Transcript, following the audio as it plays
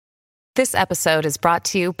This episode is brought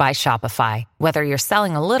to you by Shopify. Whether you're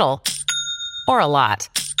selling a little or a lot,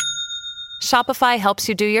 Shopify helps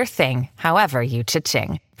you do your thing, however you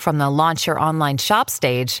cha-ching. From the launch your online shop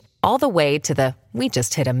stage, all the way to the we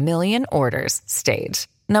just hit 1 million orders stage.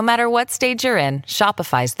 No matter what stage you're in,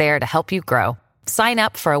 Shopify's there to help you grow. Sign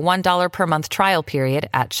up for a $1 per month trial period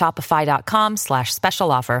at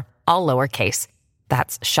shopify.com/special offer, all lowercase.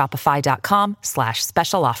 That's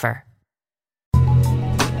shopify.com/special offer.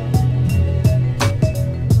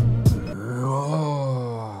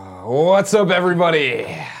 What's up, everybody?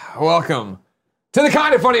 Welcome to the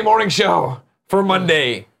Kind of Funny Morning Show for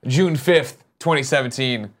Monday, June 5th,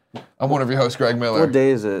 2017. I'm one of your hosts, Greg Miller. What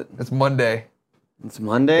day is it? It's Monday. It's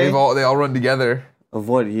Monday? They all run together. Of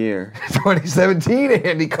what year? 2017,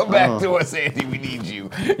 Andy. Come back to us, Andy. We need you.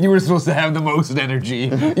 You were supposed to have the most energy.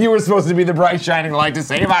 You were supposed to be the bright, shining light to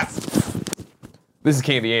save us. This is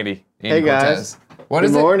Candy Andy. Hey, guys. What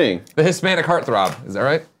is it? Good morning. The Hispanic Heartthrob. Is that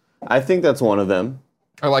right? I think that's one of them.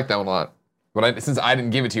 I like that one a lot. But since I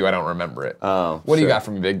didn't give it to you, I don't remember it. Oh, what do you got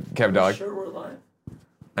for me, Big Kev Dog? Sure, we're live.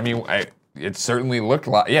 I mean, it certainly looked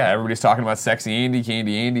like, yeah, everybody's talking about sexy Andy,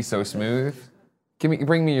 Candy Andy, so smooth.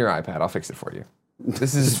 Bring me your iPad, I'll fix it for you.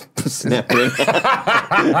 This is this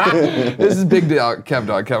is Big Dog,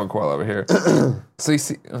 Kevin Coyle over here. So you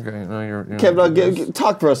see, okay, no, you're Kev, Dog,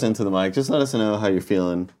 talk for us into the mic. Just let us know how you're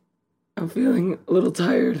feeling. I'm feeling a little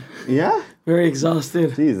tired. Yeah? Very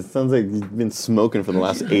exhausted. Jeez, it sounds like you've been smoking for the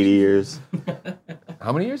last 80 years.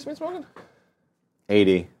 How many years have you been smoking?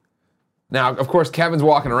 80. Now, of course, Kevin's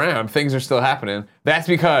walking around. Things are still happening. That's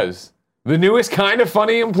because the newest Kind of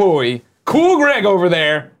Funny employee, Cool Greg over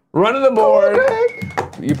there, running the board. Cool Greg.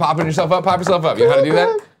 You popping yourself up? Pop yourself up. You know how to do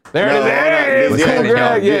that? There it is. Yeah, Cool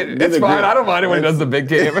Greg. Yeah, it's fine. Greg. I don't mind it when he does the big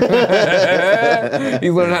game.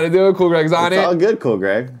 He's learning how to do it. Cool Greg's on it. It's all good, Cool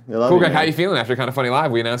Greg. Cool Greg, how you feeling after Kind of Funny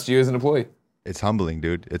Live? We announced you as an employee. It's humbling,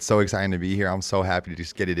 dude. It's so exciting to be here. I'm so happy to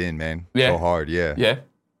just get it in, man. Yeah. So hard, yeah. Yeah.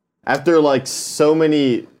 After like so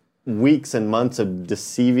many weeks and months of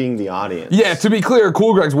deceiving the audience. Yeah, to be clear,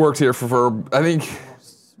 Cool Greg's worked here for I think...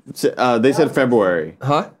 They said February.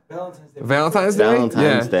 Huh? Valentine's Day.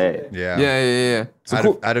 Valentine's Day. Yeah. Yeah. So I,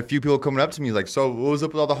 cool. had a few people coming up to me like, so what was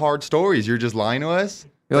up with all the hard stories? You're just lying to us?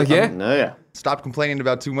 You're like, yeah? No, yeah. Stop complaining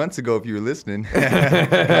about 2 months ago if you were listening.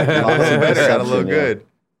 Got a little good.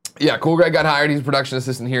 Yeah, Cool Greg got hired. He's a production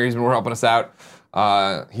assistant here. He's been helping us out.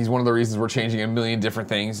 He's one of the reasons we're changing a million different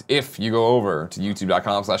things. If you go over to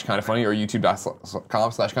youtube.com/kindoffunny or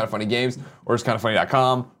youtube.com/kindoffunnygames or just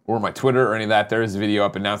kindoffunny.com or my Twitter or any of that, there is a video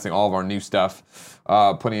up announcing all of our new stuff.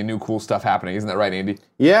 Plenty of new cool stuff happening. Isn't that right, Andy?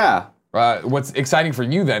 Yeah. What's exciting for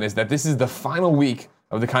you then is that this is the final week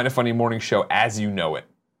of the Kind of Funny morning show as you know it.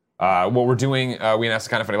 What we're doing, we announced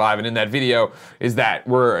Kind of Funny Live, and in that video is that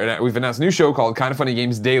we've announced a new show called Kind of Funny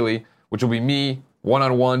Games Daily, which will be me,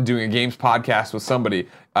 one-on-one, doing a games podcast with somebody.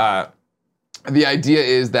 The idea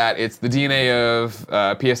is that it's the DNA of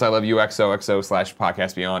PS I Love You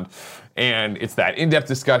XOXO/Podcast Beyond, and it's that in-depth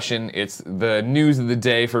discussion. It's the news of the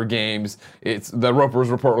day for games. It's the Roper's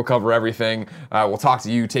Report will cover everything. We'll talk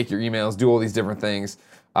to you, take your emails, do all these different things.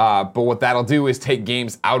 But what that'll do is take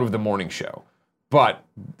games out of the morning show. But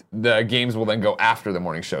the games will then go after the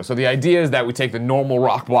morning show. So the idea is that we take the normal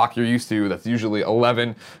rock block you're used to, that's usually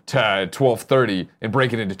 11 to 12:30, and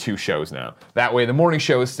break it into 2 shows now. That way the morning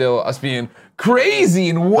show is still us being crazy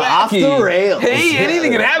and wacky. Off the rails. Hey,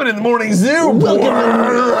 anything can happen in the morning zoo.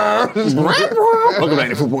 Welcome to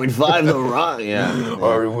 94.5 The Rock. Yeah.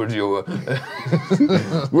 Or would you...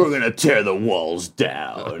 We're going to tear the walls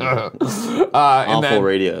down. and Awful then,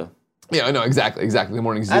 radio. Yeah, no, exactly. The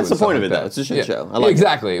morning zoo. That's the and stuff point of like it, that. though. It's a shit Yeah. show. I like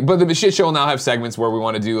exactly. But the shit show will now have segments where we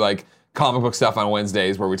want to do like comic book stuff on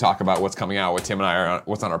Wednesdays, where we talk about what's coming out, what Tim and I are,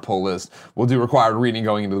 what's on our pull list. We'll do required reading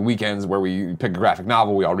going into the weekends, where we pick a graphic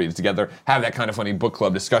novel, we all read it together, have that Kind of Funny book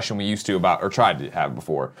club discussion we used to about, or tried to have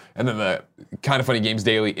before. And then the Kind of Funny Games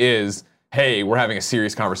Daily is, hey, we're having a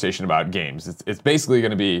serious conversation about games. It's basically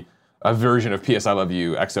going to be a version of PS I Love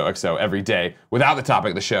You XOXO every day without the topic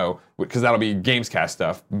of the show, because that'll be Gamescast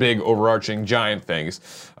stuff, big overarching giant things.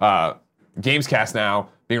 Gamescast now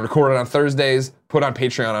being recorded on Thursdays, put on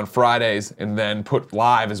Patreon on Fridays, and then put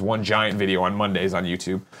live as one giant video on Mondays on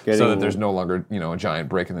YouTube, so that there's no longer, a giant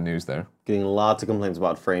break in the news there. Getting lots of complaints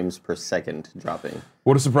about frames per second dropping.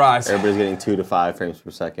 What a surprise. Everybody's getting 2 to 5 frames per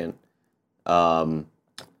second.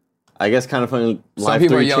 I guess Kind of Funny Some Live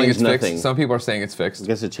people are 3 yelling it's changed nothing. fixed. Some people are saying it's fixed. I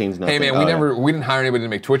guess it changed nothing. Hey man, we didn't hire anybody to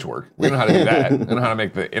make Twitch work. We don't know how to do that. We don't know how to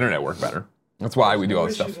make the internet work better. That's why we do all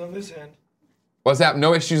this stuff. On this end. What's that?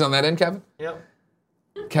 No issues on that end, Kevin? Yep.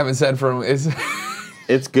 Kevin said from is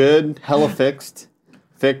It's good, hella fixed.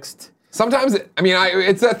 Sometimes,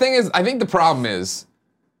 it's the thing is, I think the problem is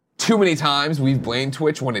too many times we've blamed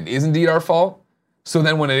Twitch when it is indeed our fault. So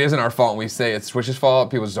then when it isn't our fault and we say it's Twitch's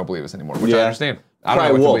fault, people just don't believe us anymore, which I understand. I don't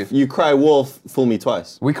know what to believe. You cry wolf, fool me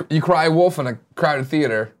twice. You cry wolf in a crowded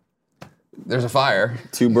theater, there's a fire.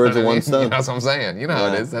 Two birds with one stone. That's what I'm saying. You know how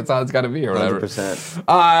it is. That's how it's got to be or whatever. 100%.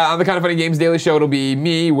 On the Kind of Funny Games Daily Show, it'll be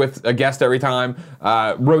me with a guest every time,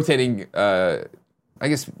 rotating, I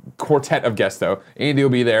guess, quartet of guests, though. Andy will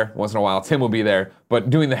be there once in a while. Tim will be there. But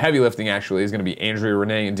doing the heavy lifting, actually, is going to be Andrea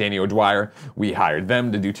Renee and Danny O'Dwyer. We hired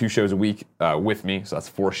them to do 2 shows a week with me. So that's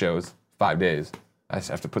 4 shows, 5 days. I just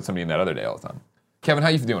have to put somebody in that other day all the time. Kevin, how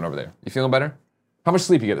you doing over there? You feeling better? How much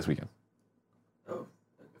sleep you get this weekend? Oh,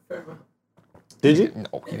 a fair amount. Did you?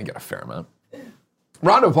 No, you didn't get a fair amount.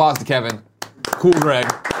 Round of applause to Kevin. Cool Greg.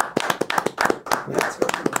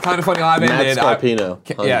 Kind of Funny Live ended. Matt Scarpino.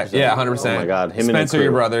 100%. Yeah, 100%. Oh my God, him Spencer, and his your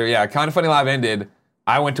crew. brother. Yeah, Kind of Funny Live ended.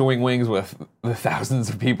 I went to Wing Wings with the thousands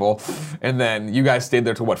of people, and then you guys stayed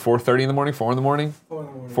there till what? 4:30 in the morning? 4 in the morning? 4 in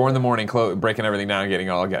the morning. 4 in the morning, breaking everything down, getting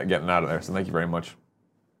out of there. So thank you very much.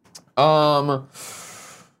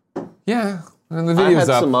 Yeah, and the I video's had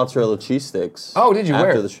up. some mozzarella cheese sticks. Oh, did you?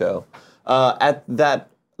 After Where? the show, at that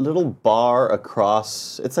little bar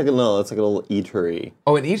across. It's like a little eatery.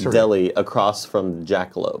 Oh, an eatery. Deli across from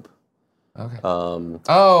Jackalope. Okay.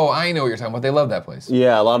 Oh, I know what you're talking about. They love that place.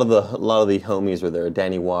 Yeah, a lot of the homies were there.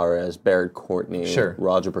 Danny Juarez, Barrett Courtney, Sure.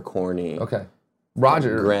 Roger Picorni. Okay.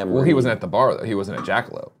 Roger. Graham well, he Reed. wasn't at the bar though. He wasn't at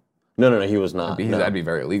Jackalope. No, he was not. No. That'd be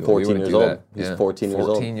very illegal. 14 We wouldn't years do old. that. He's 14 years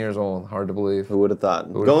old. 14 years old. Hard to believe. Who would have thought?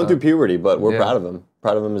 would've Going thought? through puberty, but we're Yeah. proud of him.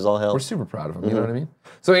 Proud of him is all hell. We're super proud of him. You know what I mean?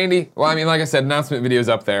 So Andy, well, I mean, like I said, announcement video's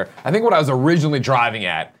up there. I think what I was originally driving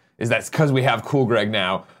at is that's because we have Cool Greg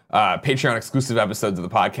now. Patreon exclusive episodes of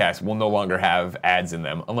the podcast will no longer have ads in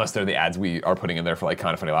them unless they're the ads we are putting in there for like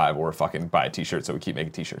Kind of Funny Live or fucking buy a t-shirt, so we keep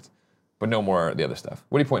making t-shirts. But no more of the other stuff.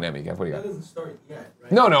 What are you pointing at me, Kev? What do you got? That doesn't start yet,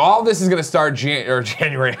 right? No, all this is going to start January,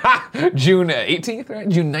 June 18th, right?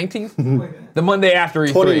 June 19th? The Monday after E3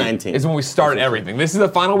 2019. is when we start everything. This is the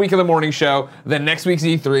final week of the morning show. Then next week's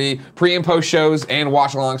E3, pre and post shows and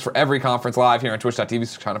watch-alongs for every conference live here on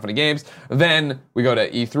twitch.tv, Kind of Funny Games. Then we go to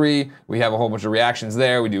E3. We have a whole bunch of reactions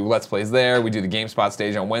there. We do Let's Plays there. We do the GameSpot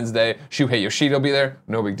stage on Wednesday. Shuhei Yoshida will be there.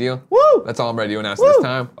 No big deal. Woo! That's all I'm ready to announce this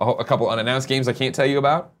time. A couple unannounced games I can't tell you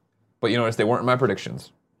about. But you notice they weren't in my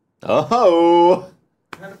predictions. Oh.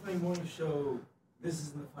 Kind of Funny morning show. This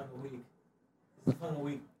isn't the final week. It's the final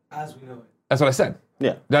week as we know it. That's what I said.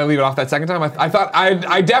 Yeah. Did I leave it off that second time? I thought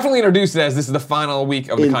I definitely introduced it as this is the final week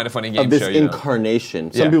of the Kind of Funny Game of this show. You know? incarnation.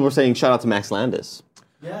 Yeah. Some people were saying shout out to Max Landis.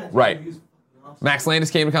 Yeah. Right. he was awesome. Max Landis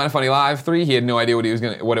came to Kind of Funny Live 3. He had no idea what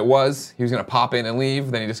it was. He was gonna pop in and leave.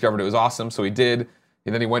 Then he discovered it was awesome, so he did.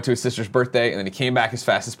 And then he went to his sister's birthday, and then he came back as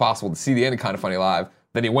fast as possible to see the end of Kind of Funny Live.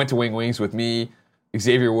 Then he went to Wing Wings with me,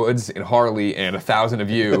 Xavier Woods, and Harley, and 1,000 of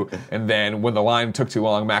you. And then when the line took too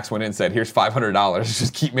long, Max went in and said, "Here's $500.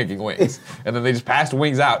 Just keep making wings." And then they just passed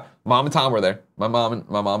wings out. Mom and Tom were there. My mom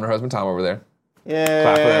and her husband Tom over there.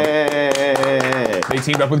 Clap for them. They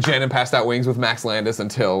teamed up with Jen and passed out wings with Max Landis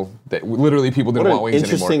until literally people didn't What want an wings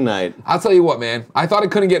interesting anymore. night. I'll tell you what, man. I thought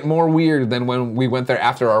it couldn't get more weird than when we went there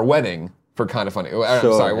after our wedding for Kind of Funny.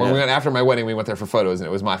 Sorry, when we went after my wedding, we went there for photos, and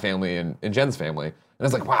it was my family and Jen's family. And I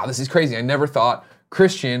was like, wow, this is crazy. I never thought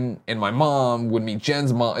Christian and my mom would meet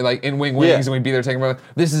Jen's mom, like in Wing Wings, and we'd be there taking photos.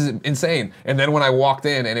 This is insane. And then when I walked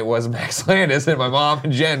in, and it was Max Landis and my mom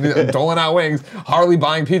and Jen doling out wings, Harley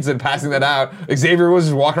buying pizza and passing that out. Xavier was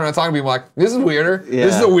just walking around talking to people like, this is weirder. Yeah.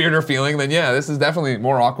 This is a weirder feeling than, this is definitely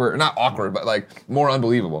more awkward. Not awkward, but like more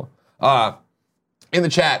unbelievable. In the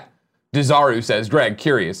chat, Dezaru says, Greg,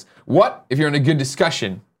 curious, what if you're in a good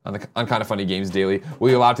discussion on Kind of Funny Games Daily, will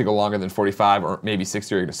you allow it to go longer than 45 or maybe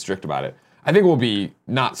 60, or are you strict about it? I think we'll be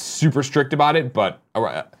not super strict about it, but I'm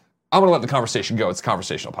going to let the conversation go. It's a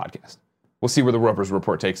conversational podcast. We'll see where the Roper's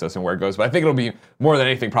Report takes us and where it goes, but I think it'll be, more than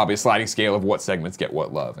anything, probably a sliding scale of what segments get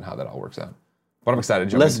what love and how that all works out. But I'm excited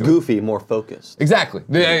to jump Less into it. goofy, more focused. Exactly.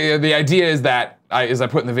 The idea is that, as I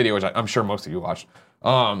put in the video, which I'm sure most of you watched,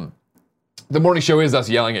 the morning show is us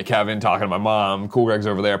yelling at Kevin, talking to my mom. Cool Greg's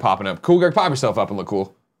over there popping up. Cool Greg, pop yourself up and look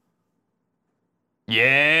cool.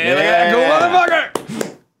 Yeah, look at that cool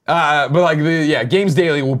motherfucker. But like Games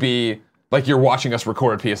Daily will be like you're watching us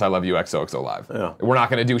record PS I Love You XOXO live. Yeah. We're not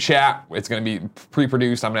going to do chat. It's going to be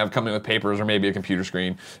pre-produced. I'm going to have come in with papers or maybe a computer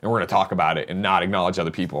screen, and we're going to talk about it and not acknowledge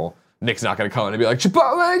other people. Nick's not going to come in and be like,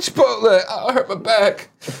 Chipotle, oh, I hurt my back.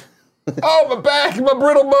 Oh, my back, my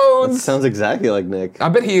brittle bones. Sounds exactly like Nick. I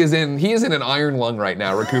bet he is in an iron lung right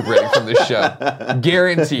now, recuperating from this show.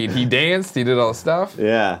 Guaranteed. He danced. He did all the stuff.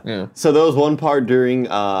 Yeah. Yeah. So there was one part during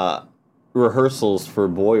rehearsals for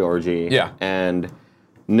Boy Orgy. Yeah. And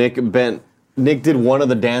Nick did one of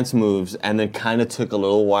the dance moves and then kind of took a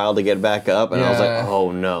little while to get back up. And I was like,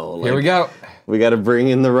 oh no. Like, here we go. We got to bring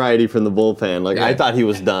in the righty from the bullpen. Like, Yeah. I thought he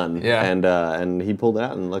was done. Yeah. And he pulled it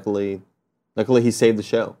out, and luckily he saved the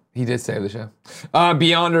show. He did save the show.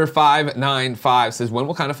 Beyonder595 says, when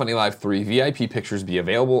will Kinda Funny Live 3 VIP pictures be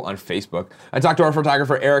available on Facebook? I talked to our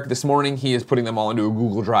photographer, Eric, this morning. He is putting them all into a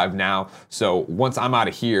Google Drive now. So once I'm out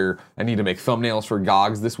of here, I need to make thumbnails for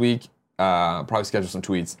GOGs this week. Probably schedule some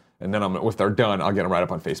tweets. And then if they're done, I'll get them right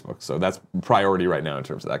up on Facebook. So that's priority right now in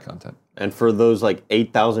terms of that content. And for those like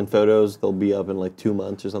 8,000 photos, they'll be up in like 2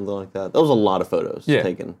 months or something like that. That was a lot of photos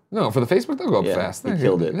taken. No, for the Facebook, they'll go up fast. He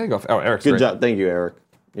killed it. They go. Oh, Eric's Good great. job. Thank you, Eric.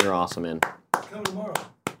 You're awesome, man. Come tomorrow.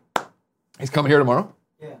 He's coming here tomorrow?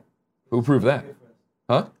 Yeah. Who approved that?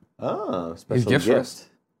 Huh? Oh, special gifts for us?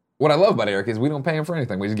 What I love about Eric is we don't pay him for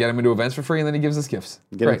anything. We just get him into events for free, and then he gives us gifts.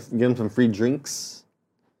 Get him some free drinks.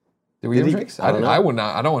 Did we give him drinks? I don't know. I would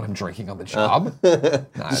not. I don't want him drinking on the job. Nah, that's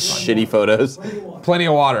fine. Shitty photos. Plenty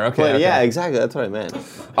of water. Okay. Yeah, exactly. That's what I meant.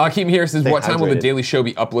 Keem here says, what time will the hydrated. Daily Show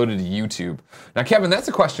be uploaded to YouTube? Now, Kevin, that's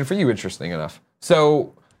a question for you, interesting enough.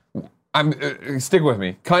 So, stick with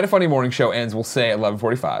me. Kinda Funny Morning Show ends, we'll say, at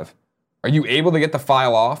 11:45. Are you able to get the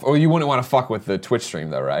file off? Or you wouldn't want to fuck with the Twitch stream,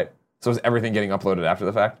 though, right? So is everything getting uploaded after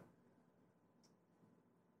the fact?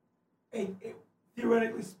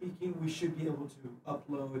 Theoretically speaking, we should be able to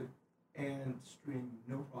upload and stream,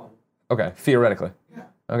 no problem. Okay, theoretically. Yeah.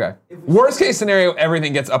 Okay. Worst case scenario,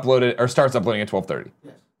 everything gets uploaded or starts uploading at 12:30.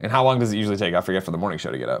 Yes. And how long does it usually take? I forget for the morning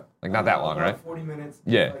show to get up. Like not that long, about right? 40 minutes.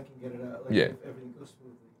 Yeah. If I can get it out. Like Yeah. If everything goes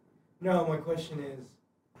smoothly. No, my question is,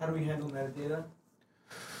 how do we handle metadata?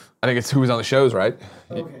 I think it's who's on the shows, right?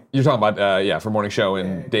 Okay. You're talking about for morning show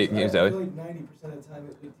and date games I daily. feel like 90% of the time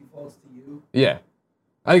it defaults to you. Yeah.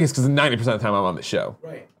 I think it's because 90% of the time I'm on the show.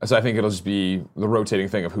 Right. So I think it'll just be the rotating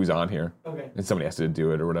thing of who's on here. Okay. And somebody has to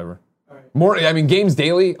do it or whatever. All right. More, I mean, games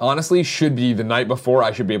daily, honestly, should be the night before.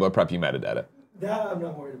 I should be able to prep you metadata. That I'm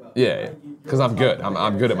not worried about. Yeah, because I'm good.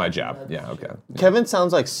 I'm good at my job. That's Yeah, shit. okay. Kevin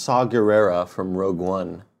sounds like Saw Gerrera from Rogue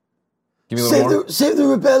One. Give me a little more. Save the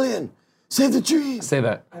rebellion! Save the trees! Say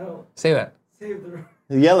that. I don't Say that. save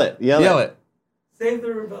the Yell it. Yell it. save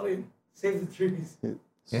the rebellion, save the trees.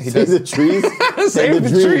 Yeah, he Save does. the trees. Save the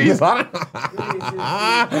dreams. trees.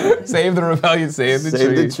 I don't know. Save the rebellion. Save the Save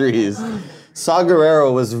the trees. trees. Saw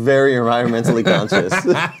Gerrera was very environmentally conscious.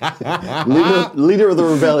 leader of the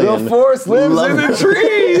rebellion. The force lives Love in the her.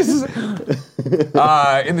 trees.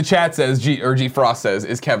 In the chat says G Frost says,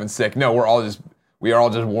 is Kevin sick? No, we are all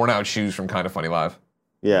just worn out shoes from Kinda Funny Live.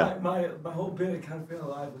 Yeah. My whole bit of Kind of Feeling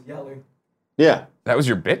Alive was yelling. Yeah. That was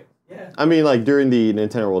your bit? Yeah. I mean, like during the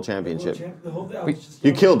Nintendo World Championship. The whole thing, I was just You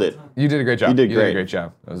yelling killed all it. the time. You did a great job. You did did a great. great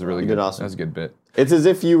job. That was a really You good. did awesome. That was a good bit. It's as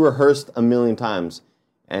if you rehearsed a million times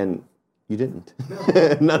and you didn't.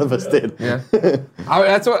 None of us did. Yeah.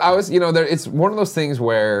 That's what I was, it's one of those things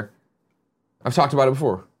where I've talked about it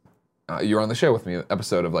before. You were on the show with me, an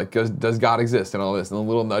episode of like, does God exist and all this, and the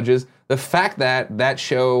little nudges. The fact that that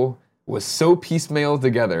show was so piecemeal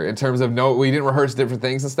together in terms of we didn't rehearse different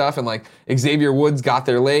things and stuff, and like Xavier Woods got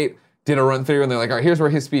there late, did a run through, and they're like, all right, here's where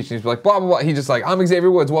his speech, and he's like, blah, blah, blah. He's just like, I'm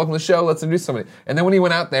Xavier Woods, welcome to the show, let's introduce somebody. And then when he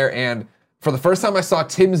went out there, and for the first time I saw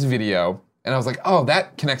Tim's video, and I was like, oh,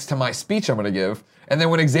 that connects to my speech I'm gonna give. And then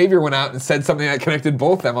when Xavier went out and said something that connected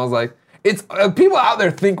both of them, I was like, it's people out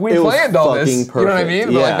there think we It was planned all this. fucking You know what I perfect.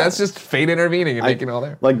 mean? But like Yeah. that's just fate intervening and making it all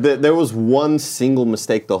there. Like there was one single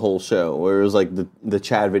mistake the whole show where it was like the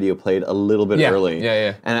Chad video played a little bit early.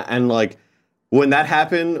 Yeah. And like when that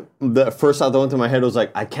happened, the first thought that went through my head was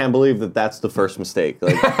like, I can't believe that's the first mistake.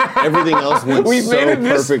 Like everything else went We've so made it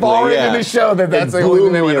this perfectly. far into Yeah. the show that's it the only blew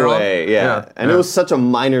thing that me went wrong. away. Yeah. And it was such a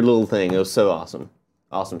minor little thing. It was so awesome.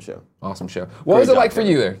 Awesome show. Awesome show. What was it job, like for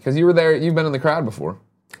Kevin. you there? Because you were there, you've been in the crowd before.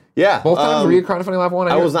 Yeah. Both times were you Kinda Funny Live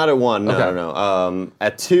 1? I was not at 1. No, Okay. no.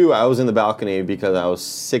 At 2, I was in the balcony because I was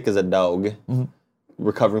sick as a dog,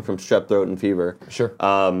 recovering from strep throat and fever. Sure.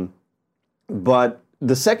 But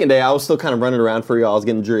the second day, I was still kind of running around for y'all. I was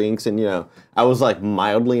getting drinks, and I was like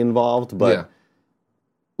mildly involved. But Yeah.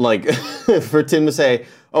 like for Tim to say,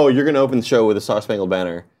 "Oh, you're gonna open the show with a Star Spangled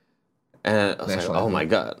Banner," and I was National like, "Oh anthem. my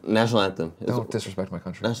god, national anthem!" Don't disrespect my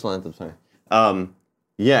country. National anthem. Sorry.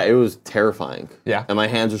 Yeah, it was terrifying. Yeah. And my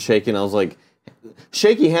hands were shaking. I was like,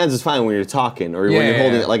 shaky hands is fine when you're talking or when you're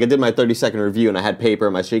holding yeah. it. Like I did my 30-second review and I had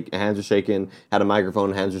paper, my hands were shaking, had a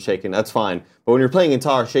microphone, hands were shaking. That's fine. But when you're playing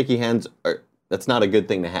guitar, shaky hands, that's not a good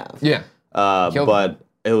thing to have. Yeah. Killed But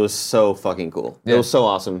it was so fucking cool. Yeah. It was so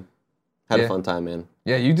awesome. Had Yeah. a fun time, man.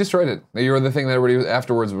 Yeah, you destroyed it. You were the thing that everybody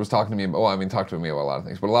afterwards was talking to me about. Well, I mean, talked to me about a lot of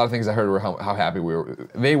things, but a lot of things I heard were how happy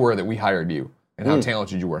they were that we hired you and how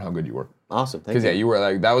talented you were and how good you were. Awesome, thank you. Because yeah, you were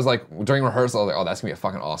like, that was like, during rehearsal, I was like, oh, that's gonna be a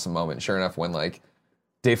fucking awesome moment. Sure enough, when like,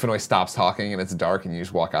 Dave Fennoy stops talking and it's dark and you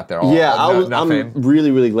just walk out there all I'm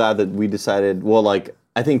really, really glad that we decided, well, like,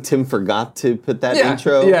 I think Tim forgot to put that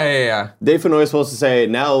intro. Yeah. Dave Fennoy is supposed to say,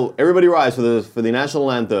 now everybody rise for the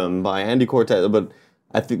national anthem by Andy Cortez, but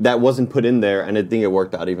I think that wasn't put in there, and I think it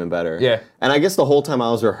worked out even better. Yeah. And I guess the whole time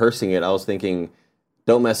I was rehearsing it, I was thinking,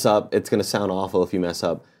 don't mess up, it's going to sound awful if you mess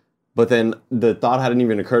up. But then the thought hadn't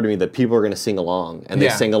even occurred to me that people are going to sing along, and they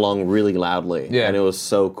sing along really loudly. Yeah. And it was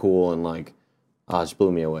so cool, and like, it just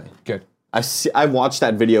blew me away. Good. I watched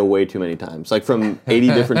that video way too many times, like from 80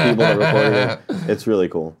 different people that recorded it. It's really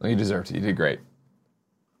cool. Well, you deserved it. You did great.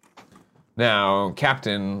 Now,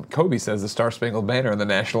 Captain Kobe says the Star Spangled Banner and the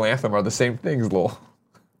National Anthem are the same things, lol. Is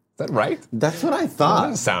that right? That's what I That thought.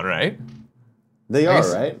 doesn't sound right. They are,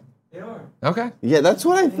 right? They are. Okay. Yeah, that's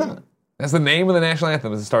what I thought. That's the name of the National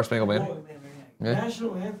Anthem, is the Star Spangled Banner. Oh, man.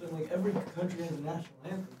 National anthem, like every country has a national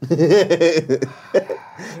anthem.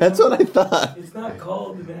 That's what I thought. It's not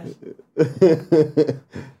called the national.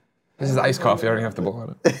 This is iced coffee. I don't even have to blow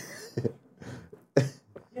on it.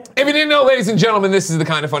 If you didn't know, ladies and gentlemen, this is the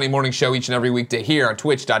Kinda Funny Morning Show each and every weekday here on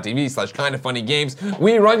twitch.tv/kindafunnygames.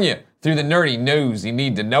 We run you through the nerdy news you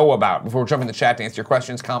need to know about. Before we jump in the chat to answer your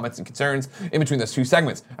questions, comments, and concerns in between those two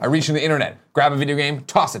segments, I reach in the internet, grab a video game,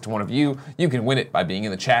 toss it to one of you. You can win it by being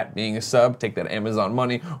in the chat, being a sub, take that Amazon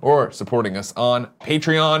money, or supporting us on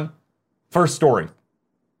Patreon. First story.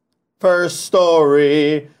 First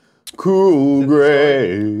story. Cool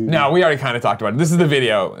Gray. No, we already kind of talked about it. This is the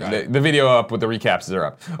video. The video up with the recaps are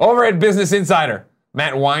up. Over at Business Insider,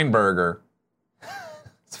 Matt Weinberger.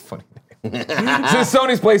 It's a funny name. Since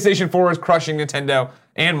Sony's PlayStation 4 is crushing Nintendo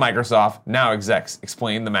and Microsoft, now execs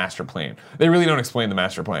explain the master plan. They really don't explain the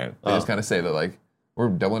master plan. They just kind of say that, like, we're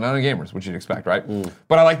doubling down on gamers, which you'd expect, right?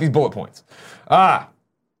 But I like these bullet points.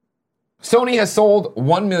 Sony has sold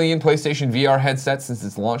 1 million PlayStation VR headsets since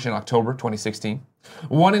its launch in October 2016.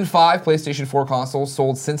 1 in 5 PlayStation 4 consoles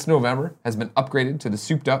sold since November has been upgraded to the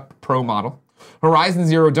souped-up Pro model. Horizon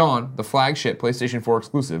Zero Dawn, the flagship PlayStation 4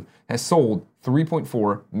 exclusive, has sold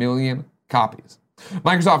 3.4 million copies.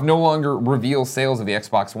 Microsoft no longer reveals sales of the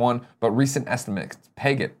Xbox One, but recent estimates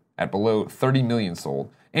peg it at below 30 million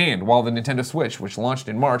sold. And while the Nintendo Switch, which launched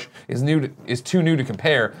in March, is too new to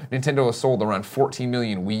compare, Nintendo has sold around 14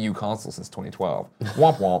 million Wii U consoles since 2012.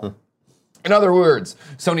 Womp womp. In other words,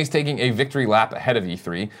 Sony's taking a victory lap ahead of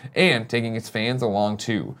E3 and taking its fans along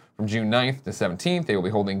too. From June 9th to 17th, they will be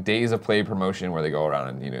holding Days of Play promotion where they go around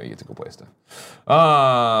and, you get to go play stuff.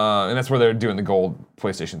 And that's where they're doing the gold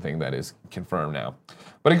PlayStation thing that is confirmed now.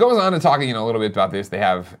 But it goes on to talk, a little bit about this. They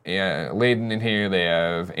have Layden in here. They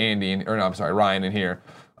have Ryan in here.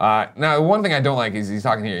 Now, one thing I don't like is he's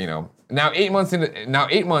talking here, Now 8 months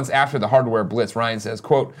after the hardware blitz, Ryan says,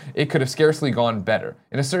 quote, it could have scarcely gone better,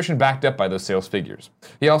 an assertion backed up by those sales figures.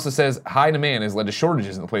 He also says high demand has led to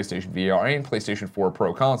shortages in the PlayStation VR and PlayStation 4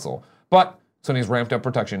 Pro console, but Sony's ramped up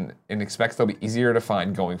production and expects they'll be easier to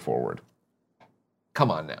find going forward. Come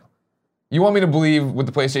on now. You want me to believe with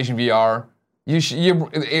the PlayStation VR,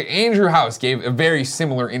 Andrew House gave a very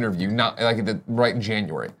similar interview, right in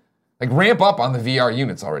January. Like, ramp up on the VR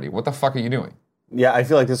units already. What the fuck are you doing? Yeah, I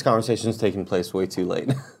feel like this conversation's taking place way too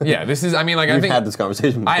late. Yeah, this is, I think... We've had this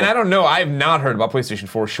conversation before. And I don't know, I have not heard about PlayStation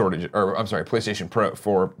 4 shortage, PlayStation Pro,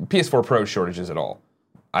 PS4 Pro shortages at all.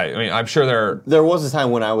 I'm sure There was a time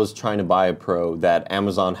when I was trying to buy a Pro that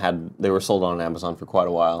they were sold on Amazon for quite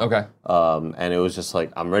a while. Okay. And it was just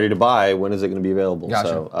like, I'm ready to buy, when is it going to be available? Gotcha.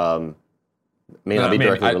 So, may not be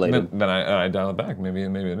directly related. Then I dial it back, maybe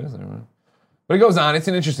it is, I don't know. But it goes on, it's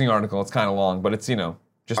an interesting article, it's kind of long, but it's,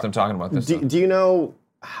 just them talking about this stuff. Do you know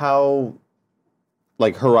how,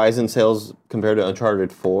 Horizon sales compared to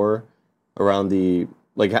Uncharted 4 around the,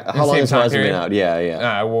 how long has Horizon been out?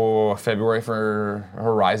 Yeah. February for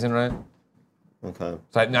Horizon, right? Okay.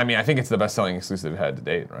 So, I think it's the best-selling exclusive had to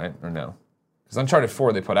date, right? Or no? Because Uncharted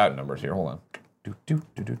 4, they put out numbers here. Hold on.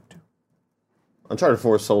 Uncharted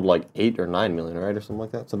 4 sold 8 or 9 million, right? Or something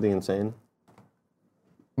like that? Something insane?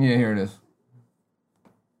 Yeah, here it is.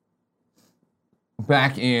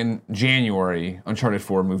 Back in January, Uncharted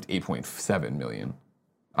 4 moved 8.7 million.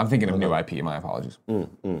 I'm thinking of new IP, my apologies. Yeah,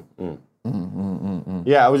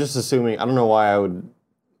 I was just assuming, I don't know why I would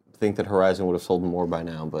think that Horizon would have sold more by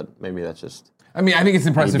now, but maybe that's just... I think it's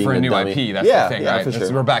impressive for a new dummy. IP, that's the thing, yeah, right? For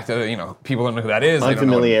sure. We're back to, people don't know who that is.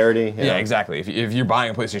 Unfamiliarity. Yeah, exactly. If you're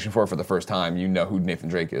buying a PlayStation 4 for the first time, you know who Nathan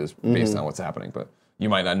Drake is based on what's happening, but you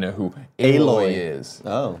might not know who Aloy is.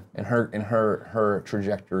 Oh. And her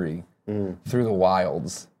trajectory through the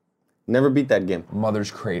wilds. Never beat that game.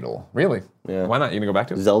 Mother's Cradle. Really? Yeah. Why not? You gonna go back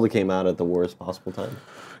to it? Zelda came out at the worst possible time.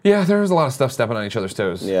 Yeah, there's a lot of stuff stepping on each other's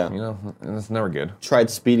toes. Yeah. You know, and it's never good. Tried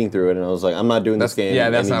speeding through it, and I was like, I'm not doing this game. Yeah,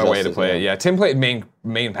 that's not a way to justice, play it. Yeah, Tim played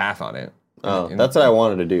main path on it. Oh, that's what I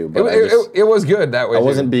wanted to do. But It was good that way. I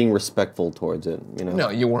wasn't being respectful towards it, you know? No,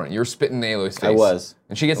 you weren't. You were spitting in Aloy's face. I was.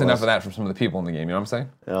 And she gets enough of that from some of the people in the game, you know what I'm saying?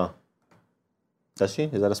 Yeah. Does she?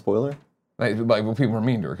 Is that a spoiler? Like well, people are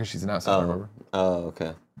mean to her because she's an outsider, remember? Oh,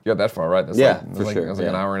 okay. You got that far, right? That's Yeah, like, for sure. That was like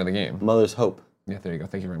an hour into the game. Mother's Hope. Yeah, there you go.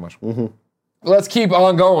 Thank you very much. Let's keep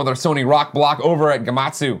on going with our Sony Rock Block over at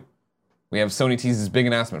Gamatsu. We have Sony teases big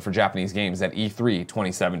announcement for Japanese games at E3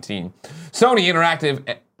 2017. Sony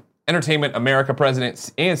Interactive Entertainment America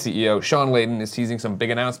President and CEO Sean Layden is teasing some big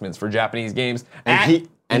announcements for Japanese games And at he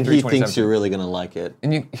E3 thinks you're really going to like it.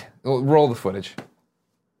 And you roll the footage.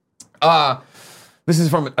 This is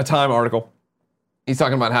from a Time article. He's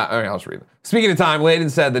talking about how. I'll just read it. Speaking of Time, Layden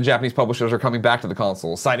said that Japanese publishers are coming back to the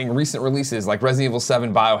console, citing recent releases like Resident Evil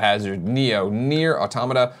 7, Biohazard, Neo, Nier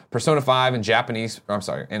Automata, Persona 5, and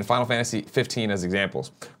and Final Fantasy 15 as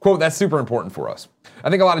examples. Quote, that's super important for us. I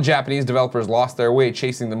think a lot of Japanese developers lost their way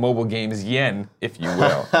chasing the mobile game's yen, if you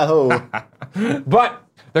will. Oh. But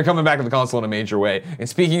they're coming back to the console in a major way. And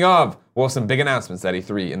speaking of, well, some big announcements at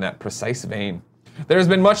E3 in that precise vein. There has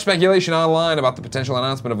been much speculation online about the potential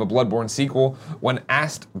announcement of a Bloodborne sequel when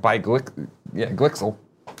asked by Glixel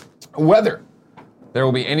whether there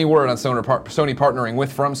will be any word on Sony partnering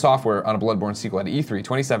with From Software on a Bloodborne sequel at E3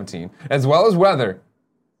 2017, as well as whether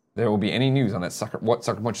there will be any news on what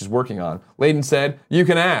Sucker Punch is working on. Layden said, you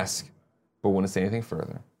can ask, but wouldn't say anything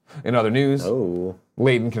further. In other news,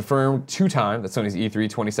 Layden confirmed 2 times that Sony's E3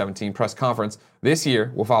 2017 press conference this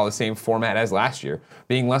year will follow the same format as last year,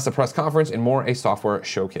 being less a press conference and more a software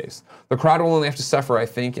showcase. The crowd will only have to suffer, I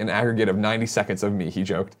think, an aggregate of 90 seconds of me, he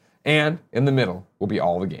joked. And in the middle will be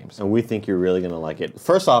all the games. And we think you're really going to like it.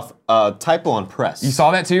 First off, typo on press. You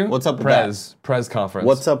saw that too? What's up with that? Press conference.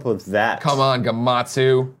 What's up with that? Come on,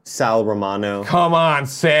 Gamatsu. Sal Romano. Come on,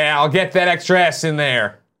 Sal. Get that extra S in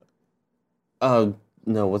there.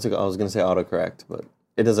 No, what's it? I was gonna say autocorrect, but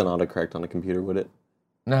it doesn't autocorrect on a computer, would it?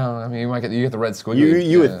 No, I mean you get the red squiggly.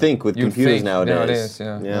 You would think with computers nowadays.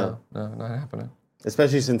 No, not happening.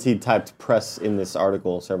 Especially since he typed press in this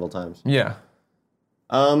article several times. Yeah.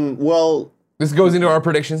 Well, this goes into our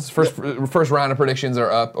predictions. First round of predictions are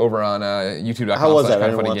up over on YouTube.com. How was that?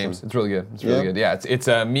 Kind of funny games. It's really good. It's really good. Yeah, it's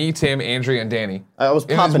me, Tim, Andrea, and Danny. I was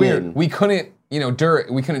popping weird. in. We couldn't.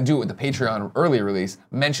 We couldn't do it with the Patreon early release.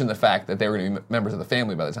 Mention the fact that they were going to be members of the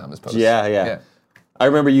family by the time this posts. Yeah. I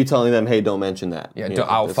remember you telling them, "Hey, don't mention that." Yeah,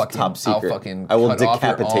 I'll top secret. I will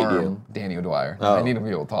decapitate you, Danny O'Dwyer. Oh. I need him to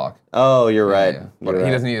be able to talk. Oh, you're right. Yeah. But he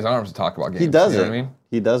doesn't need his arms to talk about games. He doesn't. You know what I mean?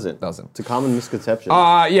 He doesn't. It's a common misconception.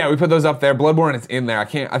 Yeah, we put those up there. Bloodborne, it's in there. I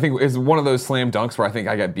think it's one of those slam dunks where I think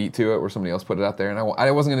I got beat to it, where somebody else put it out there, and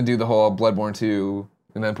I wasn't going to do the whole Bloodborne 2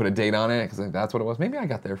 and then put a date on it because that's what it was. Maybe I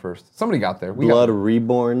got there first. Somebody got there. Blood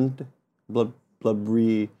Reborn. Blood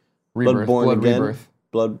Rebirth. Bloodborne again. Rebirth.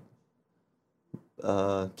 Blood.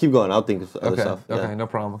 Keep going. I'll think of other stuff. Okay, no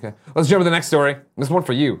problem. Okay, let's jump to the next story. This one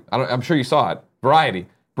for you. I'm sure you saw it. Variety.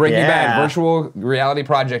 Breaking Bad virtual reality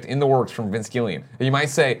project in the works from Vince Gillian. And you might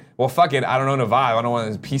say, well, fuck it. I don't own a Vive. I don't want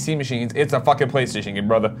those PC machines. It's a fucking PlayStation game,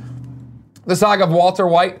 brother. The saga of Walter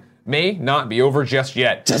White may not be over just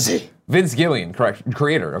yet. Does he? Vince Gillian,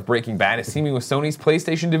 creator of Breaking Bad, is teaming with Sony's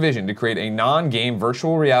PlayStation division to create a non-game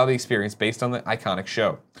virtual reality experience based on the iconic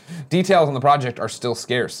show. Details on the project are still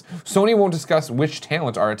scarce. Sony won't discuss which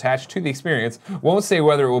talent are attached to the experience, won't say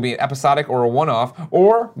whether it will be an episodic or a one-off,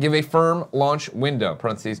 or give a firm launch window,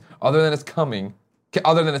 parentheses, other than it's confirming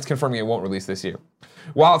it won't release this year.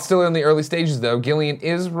 While it's still in the early stages, though, Gillian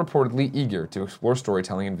is reportedly eager to explore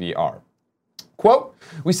storytelling in VR. Quote,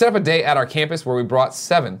 we set up a day at our campus where we brought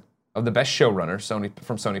 7 of the best showrunners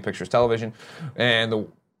from Sony Pictures Television, and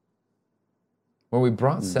where we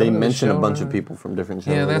brought 7 They of the mentioned a bunch showrunners. of people from different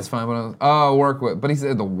shows. Yeah, that's fine. But work with. But he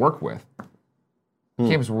said the work with.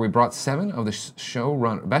 Campus where we brought 7 of the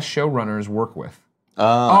best showrunners work with.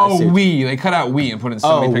 They cut out we and put in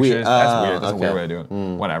Sony Pictures. That's weird. That's a weird way to do it.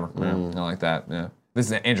 Whatever. Yeah, I like that. Yeah. This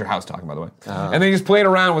is Andrew House talking, by the way. And they just played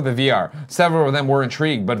around with the VR. Several of them were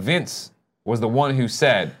intrigued, but Vince was the one who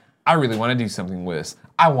said, I really want to do something with this.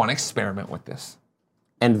 I want to experiment with this.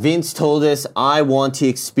 And Vince told us, I want to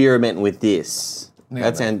experiment with this.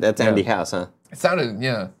 Yeah, that's Andy House, huh? It sounded,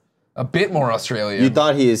 a bit more Australian. You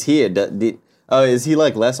thought he is here. Is he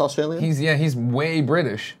like less Australian? He's way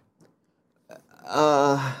British.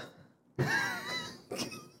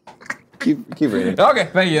 keep reading. Okay,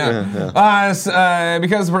 thank you.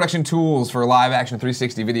 Because the production tools for live-action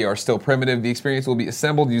 360 video are still primitive, the experience will be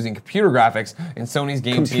assembled using computer graphics, and Sony's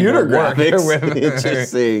game team will work with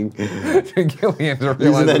Interesting. Gillian to Using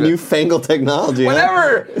realize that that newfangled technology.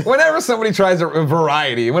 Whenever somebody tries a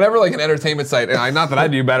variety, whenever like an entertainment site, and not that I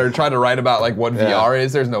do better, try to write about like what VR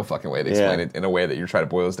is, there's no fucking way to explain it in a way that you're trying to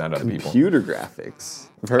boil this down to other people. Computer graphics.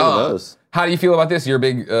 I've heard of those. How do you feel about this? You're a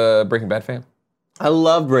big Breaking Bad fan? I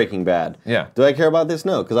love Breaking Bad. Yeah. Do I care about this?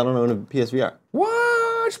 No, because I don't own a PSVR.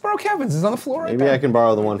 What? Just borrow Kevin's. It's on the floor right Maybe there. I can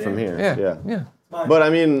borrow the one from here. Yeah. But I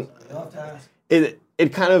mean,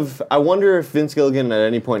 it kind of, I wonder if Vince Gilligan at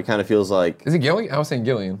any point kind of feels like... Is it Gilligan? I was saying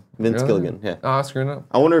Gillian. Vince Gilligan, yeah. Oh, I screwed up.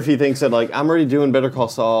 I wonder if he thinks that, like, I'm already doing Better Call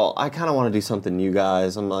Saul. I kind of want to do something new,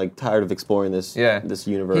 guys. I'm, like, tired of exploring this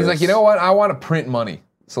universe. He's like, you know what? I want to print money.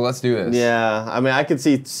 So let's do this. Yeah, I mean, I could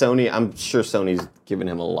see Sony. I'm sure Sony's giving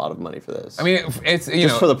him a lot of money for this. I mean, it's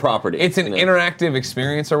just for the property. It's an interactive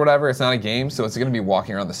experience or whatever. It's not a game, so it's going to be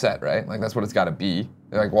walking around the set, right? Like that's what it's got to be.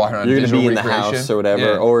 Like walking around. You're going to be in the recreation. house or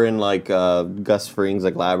whatever, or in like Gus Fring's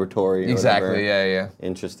like laboratory. Or exactly. whatever. Yeah.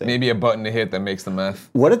 Interesting. Maybe a button to hit that makes the meth.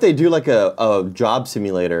 What if they do like a job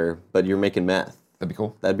simulator, but you're making meth? That'd be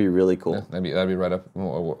cool. That'd be really cool. Yeah, that'd be right up.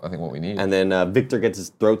 I think what we need. And then Victor gets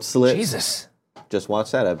his throat slit. Jesus. Just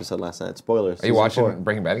watched that episode last night. Spoilers. Are you watching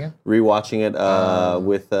Breaking Bad again? Rewatching it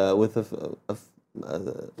with a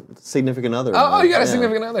significant other. Oh, you got a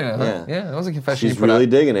significant other now, huh? Yeah. That was a confession She's you put really out.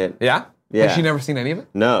 digging it. Yeah? Yeah. Has she never seen any of it?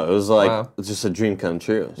 No, it was like Wow. it's just a dream come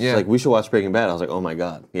true. She's Yeah. like, we should watch Breaking Bad. I was like, oh my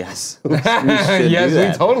god, yes. we should Yes, do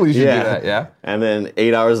that. we totally should do that, yeah. And then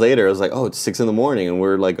 8 hours later, I was like, oh, it's 6 a.m. and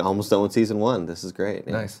we're like almost done with season 1. This is great.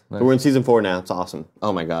 Yeah. Nice. But we're in season 4 now. It's awesome.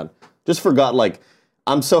 Oh my god. Just forgot, like,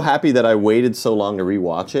 I'm so happy that I waited so long to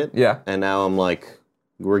rewatch it. Yeah. And now I'm like,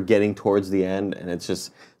 we're getting towards the end, and it's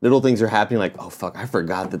just little things are happening. Like, oh fuck, I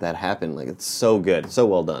forgot that happened. Like, it's so good, so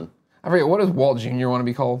well done. I forget, what does Walt Jr. want to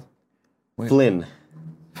be called? Flynn.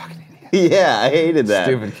 Fucking idiot. Yeah, I hated that.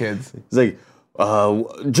 Stupid kids. He's like,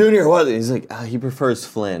 Junior, what? He's like, he prefers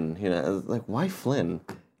Flynn. You know, I was like, why Flynn?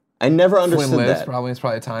 I never understood Flynn Lives, that. probably. It's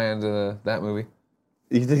probably a tie into that movie.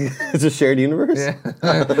 You think it's a shared universe? Yeah.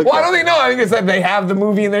 Well, I don't think, no, I think it's that they have the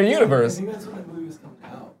movie in their universe. I think that's when that movie was coming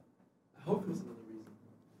out. I hope it was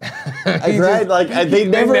another reason. Right? Like, they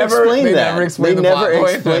never explained that. Never explained they the never plot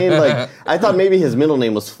point. explained, like, I thought maybe his middle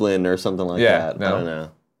name was Flynn or something like that. no. I don't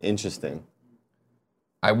know. Interesting.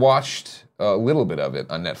 I watched a little bit of it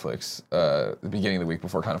on Netflix the beginning of the week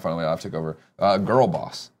before Kind of Funny Live took over. Girl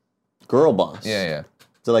Boss. Girl Boss. Yeah.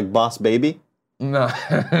 Is it like Boss Baby? No,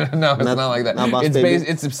 no, it's not like that. Not Boss It's Baby?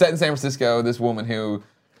 it's set in San Francisco. This woman who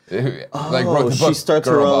like Oh, wrote the book. she starts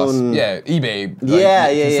her Girl Boss. own- Yeah, eBay. Yeah,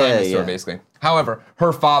 consignment store yeah. basically. However,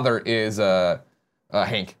 her father is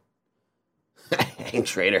Hank. Hank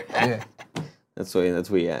Schrader. Yeah, That's what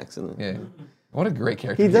he acts. Isn't it? yeah. What a great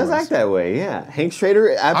character. He does was. act that way, yeah. Hank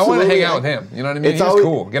Schrader, I absolutely. want to hang out with him. You know what I mean? He's always,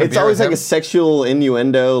 cool. Get a it's beer always with like him. a sexual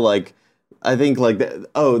innuendo. Like, I think like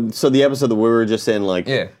so the episode that we were just in, like,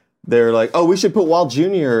 Yeah. they're like, oh, we should put Walt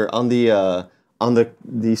Jr. on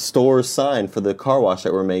the store's sign for the car wash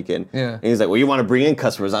that we're making. Yeah. And he's like, well, you want to bring in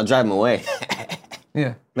customers? I'll drive them away.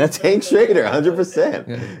 Yeah. That's Hank Schrader,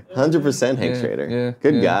 100%. 100% Hank Yeah, Schrader. yeah,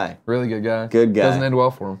 Good yeah. guy. Really good guy. Good guy. Doesn't end well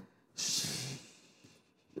for him.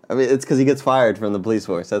 I mean, it's because he gets fired from the police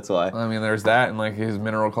force. That's why. I mean, there's that and like his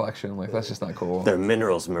mineral collection. Like that's just not cool. They're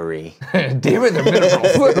minerals, Marie. Damn it, they're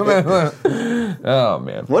minerals. Oh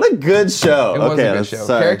man. What a good show. It was okay, a good show.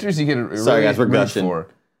 Sorry. Characters you get really Sorry, guys, we're root gushing. for.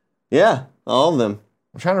 Yeah, all of them.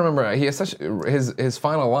 I'm trying to remember. He has such his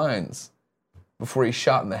final lines before he's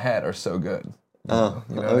shot in the head are so good. Oh,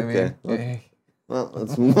 You know okay. what I mean? Well,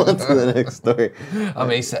 let's move on to the next story. I'm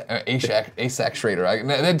ASAC Schrader.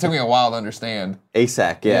 That took me a while to understand.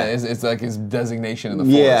 ASAC, yeah. It's like his designation in the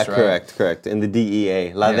force, Yeah, right? correct. In the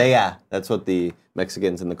DEA. La Yeah. DEA. That's what the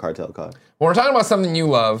Mexicans in the cartel call it. Well, we're talking about something you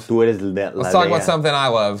love. Tú eres la Let's talk DEA. about something I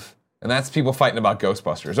love, and that's people fighting about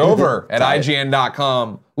Ghostbusters. Over at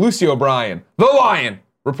IGN.com, Lucy O'Brien, the Lion,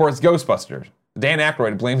 reports Ghostbusters. Dan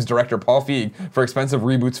Aykroyd blames director Paul Feig for expensive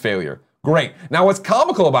reboot's failure. Great. Now, what's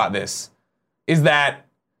comical about this is that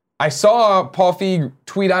I saw Paul Feig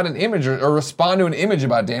tweet out an image or respond to an image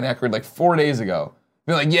about Dan Aykroyd like 4 days ago.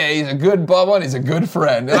 Be like, yeah, he's a good bubba and he's a good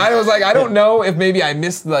friend. And I was like, I don't know if maybe I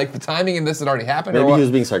missed like the timing and this had already happened or Maybe what. he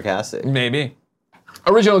was being sarcastic. Maybe.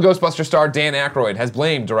 Original Ghostbuster star Dan Aykroyd has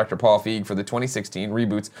blamed director Paul Feig for the 2016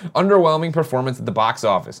 reboot's underwhelming performance at the box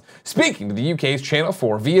office. Speaking to the UK's Channel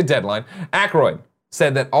 4 via Deadline, Aykroyd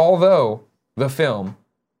said that although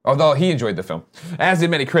he enjoyed the film, as did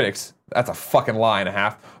many critics, that's a fucking lie and a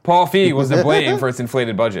half, Paul Feig was to blame for its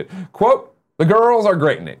inflated budget. Quote, The girls are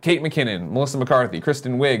great in it. Kate McKinnon, Melissa McCarthy,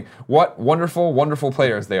 Kristen Wiig. What wonderful, wonderful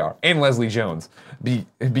players they are. And Leslie Jones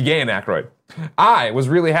began Aykroyd. I was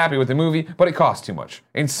really happy with the movie, but it cost too much.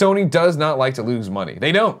 And Sony does not like to lose money.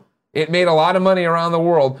 They don't. It made a lot of money around the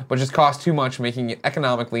world, but just cost too much, making it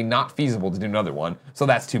economically not feasible to do another one. So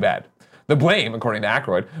that's too bad. The blame, according to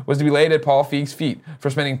Aykroyd, was to be laid at Paul Feig's feet for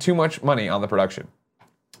spending too much money on the production.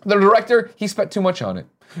 The director, he spent too much on it.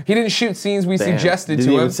 He didn't shoot scenes we suggested to him.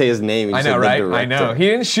 Didn't even say his name. I know, right? I know. He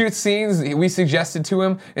didn't shoot scenes we suggested to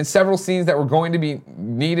him, and several scenes that were going to be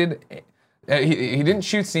needed. He didn't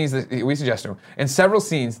shoot scenes that we suggested to him, and several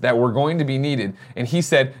scenes that were going to be needed, and he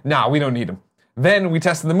said, "Nah, we don't need them." Then we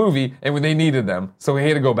tested the movie, and they needed them, so we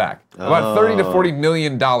had to go back. About $30 to $40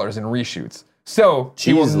 million in reshoots. So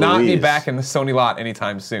he will not be back in the Sony lot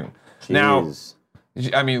anytime soon. Now,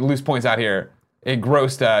 I mean, Luce points out here, it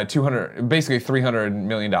grossed basically $300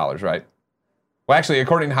 million, right? Well, actually,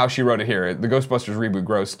 according to how she wrote it here, the Ghostbusters reboot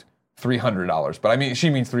grossed $300. But I mean, she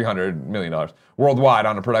means $300 million worldwide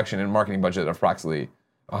on a production and marketing budget of approximately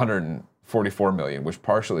 $144 million,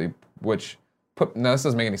 now this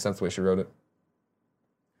doesn't make any sense the way she wrote it.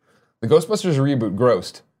 The Ghostbusters reboot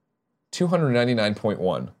grossed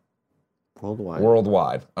 $299.1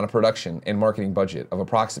 worldwide on a production and marketing budget of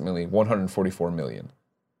approximately $144 million.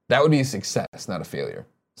 That would be a success, not a failure.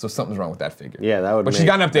 So something's wrong with that figure. Yeah, that would. But she's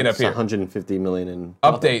got an update up here. $150 million in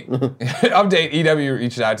update. Update. EW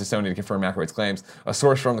reached out to Sony to confirm Aykroyd's claims. A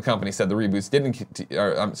source from the company said the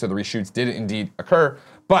reshoots did indeed occur,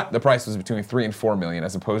 but the price was between $3 and $4 million,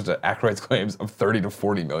 as opposed to Aykroyd's claims of $30 to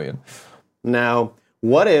 $40 million. Now,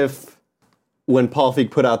 what if when Paul Feig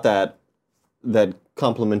put out that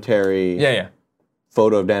complimentary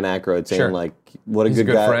photo of Dan Aykroyd saying like, what a He's good a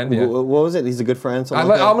good guy. friend, yeah. What was it? He's a good friend? I'm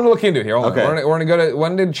going to look into it here. Hold on. We're going to go to,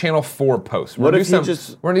 when did Channel 4 post? We're going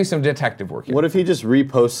to do some detective work here. What if he just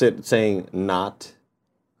reposts it saying not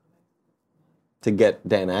to get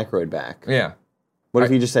Dan Aykroyd back? Yeah. What if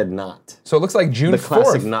he just said not? So it looks like June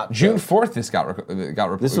 4th. Not June 4th this got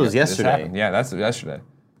reported. This was yesterday. Yeah, that's yesterday.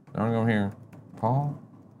 I'm going to go here. Paul?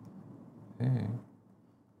 Hey.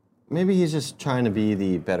 Maybe he's just trying to be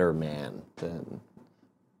the better man than...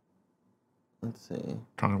 Let's see.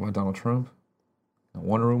 Talking about Donald Trump. Got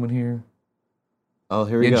Wonder Woman here. Oh,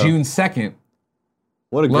 here we go. June 2nd.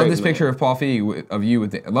 What a great Love this man. picture of Paul Feig of you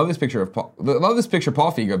with. Love this picture Paul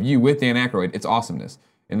Feig of you with Dan Aykroyd. It's awesomeness.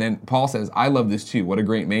 And then Paul says, "I love this too. What a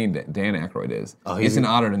great man Dan Aykroyd is. It's an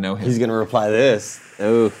honor to know him." He's gonna reply this.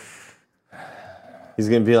 Oh. He's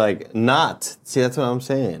gonna be like, not. See, that's what I'm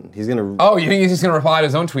saying. He's gonna. Oh, you think he's just gonna reply to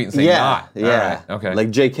his own tweet and say not? Yeah. Right. Okay.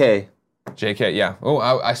 Like JK. JK, yeah. Oh,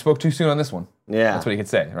 I spoke too soon on this one. Yeah. That's what he could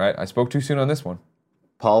say, right? I spoke too soon on this one.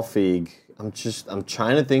 Paul Feig. I'm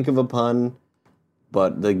trying to think of a pun,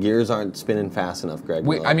 but the gears aren't spinning fast enough, Greg.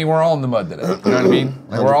 I mean, we're all in the mud today. You know what I mean?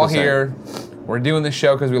 Like, we're all here. We're doing this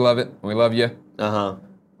show because we love it. We love you. Uh-huh.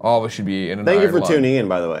 All of us should be in an Thank you iron for lung. tuning in,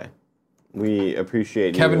 by the way. We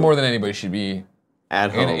appreciate Kevin, you. more than anybody, should be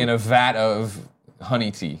At home. in a vat of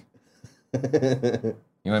honey tea. You know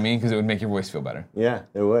what I mean? Because it would make your voice feel better. Yeah,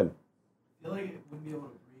 it would. I feel like it wouldn't be able to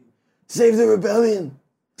breathe. Save the rebellion.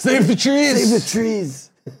 Save the trees! Save the trees.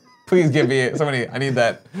 Please give me somebody. I need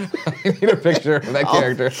that. I need a picture of that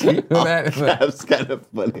character. Caps kind of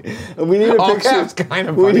funny. We need a All picture. caps kind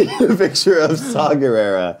of We funny. need a picture of Saw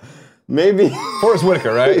Gerrera. Maybe. Forrest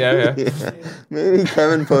Whitaker, right? Yeah. Maybe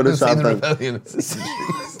Kevin photoshopped Save the on rebellion.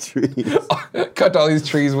 trees. Cut all these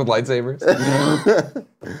trees with lightsabers.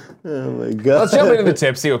 Oh my god. Let's jump into the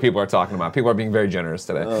tips, see what people are talking about. People are being very generous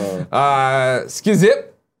today.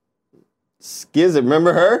 Skizip. Skizip,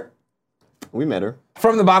 remember her? We met her.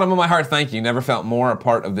 From the bottom of my heart, thank you. Never felt more a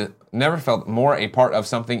part of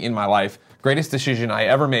something in my life. Greatest decision I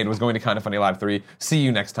ever made was going to Kinda Funny Live 3. See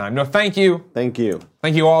you next time. No, thank you. Thank you.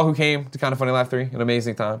 Thank you all who came to Kinda Funny Live 3. An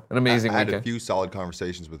amazing time. An amazing weekend. I had a few solid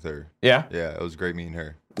conversations with her. Yeah? Yeah, it was great meeting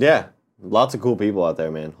her. Yeah. Lots of cool people out there,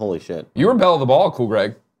 man. Holy shit. You were belle of the ball, Cool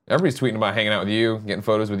Greg. Everybody's tweeting about hanging out with you, getting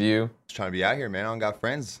photos with you. Just trying to be out here, man. I don't got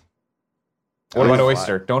friends. What about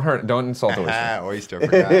Oyster? Don't insult Oyster. Oyster, I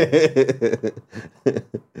forgot.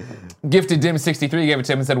 Gifted Dim63 gave it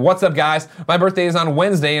to him and said, "What's up, guys? My birthday is on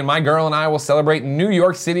Wednesday, and my girl and I will celebrate New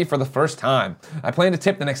York City for the first time. I plan to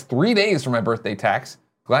tip the next 3 days for my birthday tax.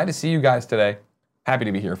 Glad to see you guys today. Happy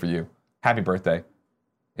to be here for you. Happy birthday.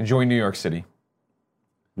 Enjoy New York City."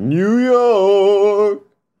 New York.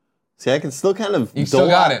 See, I can still kind of You still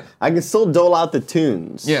got it. I can still dole out the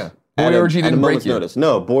tunes. Yeah. Boy Orgy didn't break you. Notice.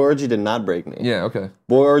 No, Boy Orgy did not break me. Yeah, okay.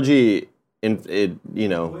 Boy Orgy,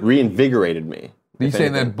 reinvigorated me. You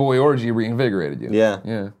saying that boy orgy reinvigorated you?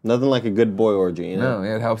 Yeah. Nothing like a good boy orgy, you know?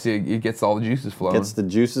 No, it helps you. It gets all the juices flowing. Gets the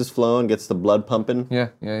juices flowing, gets the blood pumping. Yeah.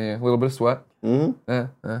 A little bit of sweat.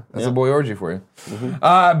 That's a boy orgy for you.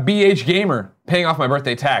 BH Gamer, paying off my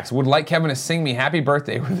birthday tax. Would like Kevin to sing me happy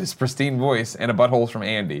birthday with his pristine voice and a buttholes from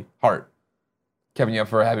Andy. Heart. Kevin, you up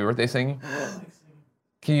for a happy birthday singing?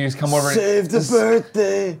 Can you just come over Save the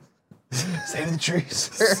birthday. Save the trees.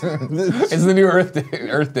 It's the new Earth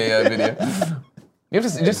Day video. You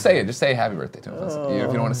have to just say it. Just say happy birthday to him. If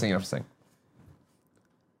you don't want to sing, you don't have to sing.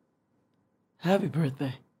 Happy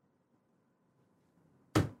birthday.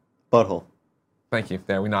 Butthole. Thank you.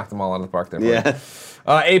 There, we knocked them all out of the park there. Yeah.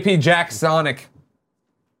 AP Jack Sonic.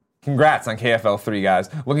 Congrats on KFL3, guys.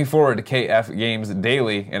 Looking forward to KF Games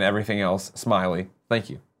daily and everything else. Smiley. Thank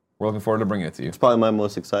you. We're looking forward to bringing it to you. It's probably my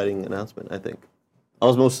most exciting announcement, I think. I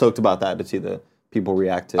was most stoked about that, to see the people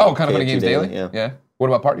react to Kind of Funny KFG Games daily? Yeah. What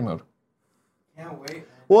about party mode? Can't wait.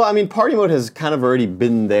 Well, I mean, party mode has kind of already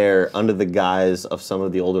been there under the guise of some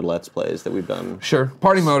of the older Let's Plays that we've done. Sure.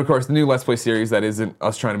 Party mode, of course, the new Let's Play series that isn't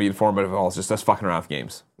us trying to be informative at all. It's just us fucking around with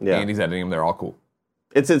games. Yeah. Andy's editing them. They're all cool.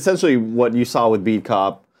 It's essentially what you saw with Beat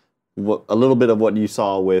Cop, a little bit of what you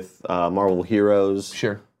saw with Marvel Heroes.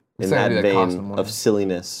 Sure. In that vein of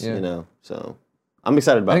silliness, you know. So I'm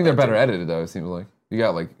excited about it. I think they're better edited, though, it seems like. You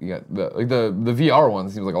got the VR one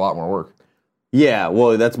seems like a lot more work. Yeah,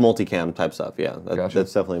 well, that's multicam type stuff. Yeah, Gotcha.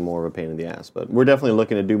 That's definitely more of a pain in the ass. But we're definitely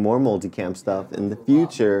looking to do more multicam stuff in the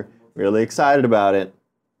future. Really excited about it.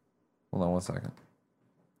 Hold on one second.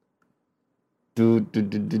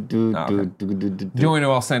 Okay. Join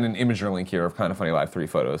I'll send an image link here of Kind of Funny Live 3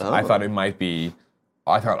 photos. I thought it might be.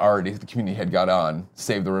 I thought already the community had got on.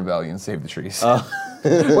 Save the rebellion, save the trees.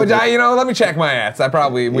 Which let me check my ads.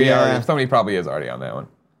 Somebody probably is already on that one.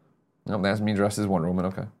 Oh, that's me dressed as Wonder Woman.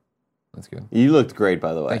 Okay. That's good. You looked great,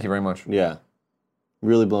 by the way. Thank you very much. Yeah.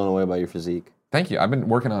 Really blown away by your physique. Thank you. I've been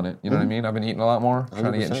working on it. You know what I mean? I've been eating a lot more,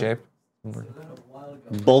 trying to get in 100%. shape.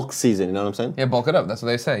 Bulk season, you know what I'm saying? Yeah, bulk it up. That's what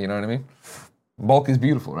they say. You know what I mean? Bulk is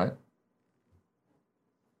beautiful, right?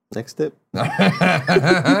 Next tip.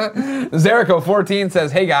 Zerico14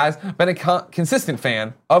 says, hey guys, been a consistent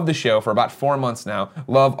fan of the show for about 4 months now.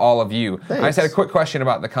 Love all of you. Thanks. I just had a quick question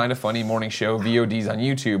about the Kind of Funny morning show VODs on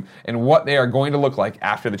YouTube and what they are going to look like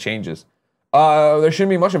after the changes. There shouldn't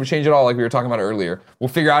be much of a change at all, like we were talking about earlier. We'll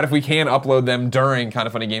figure out if we can upload them during Kind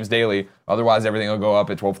of Funny Games Daily. Otherwise, everything will go up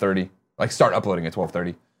at 12:30. Like, start uploading at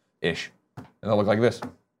 12:30-ish. And they'll look like this.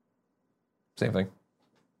 Same thing.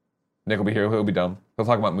 Nick will be here. He'll be dumb. He'll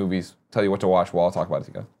talk about movies, tell you what to watch while I'll talk about it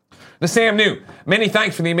together. The Sam New. Many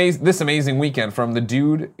thanks for this amazing weekend from the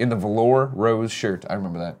dude in the velour rose shirt. I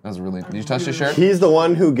remember that. That was really. Did you touch the shirt? He's the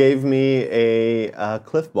one who gave me a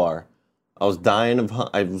Cliff Bar. I was dying of.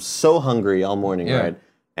 I was so hungry all morning, right?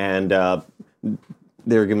 And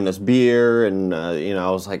they were giving us beer, and I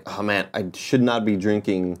was like, oh man, I should not be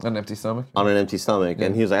drinking on an empty stomach. On an empty stomach,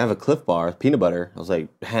 and he was like, I have a Cliff Bar with peanut butter. I was like,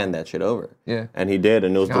 hand that shit over. Yeah. And he did,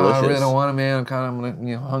 and it was delicious. I really don't want it, man.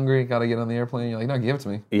 I'm hungry. Got to get on the airplane. You're like, no, give it to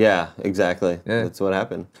me. Yeah, exactly. Yeah. That's what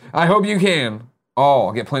happened. I hope you can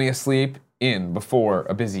all get plenty of sleep in before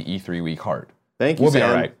a busy E3 week. Hard. Thank you, We'll Sam. be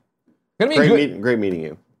all right. Gonna be great meeting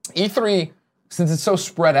you. E3, since it's so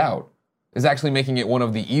spread out, is actually making it one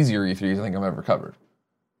of the easier E3s I think I've ever covered.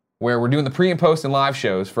 Where we're doing the pre and post and live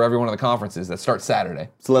shows for every one of the conferences that start Saturday.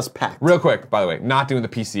 It's less packed. Real quick, by the way, not doing the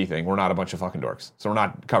PC thing. We're not a bunch of fucking dorks. So we're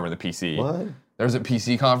not covering the PC. What? There's a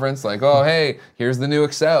PC conference like, oh, hey, here's the new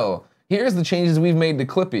Excel. Here's the changes we've made to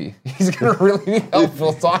Clippy. He's going to really be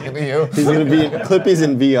helpful talking to you. He's going to be, Clippy's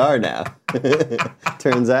in VR now.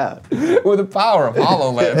 Turns out. With the power of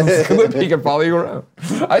HoloLens, Clippy can follow you around.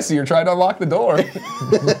 I see you're trying to unlock the door.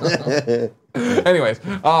 Anyways,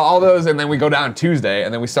 all those, and then we go down Tuesday,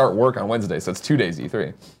 and then we start work on Wednesday, so it's 2 days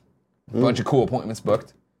E3. Bunch of cool appointments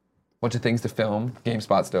booked. Bunch of things to film.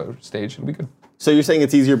 GameSpot stage. It'll be good. So you're saying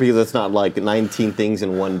it's easier because it's not like 19 things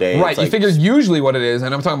in one day. Right, it's you like, figure usually what it is,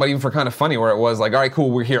 and I'm talking about even for Kind of Funny, where it was like, all right, cool,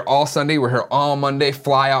 we're here all Sunday, we're here all Monday,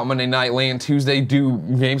 fly out Monday night, land Tuesday, do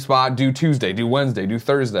GameSpot, do Tuesday, do Wednesday, do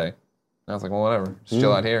Thursday. And I was like, well, whatever, just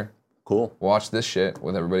chill out here. Cool. Watch this shit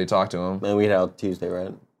with everybody, talk to them. And we had out Tuesday,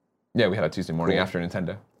 right? Yeah, we had a Tuesday morning after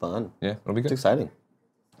Nintendo. Fun. Yeah, it'll be good. It's exciting.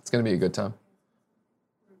 It's going to be a good time.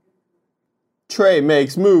 Trey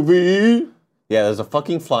makes movie. Yeah, there's a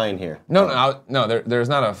fucking fly in here. No, there's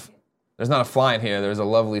not a fly in here. There's a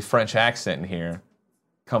lovely French accent in here,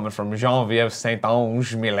 coming from Geneviève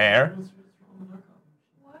Saint-Onge Miller.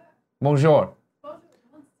 Bonjour.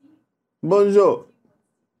 Bonjour.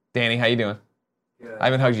 Danny, how you doing? Good. I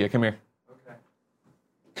haven't hugged you yet. Come here. Okay.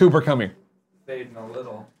 Cooper, come here. fading a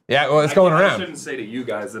little. Yeah, well, it's going I around. shouldn't say to you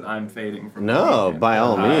guys that I'm fading from. No, by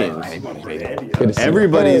all means.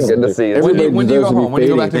 Everybody's. Everybody's. When do you go home? When do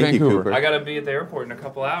you go back to Thank you, Vancouver? Cooper. I gotta be at the airport in a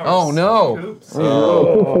couple hours. Oh, no. Coops.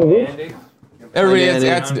 Andy. Everybody, Hi,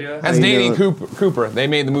 that's Danny. that's How you Danny and doing? Cooper. They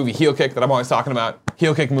made the movie Heel Kick that I'm always talking about.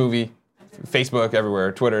 Heel Kick movie, Facebook,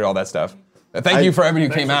 everywhere, Twitter, all that stuff. Thank you for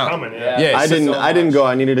everybody who came for out. coming, yeah. Yeah, I it's just- didn't go.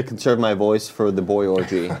 I needed to conserve my voice for the boy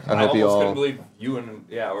orgy. I I hope you almost couldn't all. believe you or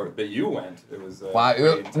that you went. It was. Wow,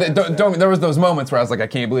 there was those moments where I was like, I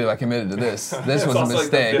can't believe I committed to this. This was a also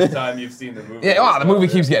mistake. Like the 5th time you've seen the movie. Yeah, wow, the movie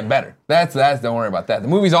keeps getting better. That's don't worry about that. The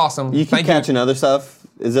movie's awesome. You keep catching other stuff.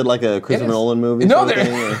 Is it like a Christopher Nolan movie? No, sort of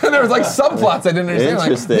thing, or- there was like subplots I didn't understand. Like,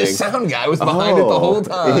 Interesting. the sound guy was behind it the whole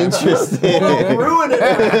time. Interesting. Ruin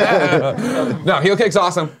it. No, Heel Kick's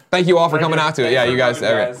awesome. Thank you all for coming out to it. Yeah, Thanks you for guys.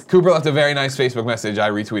 coming, Okay. guys. Cooper left a very nice Facebook message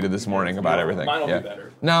I retweeted this morning about everything. Mine will Yeah. be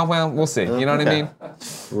better. No, well, we'll see. You know what I mean?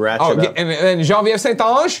 Ratchet Oh, up. and then Geneviève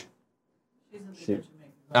Saint-Ange?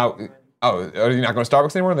 Oh, are you not going to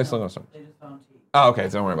Starbucks anymore? Or are they still going to Starbucks? Oh, okay.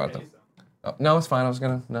 So don't worry about them. Oh, no, it's fine. I was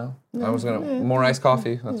gonna more iced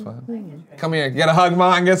coffee. That's fine. Come here, get a hug,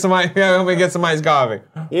 Mom. Get some ice. Help me get some iced coffee.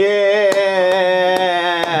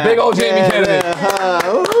 Yeah. Big old Jamie Kennedy.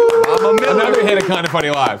 Woo. Another hit of Kind of Funny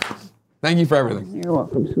Live. Thank you for everything. You're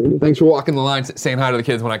welcome, sweetie. Thanks for walking the line, saying hi to the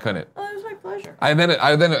kids when I couldn't. Oh, it was my pleasure. I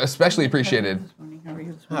then especially appreciated. How are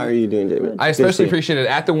you this How morning? are you doing, David? I especially appreciated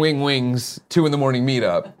at the Wing Wings 2 in the morning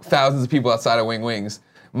meetup. Thousands of people outside of Wing Wings.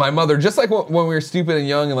 My mother, just like when we were stupid and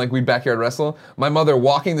young and like we'd backyard wrestle, my mother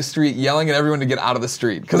walking the street yelling at everyone to get out of the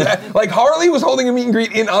street. Because like Harley was holding a meet and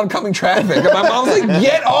greet in oncoming traffic. And my mom was like,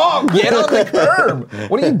 get off, get on the curb.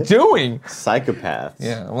 What are you doing? Psychopaths.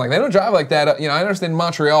 Yeah, I'm like, they don't drive like that. You know, I understand in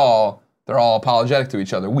Montreal, they're all apologetic to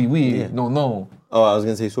each other. Oui, no. Oh, I was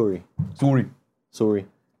gonna say sorry. Sorry.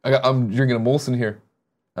 I'm drinking a Molson here.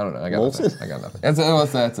 I don't know. I got Molson? nothing. I got nothing. That's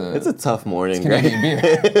a It's a tough morning, Canadian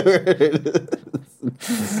right? beer.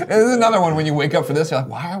 This is another one when you wake up for this, you're like,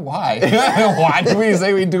 why? Why did we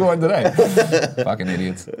say we'd do one today? Fucking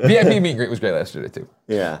idiots. VIP meet and greet was great yesterday too.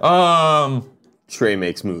 Yeah. Trey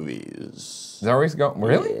makes movies. Is that where he's going?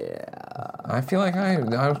 Really? Yeah. I feel like I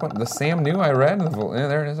was the Sam knew I read. Yeah,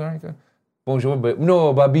 there it is. All right, good. Bonjour,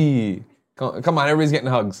 no, baby. Come on, everybody's getting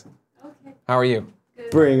hugs. Okay. How are you?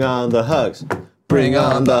 Bring on the hugs. Bring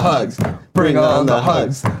on the hugs. Bring on the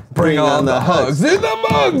hugs. Bring on the hugs. In the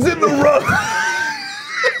mugs, in the rug.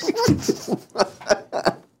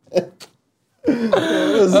 What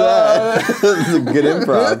was that? That was a good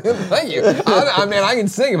improv. Thank you. I mean, I can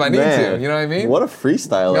sing if I need to. You know what I mean? What a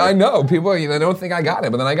freestyler. I know. People, they don't think I got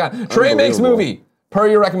it, but then I got it. Trey Makes Movie. Per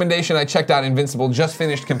your recommendation, I checked out Invincible. Just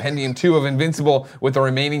finished Compendium 2 of Invincible with the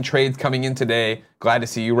remaining trades coming in today. Glad to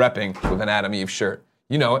see you repping with an Adam Eve shirt.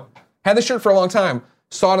 You know it. Had the shirt for a long time.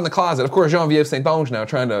 Saw it in the closet. Of course, Geneviève Saint-Ange now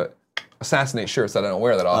trying to assassinate shirts that I don't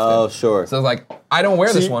wear that often. Oh, sure. So I was like, I don't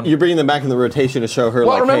wear this one. You're bringing them back in the rotation to show her,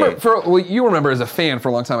 Well, like, remember, hey. You remember as a fan for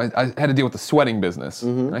a long time, I had to deal with the sweating business.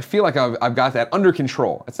 And I feel like I've got that under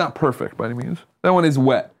control. It's not perfect by any means. That one is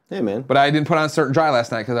wet. Hey, man. But I didn't put on certain dry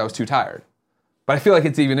last night because I was too tired. But I feel like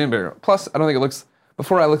it's even in bigger. Plus, I don't think it looks.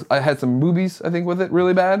 Before I had some movies, I think, with it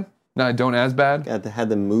really bad. Now I don't as bad. Had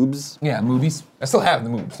the moobs. Yeah, movies. I still have the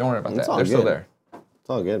moves. Don't worry about that. They're still there. It's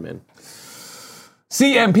all good, man.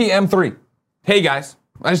 CMPM3. Hey guys,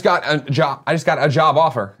 I just got a job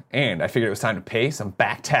offer, and I figured it was time to pay some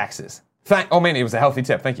back taxes. Oh man, it was a healthy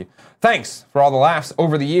tip. Thank you. Thanks for all the laughs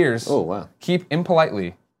over the years. Oh wow. Keep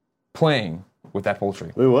impolitely playing with that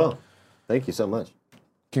poultry. We will. Thank you so much.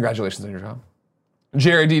 Congratulations on your job.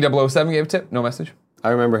 Jerry D007 gave a tip. No message. I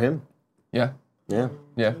remember him. Yeah. Yeah.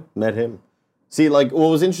 Yeah. Met him. See, like, what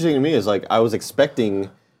was interesting to me is, like, I was expecting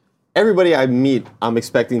everybody I meet, I'm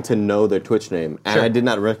expecting to know their Twitch name, and Sure. I did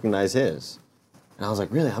not recognize his. And I was like,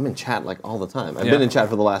 really? I'm in chat, like, all the time. I've Yeah. been in chat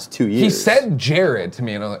for the last 2 years. He said Jared to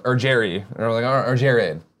me, and I was like, or Jerry, or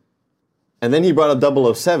Jared. And then he brought up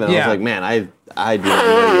 007. I Yeah. was like, man, I didn't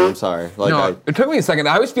know you. I'm sorry. Like, No, it took me a second.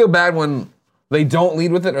 I always feel bad when they don't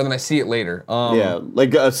lead with it, or then I see it later. yeah,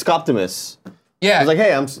 like Scoptimus. Yeah. I was like,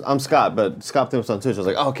 hey, I'm Scott, but Scoptimus on Twitch. I was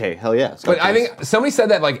like, okay, hell yeah. But I Scoptimus. think somebody said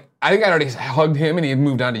that, like, I think I already hugged him and he had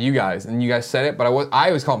moved on to you guys, and you guys said it, but I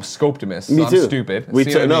always call him Scoptimus. So Me too. I'm stupid. We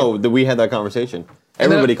See what I mean? we had that conversation.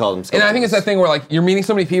 And then- Everybody called him Scoptimus. And I think it's that thing where, like, you're meeting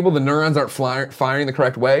so many people, the neurons aren't firing the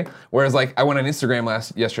correct way. Whereas, like, I went on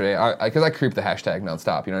Instagram yesterday, because I creep the hashtag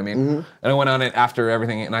nonstop, you know what I mean? Mm-hmm. And I went on it after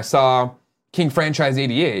everything, and I saw King Franchise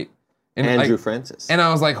 88. And Andrew Francis. And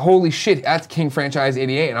I was like, holy shit, that's King Franchise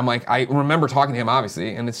 88. And I'm like, I remember talking to him,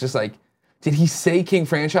 obviously, and it's just like, did he say King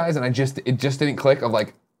Franchise? And it just didn't click of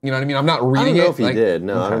like, You know what I mean? I'm not I reading don't know it. if he did.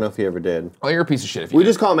 No, I don't know if he ever did. Oh, you're a piece of shit if you We did.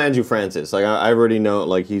 just call him Andrew Francis. Like I already know.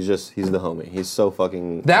 Like he's the homie. He's so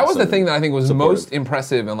fucking. That was the awesome thing that I think was supportive. most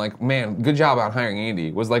impressive and like, man, good job on hiring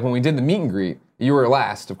Andy. Was like when we did the meet and greet, you were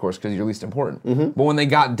last, of course, because you're least important. But when they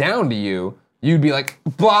got down to you, you'd be like,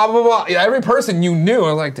 blah, blah, blah. Yeah, every person you knew,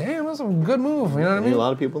 I was like, damn, that's a good move. You know what I mean? A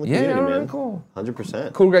lot of people in the Yeah, community, man. cool.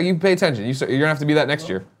 100%. Cool, Greg, you pay attention. You're going to have to be that next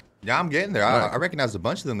year. Yeah, I'm getting there. I recognize a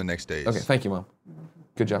bunch of them the next days. Okay, thank you, Mom.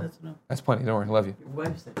 Good job. That's enough. That's plenty. Don't worry, I love you. Your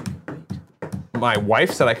wife said you could wait. My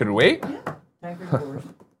wife said I could wait? Thank her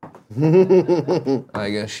for I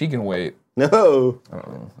guess she can wait. No. I don't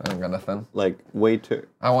know. I don't got nothing. Like waiter.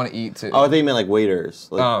 I want to eat too. Oh, they meant like waiters.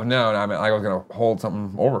 Like, Oh, no, I meant like I was going to hold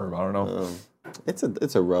something over her. I don't know.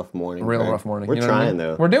 it's a rough morning. Real Greg. rough morning. We're you know what I trying mean?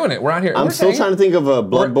 though. We're doing it. We're out here. I'm We're still hanging. trying to think of a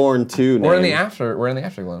Bloodborne 2 name. We're in the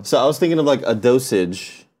afterglow. So I was thinking of like a dose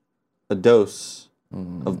of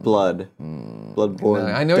blood.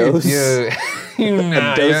 Bloodborne. I know dose you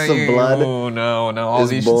A dose of blood Oh, no. All is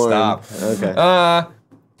these born. should stop. Okay.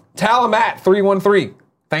 Talamat313.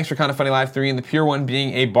 Thanks for Kinda Funny Live 3 and the Pure One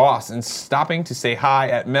being a boss and stopping to say hi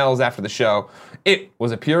at Mel's after the show. It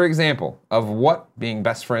was a pure example of what being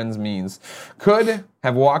best friends means. Could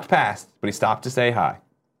have walked past, but he stopped to say hi.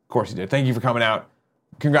 Of course he did. Thank you for coming out.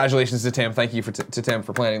 Congratulations to Tim. Thank you to Tim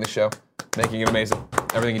for planning the show, making it amazing.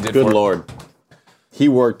 Everything he did Good for it. Lord. He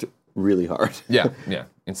worked really hard. Yeah,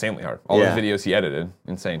 insanely hard. All Yeah. the videos he edited,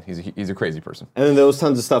 insane. He's a crazy person. And then there was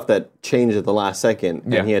tons of stuff that changed at the last second,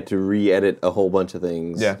 and Yeah. he had to re-edit a whole bunch of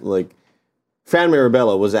things. Yeah. Like, Fran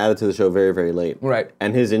Mirabella was added to the show very, very late. Right.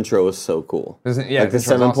 And his intro was so cool. Isn't- yeah, like the his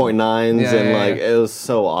intro's awesome. 7.9s Yeah, and yeah, like, yeah. it was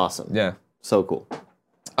so awesome. Yeah. So cool.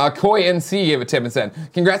 Koi NC gave a tip and said,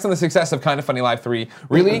 congrats on the success of Kinda Funny Live 3.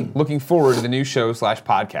 Really looking forward to the new show /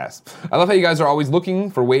 podcast. I love how you guys are always looking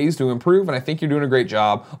for ways to improve, and I think you're doing a great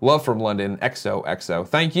job. Love from London, XOXO.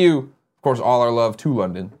 Thank you. Of course, all our love to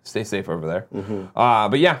London. Stay safe over there.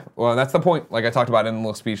 But yeah, well, that's the point. Like I talked about in the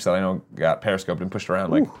little speech that I know got periscoped and pushed around.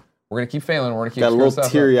 Like, we're going to keep failing. We're going to keep Got a screwing little stuff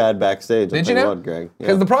up. teary-eyed backstage. Did you know? Greg.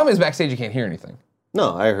 Because Yeah. the problem is backstage you can't hear anything.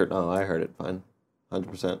 No, I heard it fine.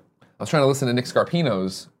 100%. I was trying to listen to Nick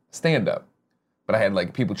Scarpino's stand-up, but I had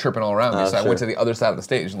like people chirping all around me, so I sure. went to the other side of the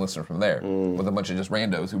stage and listened from there with a bunch of just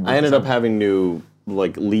randos who. I ended up having to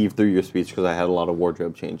like leave through your speech because I had a lot of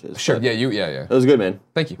wardrobe changes. Sure. But Yeah. Yeah. It was good, man.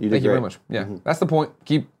 Thank you. You did Thank you very great. much. Yeah. That's the point.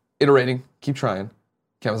 Keep iterating. Keep trying.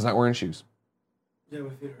 Kevin's not wearing shoes. Yeah, my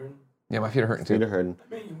feet hurting. Yeah, my feet are hurting too. Peter Hurden.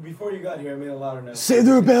 I mean, before you got here, I made a louder noise. Save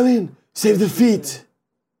the rebellion! Save the feet!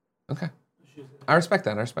 Okay. I respect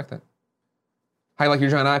that. How you like your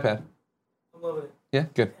giant iPad? I'm loving it. Yeah.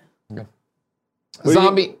 Good. Good. What do you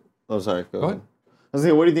Zombie. think- Oh, sorry. Go ahead. ahead. I was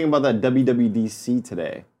thinking, what do you think about that WWDC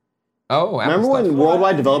today? Oh, Apple Remember stuff. when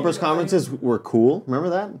Worldwide Developers Conferences were cool? Remember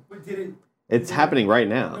that? But did it? It's happening right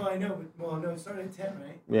No, now. I know, but well, no, it started at 10,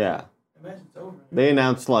 right? Yeah. I imagine it's over. They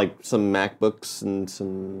announced like some MacBooks and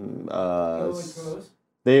some Oh, it grows.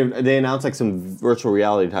 they announced like some virtual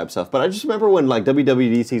reality type stuff. But I just remember when like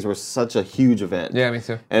WWDCs were such a huge event. Yeah, me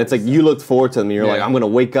too. And it's like you looked forward to them and you're Yeah. like, I'm gonna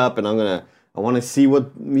wake up and I want to see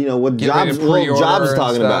what what Get ready Jobs to pre-order Jobs and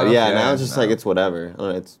talking about. stuff. Yeah, Yeah, now it's just no. like it's whatever. I don't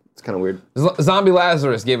know, it's kind of weird. Zombie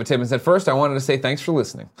Lazarus gave a tip and said, first, I wanted to say thanks for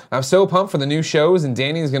listening. I'm so pumped for the new shows, and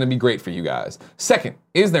Danny is going to be great for you guys. Second,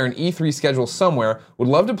 is there an E3 schedule somewhere? Would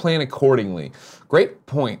love to plan accordingly. Great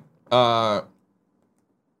point.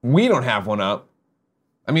 We don't have one up.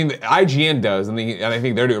 I mean, the IGN does, and I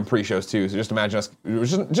think they're doing pre-shows too, so just imagine us,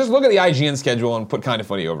 just look at the IGN schedule and put Kinda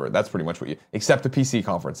Funny over it. That's pretty much what except the PC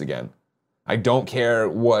conference again. I don't care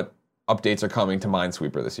what updates are coming to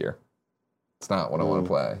Minesweeper this year. It's not what I want to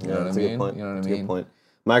play. You know what I that's a mean? good point. You know what That's I a mean? good point.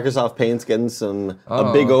 Microsoft Paint's getting a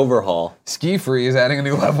Oh. big overhaul. Ski Free is adding a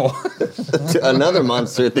new level. Another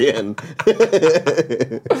monster at the end.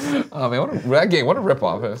 Oh man, that game, what a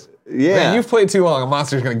ripoff is. Yeah. Man, you've played too long, a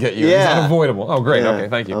monster's gonna get you. Yeah. It's unavoidable. Oh great, Yeah, okay,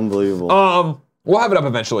 thank you. Unbelievable. We'll have it up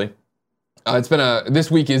eventually. It's been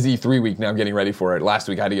this week is E3 week now, getting ready for it. Last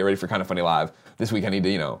week I had to get ready for Kinda Funny Live. This week I need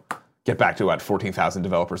to, get back to 14,000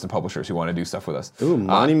 developers and publishers who want to do stuff with us. Ooh,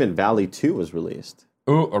 Monument Valley 2 was released.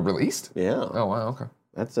 Ooh, released? Yeah. Oh wow, okay.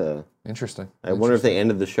 That's Interesting. I wonder if they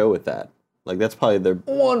ended the show with that. Like that's probably their.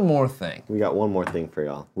 One more thing. We got one more thing for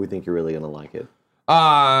y'all. We think you're really gonna like it.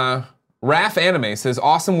 Raph Anime says,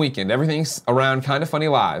 awesome weekend. Everything around Kinda Funny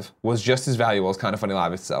Live was just as valuable as Kinda Funny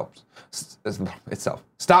Live itself.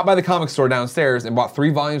 Stopped by the comic store downstairs and bought 3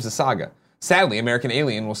 volumes of Saga. Sadly, American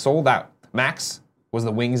Alien was sold out. Max was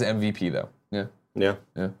the Wings MVP though. Yeah. Yeah.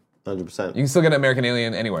 Yeah. 100%. You can still get American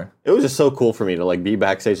Alien anywhere. It was just so cool for me to like be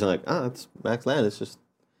backstage and like, it's Max Landis just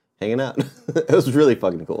hanging out. It was really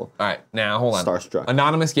fucking cool. All right, now hold on. Starstruck.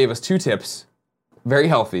 Anonymous gave us 2 tips. very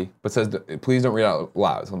healthy, but says, please don't read out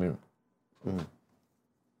loud. So let me. You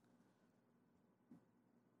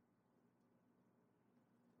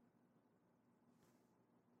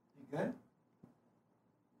good?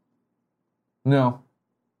 No.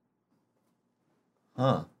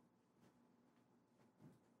 Huh.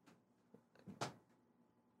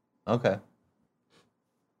 Okay.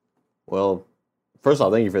 Well, first of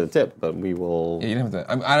all, thank you for the tip, but we will. Yeah, you didn't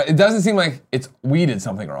have to. It doesn't seem like we did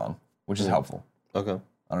something wrong, which is helpful. Okay.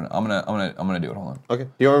 I don't know. I'm gonna do it. Hold on. Okay. Do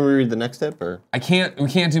you want me to read the next tip, or I can't. We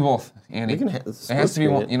can't do both, Andy. we can? It has to be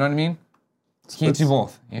one. You know what I mean? You can't do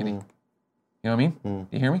both, Andy. Mm. You know what I mean? Do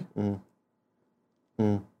you hear me?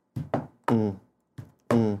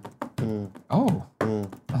 Oh.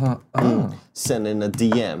 Sending a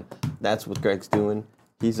DM. That's what Greg's doing.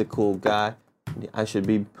 He's a cool guy. I should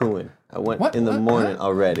be pooing. I went What? in the What? morning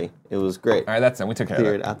already. It was great. All right, that's it. We took care of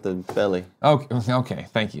Cleared that. out the belly. Okay,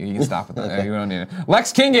 thank you. You can stop it. You don't need it.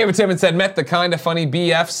 Lex King gave a tip and said, met the kind of funny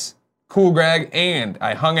BFs, Cool Greg, and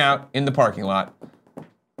I hung out in the parking lot.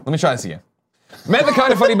 Let me try this again. Met the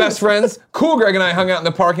kind of funny best friends. Cool Greg and I hung out in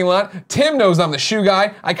the parking lot. Tim knows I'm the shoe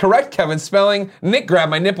guy. I correct Kevin's spelling. Nick grabbed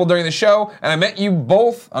my nipple during the show. And I met you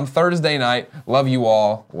both on Thursday night. Love you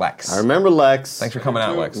all, Lex. I remember Lex. Thanks for coming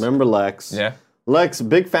out, Lex. Remember Lex. Yeah? Lex,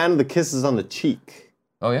 big fan of the kisses on the cheek.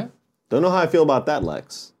 Oh, yeah? Don't know how I feel about that,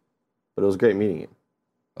 Lex. But it was great meeting you.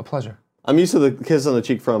 A pleasure. I'm used to the kiss on the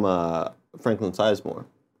cheek from Franklin Sizemore.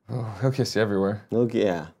 Oh, he'll kiss you everywhere. Okay,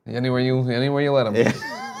 yeah. Anywhere you let him.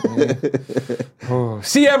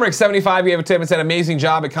 C. Emmerich 75 gave a tip and said, amazing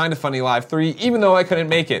job at Kinda Funny Live 3, even though I couldn't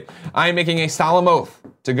make it. I am making a solemn oath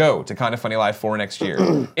to go to Kinda Funny Live 4 next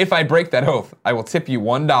year. If I break that oath, I will tip you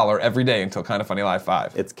 $1 every day until Kinda Funny Live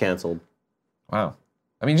 5. It's canceled. Wow.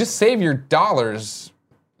 I mean, just save your dollars.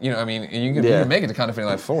 You know, I mean, you can make it to Kinda Funny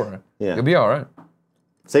Live 4. Yeah. You'll be all right.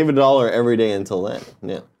 Save $1 every day until then.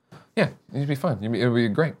 Yeah. Yeah, it'll be fun. It'll be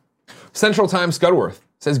great. Central Time Scudworth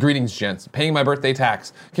says, greetings, gents. Paying my birthday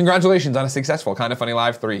tax. Congratulations on a successful Kinda Funny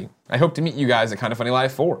Live 3. I hope to meet you guys at Kinda Funny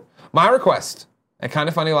Live 4. My request at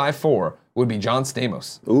Kinda Funny Live 4 would be John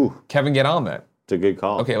Stamos. Ooh, Kevin, get on that. it's a good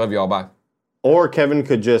call. Okay, love you all. Bye. Or Kevin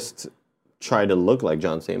could just try to look like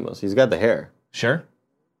John Stamos. He's got the hair. Sure.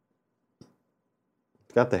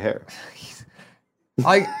 He's got the hair.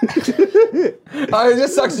 It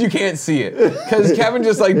just sucks you can't see it. Because Kevin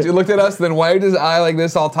just looked at us, then wiped his eye like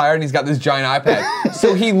this, all tired, and he's got this giant iPad.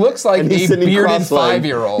 So he looks like a bearded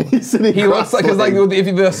 5-year-old. He looks like,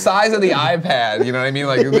 if the size of the iPad, you know what I mean?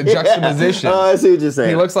 Like the juxtaposition. Oh, I see what you're saying.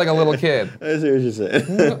 He looks like a little kid. I see what you're saying.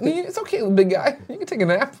 It's okay, big guy. You can take a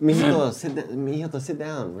nap. Mijito, sit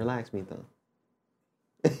down. Relax, Mijito.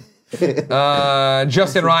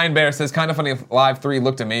 Justin Ryan Bear says, Kinda Funny Live 3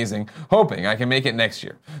 looked amazing. Hoping I can make it next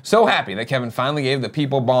year. So happy that Kevin finally gave the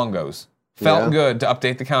people bongos. Felt good to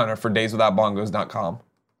update the counter for dayswithoutbongos.com.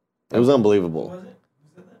 It was unbelievable. Who was it?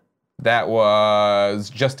 Who said that? That was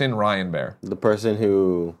Justin Ryan Bear. The person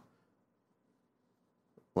who...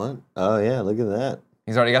 What? Oh, yeah, look at that.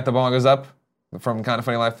 He's already got the bongos up from Kinda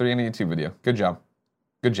Funny Live 3 in a YouTube video. Good job.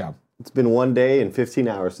 Good job. It's been 1 day and 15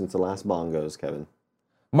 hours since the last bongos, Kevin.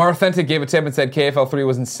 Marthentic gave a tip and said KFL3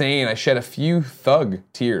 was insane. I shed a few thug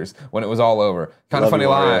tears when it was all over. Kinda Funny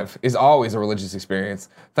Live is always a religious experience.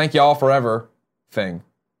 Thank y'all forever thing.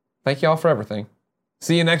 Thank y'all forever thing.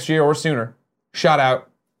 See you next year or sooner. Shout out,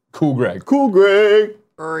 Cool Greg. Cool Greg.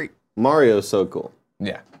 Mario's so cool.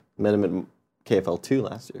 Yeah. Met him at KFL2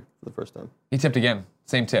 last year for the first time. He tipped again.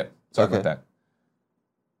 Same tip. Sorry about that.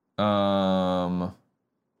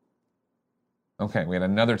 Okay, we had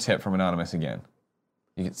another tip from Anonymous again.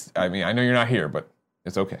 I mean, I know you're not here, but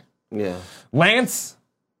it's okay. Yeah. Lance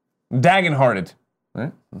Dagenhearted.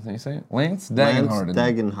 Right? That's how you say it? Lance Dagenhearted.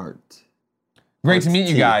 Dagenhart. Great to meet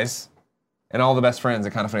you guys and all the best friends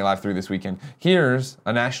at Kinda Funny Live 3 this weekend. Here's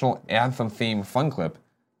a national anthem theme fun clip,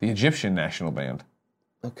 the Egyptian National Band.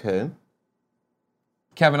 Okay.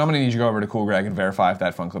 Kevin, I'm going to need you to go over to Cool Greg and verify if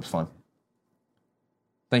that fun clip's fun.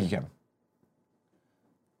 Thank you, Kevin.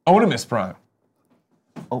 Onimus Prime.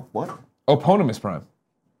 Oh, what? Oponimus Prime.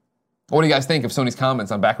 What do you guys think of Sony's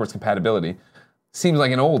comments on backwards compatibility? Seems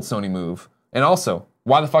like an old Sony move. And also,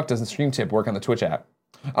 why the fuck doesn't Stream Tip work on the Twitch app?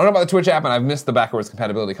 I don't know about the Twitch app, and I've missed the backwards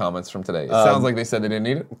compatibility comments from today. It sounds like they said they didn't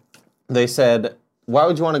need it. They said, why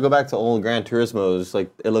would you want to go back to old Gran Turismos?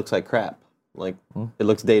 Like, it looks like crap. Like, it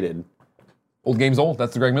looks dated. Old game's old.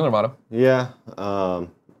 That's the Greg Miller motto. Yeah. I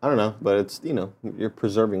don't know, but it's, you're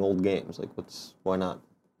preserving old games. Like, why not?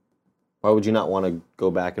 Why would you not want to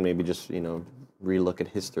go back and maybe just, relook at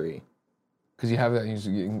history? Because you have that,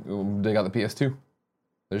 you dig out the PS2.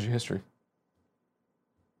 There's your history.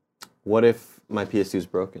 What if my PS2 is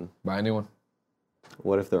broken? Buy a new one.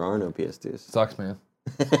 What if there are no PS2s? Sucks, man.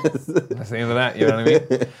 That's the end of that. You know what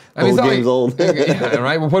I mean? Old game's old. Yeah,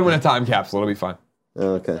 right. We'll put them in a time capsule. It'll be fine.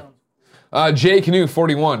 Okay. Jay Canoe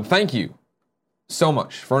 41. Thank you so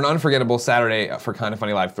much for an unforgettable Saturday for Kinda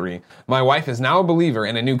Funny Live 3. My wife is now a believer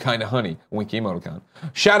in a new kind of honey. Winky emoticon.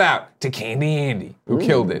 Shout out to Candy Andy, who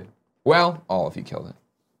killed it. Well, all of you killed it.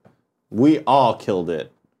 We all killed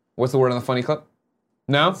it. What's the word on the funny clip?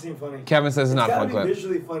 No? Doesn't seem funny. Kevin says it's not a fun gotta be clip.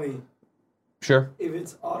 visually funny. Sure. If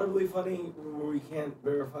it's audibly funny, we can't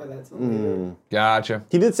verify that till later. Gotcha.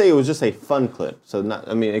 He did say it was just a fun clip, so not.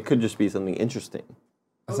 I mean, it could just be something interesting. That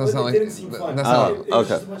But sounds it like didn't seem fun. that's Oh, not. It was okay.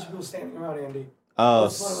 just a bunch of people standing around Andy. Oh,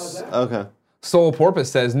 What's fun about that? okay. Soul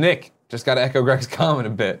Porpoise says, Nick, just got to echo Greg's comment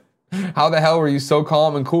a bit. How the hell were you so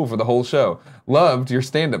calm and cool for the whole show? Loved your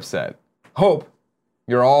stand-up set. Hope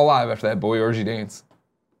you're all alive after that boy orgy dance.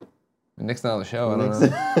 Nick's not on the show. I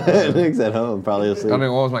don't know. Nick's at home, probably asleep. I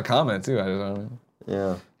mean, what was my comment too? I don't know.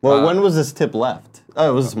 Yeah. Well, when was this tip left?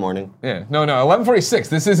 Oh, it was this morning. Yeah. No, 11:46.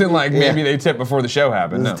 This isn't like maybe they tipped before the show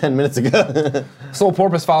happened. This No. is 10 minutes ago. Soul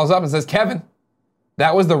Porpoise follows up and says, Kevin,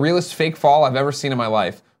 that was the realest fake fall I've ever seen in my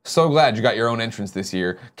life. So glad you got your own entrance this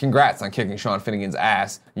year. Congrats on kicking Sean Finnegan's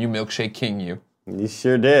ass. You milkshake king you. You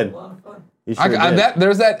sure did. A lot of fun. You sure did.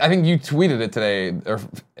 There's that. I think you tweeted it today or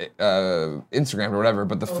Instagram or whatever.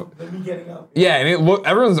 But Me getting up. yeah, and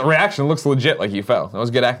everyone's reaction looks legit like you fell. That was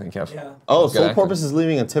good acting, Kev. Yeah. Oh, Good Soul acting. Porpoise is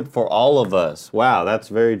leaving a tip for all of us. Wow, that's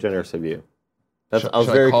very generous of you. I was Should I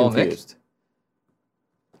very call Nick? confused.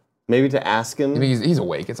 Maybe to ask him. I Do mean, he's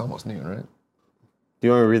awake. It's almost noon, right? you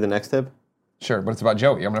want me to read the next tip? Sure, but it's about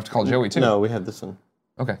Joey. I'm gonna have to call Joey too. No, we have this one.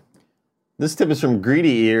 Okay. This tip is from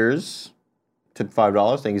Greedy Ears. Tip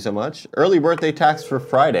 $5. Thank you so much. Early birthday tax for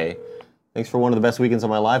Friday. Thanks for one of the best weekends of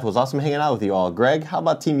my life. It was awesome hanging out with you all. Greg, how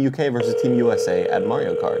about Team UK versus Team USA at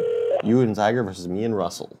Mario Kart? You and Zyger versus me and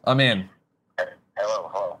Russell. I'm in.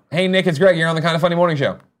 Hello. Hey, Nick, it's Greg. You're on the Kind of Funny Morning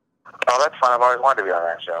Show. Oh, that's fine. I've always wanted to be on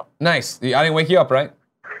that show. Nice. I didn't wake you up, right?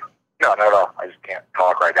 No, not at all. I just can't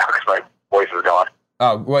talk right now because my voice is gone.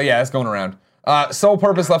 Oh, well, yeah, that's going around. Soul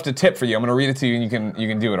Purpose left a tip for you. I'm gonna read it to you, and you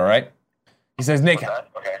can do it. All right? He says, Nick,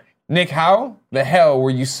 Okay. Nick, how the hell were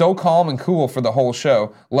you so calm and cool for the whole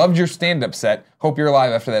show? Loved your stand-up set. Hope you're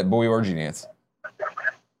alive after that boy orgy dance.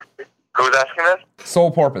 Who's asking this?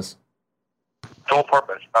 Soul Porpoise. Sole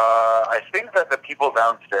purpose. I think that the people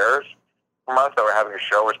downstairs from us that were having a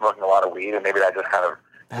show were smoking a lot of weed, and maybe that just kind of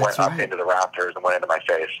went up into the rafters and went into my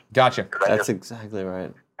face. Gotcha. 'Cause I That's just, exactly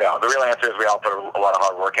right. yeah, the real answer is we all put a lot of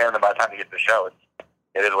hard work in, and then by the time you get to the show,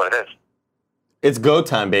 it is what it is. It's go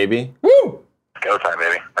time, baby. Woo! It's go time,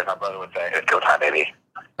 baby. Like my brother would say, it's go time, baby.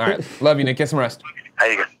 All right. Love you, Nick. Get some rest. How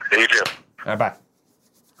you go? You too. All right, bye.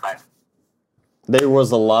 Bye. There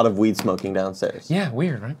was a lot of weed smoking downstairs. Yeah,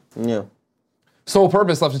 weird, right? Yeah. Soul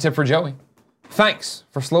Purpose left a tip for Joey. Thanks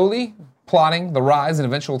for slowly plotting the rise and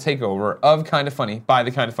eventual takeover of Kind of Funny by the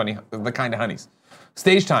Kind of Honeys.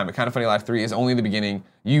 Stage time at Kind of Funny Live 3 is only the beginning.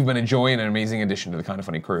 You've been a joy and an amazing addition to the Kind of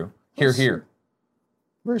Funny crew. Here.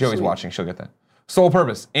 Very Joey's sweet. watching. She'll get that. Soul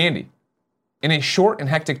Purpose, Andy. In a short and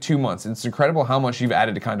hectic 2 months, it's incredible how much you've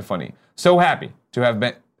added to Kind of Funny. So happy to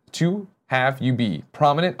have you be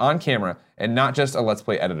prominent on camera and not just a Let's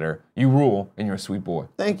Play editor. You rule, and you're a sweet boy.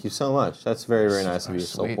 Thank you so much. That's very, very nice of you,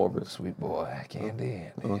 Soul Porpoise. Sweet boy, Candy.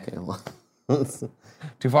 Okay, well.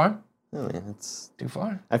 Too far? Oh, man, it's. Too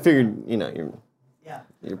far? I figured, your Yeah.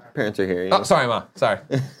 parents are here. Oh, sorry, Mom. Sorry.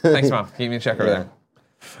 Thanks, Mom. Keep me a check over Yeah. there.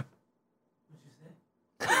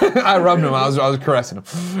 I rubbed him. I was caressing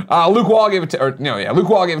him. Luke Wall gave a tip. Luke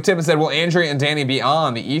Wall gave a tip and said, "Will Andrea and Danny be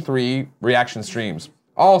on the E3 reaction streams?"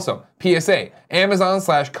 Also, PSA: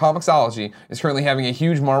 Amazon/Comixology is currently having a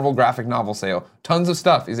huge Marvel graphic novel sale. Tons of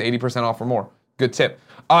stuff is 80% off or more. Good tip.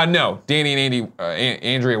 No, Danny and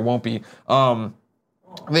Andrea won't be.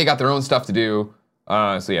 They got their own stuff to do.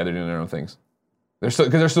 So yeah, they're doing their own things. Because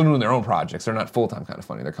they're still doing their own projects. They're not full-time Kind of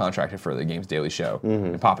Funny. They're contracted for the Games Daily Show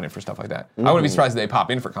and popping in for stuff like that. I wouldn't be surprised if they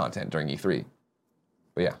pop in for content during E3.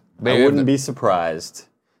 But yeah. I wouldn't be surprised.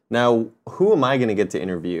 Now, who am I going to get to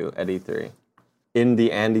interview at E3? In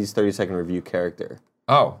the Andy's 30-second review character.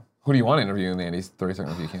 Oh, who do you want to interview in the Andy's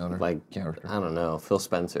 30-second review calendar? Character. I don't know, Phil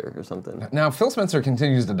Spencer or something. Now, Phil Spencer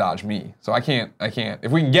continues to dodge me, so I can't.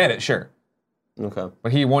 If we can get it, sure. Okay.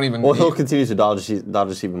 But he won't even. Well, he'll continue to dodge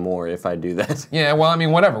us even more if I do that. Yeah, well, I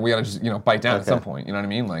mean, whatever. We gotta just bite down at some point. You know what I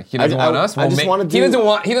mean? Like he doesn't want us. I just wanna he doesn't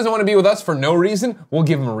want to be with us for no reason. We'll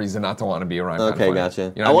give him a reason not to want to be around. Okay, Kind of Funny.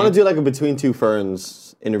 gotcha. You know I want to to do like a Between Two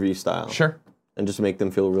Ferns interview style. Sure. And just make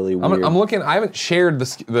them feel really weird. I'm looking. I haven't shared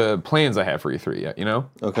the plans I have for E3 yet. You know?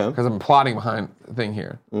 Okay. Because I'm plotting behind the thing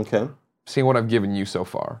here. Okay. Seeing what I've given you so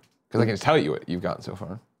far. Because I can tell you what you've gotten so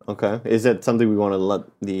far. Okay. Is it something we want to let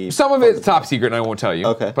the... Some of it's top secret, and I won't tell you.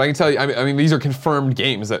 Okay. But I can tell you, I mean these are confirmed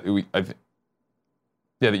games that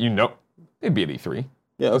that you know. It'd be at E3.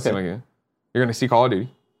 Yeah, okay. You're going to see Call of Duty.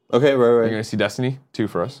 Okay, right. You're going to see Destiny 2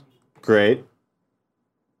 for us. Great.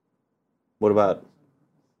 What about...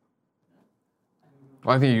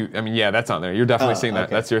 Well, I think that's on there. You're definitely seeing that.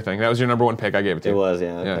 okay. That's your thing. That was your number one pick. I gave it to you. It was,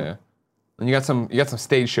 yeah. Okay. Yeah. And you got some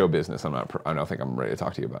stage show business. I don't think I'm ready to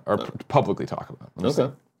talk to you about or publicly talk about. Let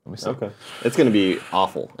me see. Okay. It's going to be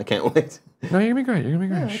awful. I can't wait. No, you're gonna be great. You're gonna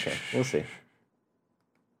be great. Okay. We'll see.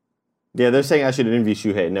 Yeah, they're saying I should interview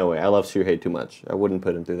Shuhei. No way. I love Shuhei too much. I wouldn't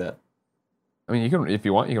put him through that. I mean, you can if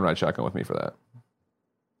you want, you can ride shotgun with me for that.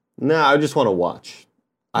 No, I just want to watch.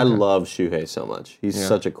 I love Shuhei so much. He's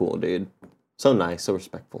such a cool dude. So nice, so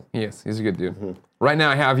respectful. He is. He's a good dude. Right now,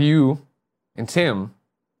 I have you and Tim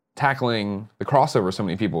tackling the crossover so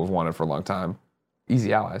many people have wanted for a long time.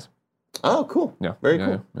 Easy Allies. Oh, cool. Yeah. Very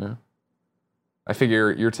cool. Yeah. I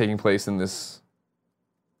figure you're taking place in this.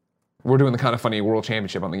 We're doing the Kind of Funny World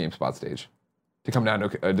Championship on the GameSpot stage to come down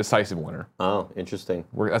to a decisive winner. Oh, interesting.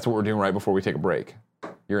 That's what we're doing right before we take a break.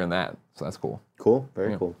 You're in that, so that's cool. Cool.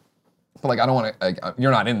 Very cool. But like, I don't want to.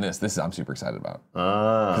 You're not in this. This is I'm super excited about.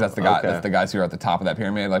 Because that's the guy. okay. That's the guys who are at the top of that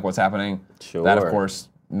pyramid. Like, what's happening? Sure. That, of course,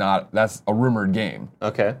 not. That's a rumored game.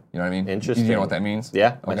 Okay. You know what I mean? Interesting. You know what that means?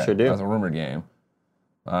 Yeah, Okay. I sure do. That's a rumored game.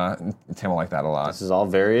 Tim will like that a lot. This is all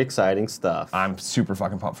very exciting stuff. I'm super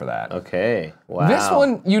fucking pumped for that. Okay. Wow. This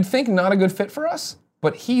one, you'd think not a good fit for us,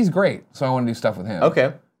 but he's great, so I want to do stuff with him.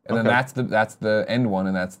 Okay. And then that's the end one,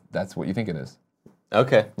 and that's what you think it is.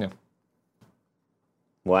 Okay. Yeah.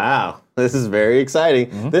 Wow. This is very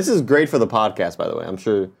exciting. This is great for the podcast, by the way. I'm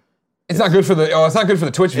sure. It's not good for the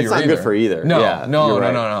Twitch viewer. It's not good for either. No, Yeah, no. you're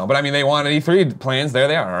right. But I mean, they wanted E3 plans. There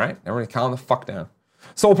they are. All right, everybody, calm the fuck down.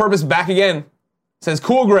 Sole Purpose back again. Says,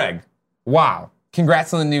 cool, Greg. Wow.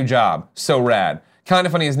 Congrats on the new job. So rad. Kind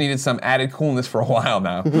of Funny has needed some added coolness for a while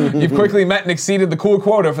now. You've quickly met and exceeded the cool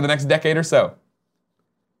quota for the next decade or so.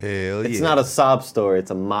 Hell yeah. It's not a sob story.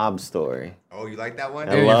 It's a mob story. Oh, you like that one?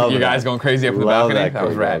 I love you it. guys going crazy up in the Love balcony? that That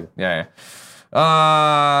was Greg. rad.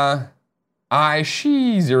 Yeah.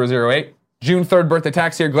 She008. June 3rd birthday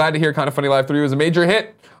tax here. Glad to hear Kind of Funny Live 3 was a major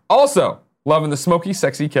hit. Also, loving the smoky,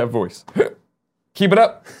 sexy Kev voice. Keep it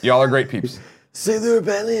up. Y'all are great peeps. Save the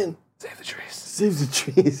rebellion. Save the trees. Save the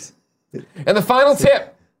trees. And the final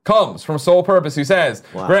tip comes from Sole Purpose, who says,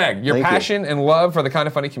 Wow. Greg, your Thank you. passion and love for the Kind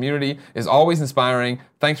of Funny community is always inspiring.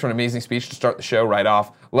 Thanks for an amazing speech to start the show right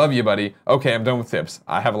off. Love you, buddy. Okay, I'm done with tips.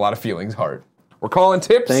 I have a lot of feelings, heart. We're calling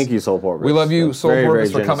tips. Thank you, Soul Purpose. We love you, That's Soul very,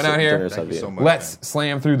 Purpose, very for coming out here. generous Thank of you so much. Let's man.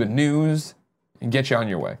 slam through the news and get you on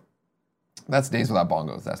your way. That's Days Without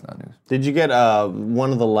Bongos. That's not news. Did you get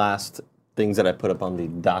one of the last things that I put up on the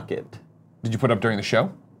docket? Did you put up during the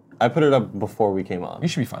show? I put it up before we came on. You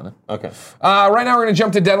should be fine then. Okay. Right now we're going to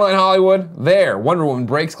jump to Deadline Hollywood. There, Wonder Woman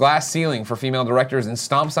breaks glass ceiling for female directors and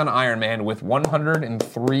stomps on Iron Man with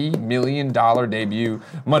 $103 million debut.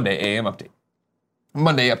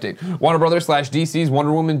 Monday update. Warner Brothers / DC's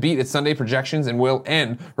Wonder Woman beat its Sunday projections and will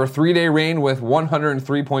end her 3-day reign with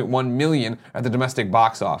 $103.1 million at the domestic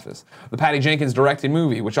box office. The Patty Jenkins directed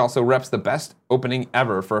movie, which also reps the best opening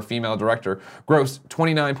ever for a female director, grossed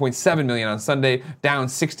 $29.7 million on Sunday, down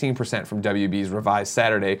 16% from WB's revised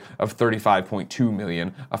Saturday of $35.2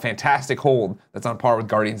 million. A fantastic hold that's on par with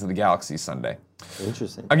Guardians of the Galaxy Sunday.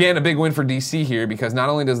 Interesting. Again, a big win for DC here because not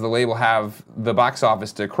only does the label have the box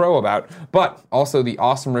office to crow about, but also the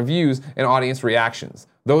awesome reviews and audience reactions.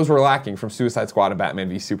 Those were lacking from Suicide Squad and Batman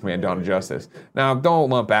v Superman: Dawn of Justice. Now, don't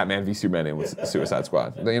lump Batman v Superman in with Suicide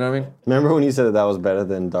Squad. You know what I mean? Remember when you said that was better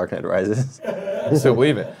than Dark Knight Rises? Still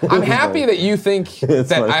believe it. I'm happy that you think It's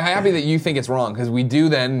that funny. I'm happy that you think it's wrong because we do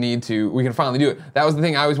then need to. We can finally do it. That was the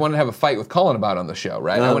thing I always wanted to have a fight with Cullen about on the show,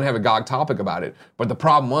 right? I wanted to have a GOG topic about it. But the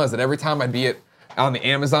problem was that every time I'd be on the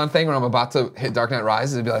Amazon thing when I'm about to hit Dark Knight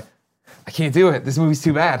Rises, I'd be like, I can't do it. This movie's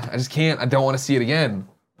too bad. I just can't. I don't want to see it again.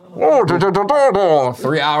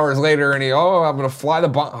 3 hours later, and I'm gonna fly the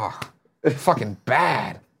bomb. Oh, fucking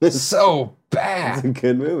bad. So bad. It's a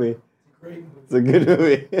good movie. Great movie. It's a good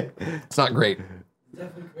movie. It's not great.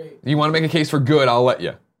 Definitely great. You want to make a case for good? I'll let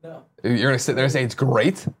you. No, You're gonna sit there and say it's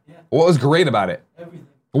great. Yeah. What was great about it? everything.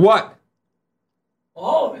 What?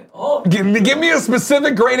 All of it. All of it. Give me a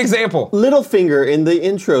specific great example. Littlefinger in the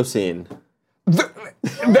intro scene.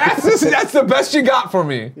 That's the best you got for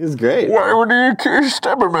me. It's great. Why would you kiss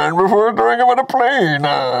Stepperman before throwing him on a plane?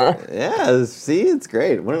 Yeah, see, it's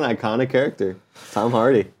great. What an iconic character. Tom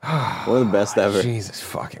Hardy. One of the best ever. Jesus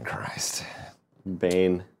fucking Christ.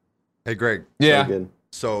 Bane. Hey, Greg. Yeah. So good.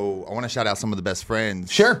 So I want to shout out some of the best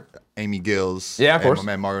friends. Sure. Amy Gills. Yeah, of course. My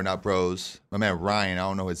man Mario Not Bros. My man Ryan. I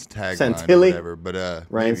don't know his tagline or Santilli? whatever, but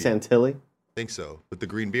Ryan maybe. Santilli? I think so. With the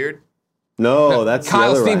green beard. No, that's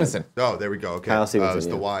Kyle the other Stevenson. Oh, there we go. Okay. Kyle Stevenson, It's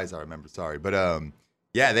the yeah. Y's I remember. Sorry, but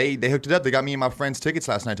yeah, they hooked it up. They got me and my friends tickets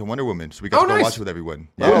last night to Wonder Woman, so we got to go nice. watch it with everyone.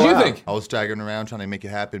 What did you wow. think? I was dragging around trying to make it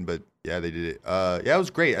happen, but yeah, they did it. Yeah, it was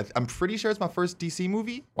great. I'm pretty sure it's my first DC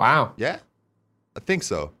movie. Wow. Yeah, I think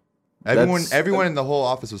so. That's- Everyone in the whole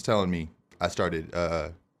office was telling me I started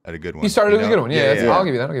at a good one. You started with a know? good one. Yeah, yeah. I'll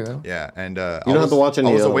give you that. I'll give you that. Yeah, and You don't have to watch any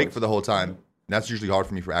I was of awake those. for the whole time. And that's usually hard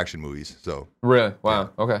for me for action movies. So Really? Wow.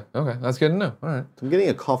 Okay. Okay. That's good to know. All right. I'm getting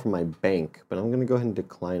a call from my bank, but I'm going to go ahead and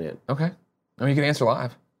decline it. Okay. I mean, you can answer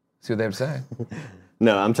live. See what they have to say.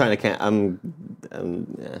 No, I'm trying to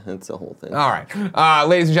yeah, it's a whole thing. All right.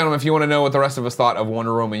 Ladies and gentlemen, if you want to know what the rest of us thought of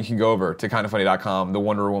Wonder Woman, you can go over to kindoffunny.com. The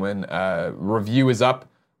Wonder Woman review is up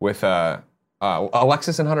with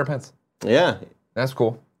Alexis and Hunter Pence. Yeah. That's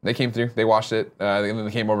cool. They came through. They watched it. And then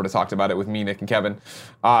they came over to talk about it with me, Nick, and Kevin.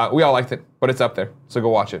 We all liked it, but it's up there. So go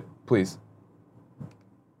watch it, please.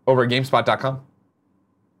 Over at GameSpot.com.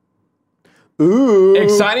 Ooh.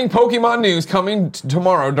 Exciting Pokemon news coming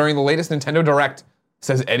tomorrow during the latest Nintendo Direct,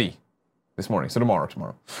 says Eddie this morning. So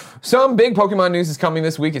tomorrow. Some big Pokemon news is coming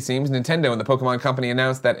this week, it seems. Nintendo and the Pokemon Company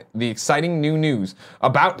announced that the exciting new news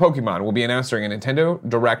about Pokemon will be announced during a Nintendo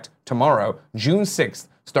Direct tomorrow, June 6th,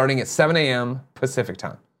 starting at 7 a.m. Pacific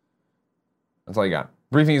time. That's all you got.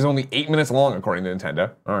 Briefing is only 8 minutes long, according to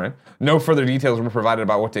Nintendo. All right. No further details were provided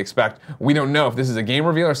about what to expect. We don't know if this is a game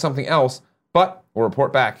reveal or something else, but we'll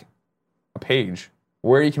report back a page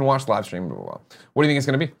where you can watch live stream, blah, blah, blah. What do you think it's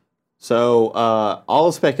going to be? So, all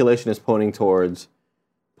the speculation is pointing towards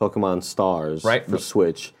Pokemon Stars Right. for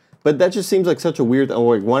Switch. But that just seems like such a weird...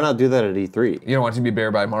 why not do that at E3? You don't want it to be Bear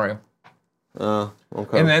by Mario. Okay.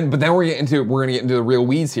 But then we're gonna get into the real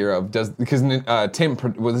weeds here of because Tim,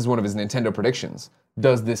 this is one of his Nintendo predictions.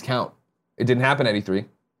 Does this count? It didn't happen at E3.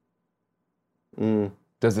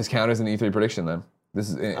 Does this count as an E3 prediction then? This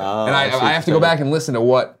is, and I have to go back and listen to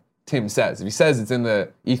what Tim says. If he says it's in the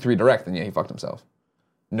E3 Direct, then yeah, he fucked himself.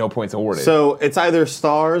 No points awarded. So, it's either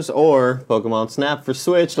Stars or Pokemon Snap for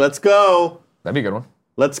Switch. Let's go! That'd be a good one.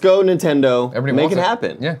 Let's go, Nintendo. Everybody Make wants it it.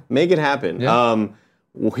 happen. Yeah. Make it happen. Yeah.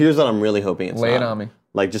 Well, here's what I'm really hoping it's Lay it not. on me.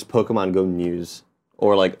 Like just Pokemon Go news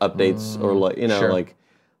or like updates or like sure. like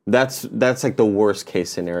that's like the worst case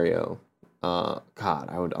scenario. God,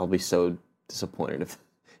 I'll be so disappointed if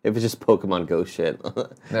it's just Pokemon Go shit.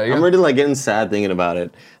 There you I'm go. already like getting sad thinking about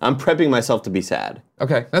it. I'm prepping myself to be sad.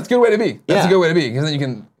 Okay, that's a good way to be. That's Yeah. a good way to be because then you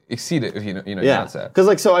can exceed it if you're Yeah, not sad. because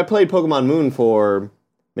like so I played Pokemon Moon for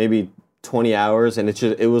maybe 20 hours and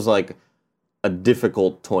it was like a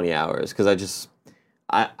difficult 20 hours because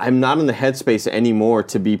I'm not in the headspace anymore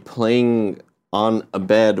to be playing on a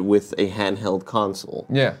bed with a handheld console.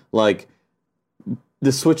 Yeah. Like,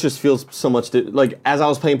 the Switch just feels so much... like, as I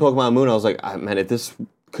was playing Pokemon Moon, I was like, man, if this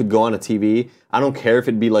could go on a TV, I don't care if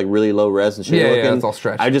it'd be, like, really low res and shit Yeah, looking. it's all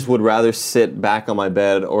stretched. I just would rather sit back on my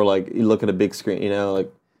bed or, like, look at a big screen, you know?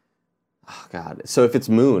 Like, oh, God. So if it's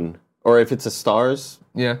Moon, or if it's a Stars,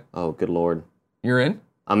 Yeah. oh, good Lord. You're in?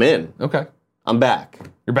 I'm in. Okay. I'm back.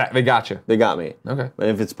 You're back. They got you. They got me. Okay. But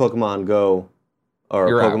if it's Pokemon Go or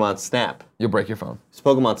You're out. Pokemon Snap, You'll break your phone. if it's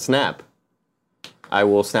Pokemon Snap, I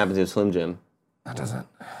will snap into a Slim Jim. That doesn't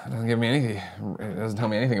give me anything. It doesn't tell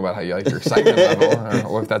me anything about how you like your excitement level,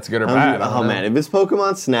 or if that's good or bad. I don't Oh know. man, if it's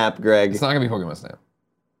Pokemon Snap, Greg. It's not gonna be Pokemon Snap.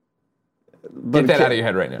 but Get that ca- out of your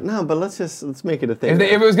head right now. No, but let's make it a thing.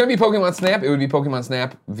 If it was gonna be Pokemon Snap, it would be Pokemon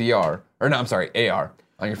Snap VR, or no, I'm sorry, AR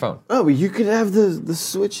on your phone. oh, but you could have the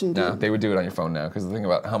Switch and No, they would do it on your phone now because think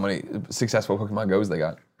about how many successful Pokemon Go's they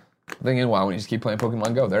got. Think in WoW when you just keep playing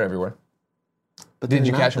Pokemon Go, they're everywhere. But Did they're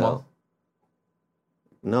you not, catch them though. all?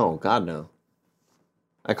 No, God no.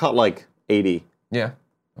 I caught like 80. Yeah.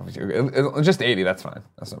 Just 80, that's fine.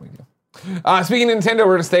 That's no big deal. Speaking of Nintendo, we're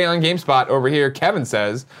going to stay on GameSpot over here. Kevin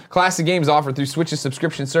says, classic games offered through Switch's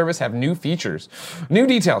subscription service have new features. New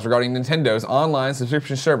details regarding Nintendo's online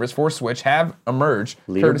subscription service for Switch have emerged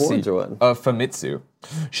courtesy Leaderboards or what? of Famitsu,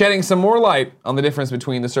 shedding some more light on the difference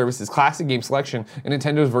between the service's classic game selection and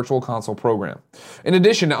Nintendo's Virtual Console program. In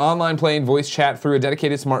addition to online play and voice chat through a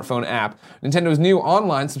dedicated smartphone app, Nintendo's new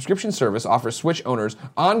online subscription service offers Switch owners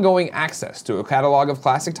ongoing access to a catalog of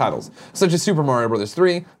classic titles, such as Super Mario Bros.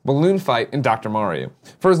 3, Balloon Fight, and Dr. Mario,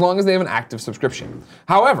 for as long as they have an active subscription.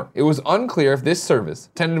 However, it was unclear if this service,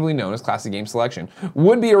 tentatively known as Classic Game Selection,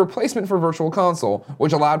 would be a replacement for Virtual Console,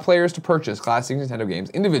 which allowed players to purchase classic Nintendo games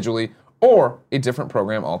individually or a different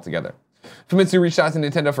program altogether. Famitsu reached out to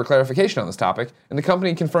Nintendo for clarification on this topic, and the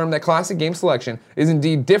company confirmed that Classic Game Selection is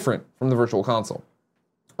indeed different from the Virtual Console.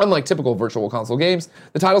 Unlike typical virtual console games,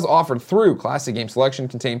 the titles offered through Classic Game Selection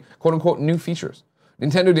contain quote-unquote new features.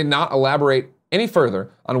 Nintendo did not elaborate any further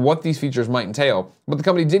on what these features might entail, but the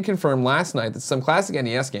company did confirm last night that some classic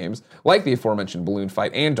NES games, like the aforementioned Balloon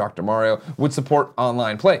Fight and Dr. Mario, would support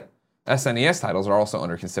online play. SNES titles are also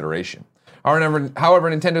under consideration. However,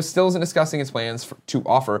 Nintendo still isn't discussing its plans to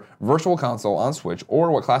offer Virtual Console on Switch or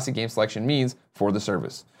what Classic Game Selection means for the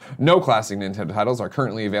service. No classic Nintendo titles are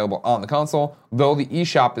currently available on the console, though the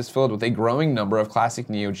eShop is filled with a growing number of classic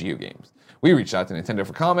Neo Geo games. We reached out to Nintendo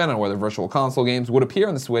for comment on whether Virtual Console games would appear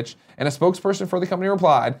on the Switch, and a spokesperson for the company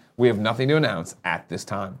replied, "We have nothing to announce at this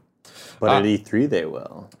time." But at E3 they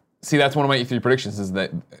will. See, that's one of my E3 predictions, is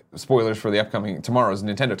that spoilers for the upcoming tomorrow's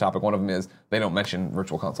Nintendo topic. One of them is they don't mention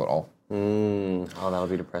Virtual Console at all. Oh, that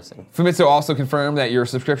would be depressing. Famitsu also confirmed that your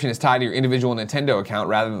subscription is tied to your individual Nintendo account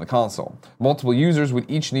rather than the console. Multiple users would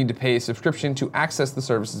each need to pay a subscription to access the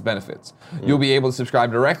service's benefits. You'll be able to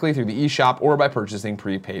subscribe directly through the eShop or by purchasing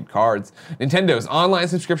prepaid cards. Nintendo's online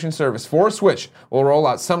subscription service for Switch will roll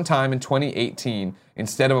out sometime in 2018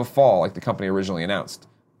 instead of a fall like the company originally announced.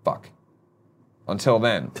 Fuck. Until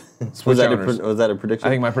then, Switch owners. Was that a prediction? I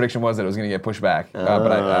think my prediction was that it was going to get pushed back, but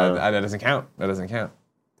that doesn't count. That doesn't count.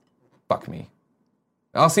 Fuck me.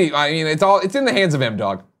 I'll see. I mean, it's in the hands of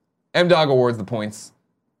M-Dog. M-Dog awards the points.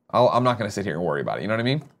 I'm not going to sit here and worry about it. You know what I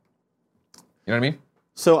mean? You know what I mean?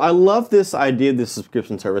 So I love this idea of this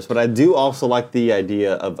subscription service, but I do also like the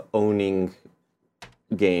idea of owning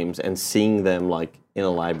games and seeing them like in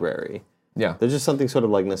a library. Yeah. There's just something sort of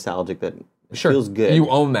like nostalgic that feels good. You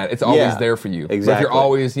own that. It's always there for you. Exactly. But if you're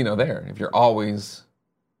always, there, if you're always,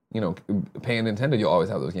 paying Nintendo, you'll always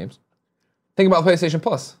have those games. Think about PlayStation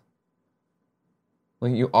Plus.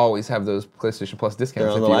 Like, you always have those PlayStation Plus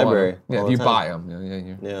discounts. They're on the library. Yeah, if you buy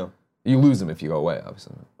them. Yeah. You lose them if you go away,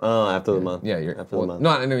 obviously. Oh, after the month. Yeah, after the month.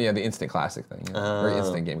 The instant classic thing, or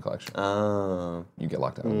instant game collection. You get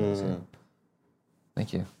locked out.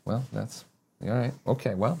 Thank you. Well, that's all right.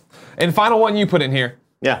 Okay, well, and final one you put in here.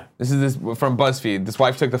 Yeah. This is from BuzzFeed. This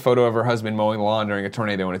wife took the photo of her husband mowing the lawn during a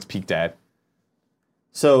tornado, and it's peak dad.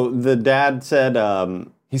 So the dad said,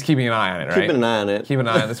 he's keeping an eye on it, right? Keeping an eye on it. Keeping an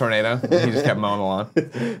eye on the tornado. He just kept mowing the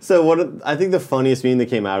lawn. So I think the funniest meme that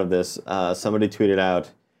came out of this, somebody tweeted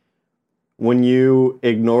out, when you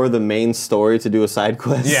ignore the main story to do a side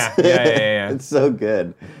quest. Yeah. It's so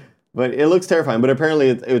good. But it looks terrifying. But apparently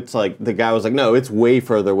it's like, the guy was like, no, it's way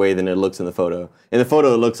further away than it looks in the photo. In the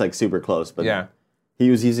photo, it looks like super close. But yeah. He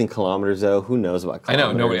was using kilometers, though. Who knows about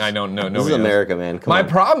kilometers? I don't know. This is America, man. Come My on.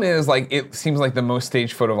 problem is, it seems like the most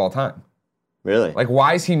staged photo of all time. Really? Like,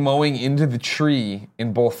 why is he mowing into the tree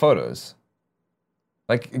in both photos?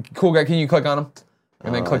 Like, cool guy, can you click on him?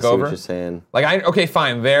 And then click I see over? What you're saying. Okay,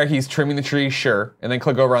 fine. There, he's trimming the tree, sure. And then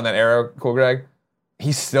click over on that arrow, cool Greg.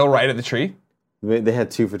 He's still right at the tree? They had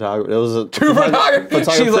two photographers. It was two photographers.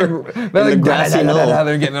 She's like, they're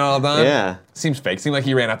getting it all done. Yeah. Seems fake. Seemed like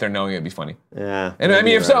he ran out there knowing it'd be funny. Yeah. And I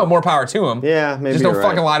mean, if so, more power to him. Yeah, maybe. Just don't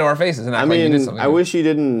fucking lie to our faces and act like you did something. I wish you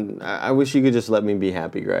didn't. I wish you could just let me be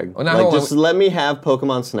happy, Greg. Well, just let me have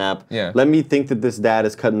Pokemon Snap. Yeah. Let me think that this dad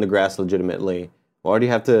is cutting the grass legitimately. Why do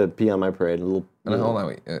you have to pee on my parade? Hold on,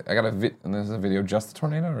 wait. I got and this is a video just the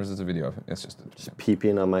tornado, or is this a video of it? It's just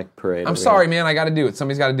pee-peeing on my parade. I'm sorry, man. I got to do it.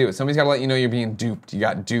 Somebody's got to do it. Somebody's got to let you know you're being duped. You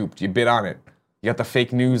got duped. You bit on it. You got the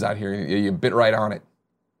fake news out here. You bit right on it.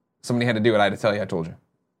 Somebody had to do it. I had to tell you. I told you.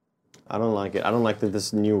 I don't like it. I don't like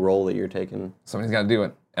this new role that you're taking. Somebody's got to do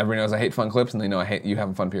it. Everybody knows I hate fun clips, and they know I hate you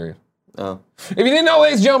having fun, period. Oh. If you didn't know,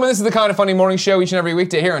 ladies and gentlemen, this is the Kind of Funny Morning Show each and every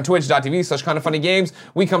weekday here on twitch.tv/kindoffunnygames.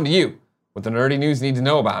 We come to you with the nerdy news you need to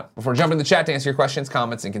know about. Before jumping in the chat to answer your questions,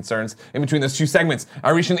 comments, and concerns in between those two segments,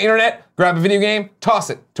 I reach in the internet, grab a video game, toss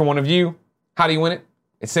it to one of you. How do you win it?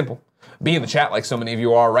 It's simple. Be in the chat like so many of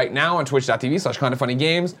you are right now on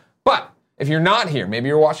twitch.tv/kindoffunnygames. But if you're not here, maybe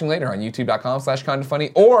you're watching later on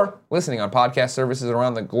youtube.com/kindoffunny or listening on podcast services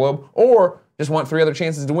around the globe, or just want 3 other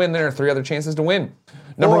chances to win, there are 3 other chances to win.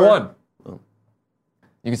 Number 1.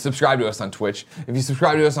 You can subscribe to us on Twitch. If you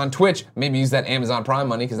subscribe to us on Twitch, maybe use that Amazon Prime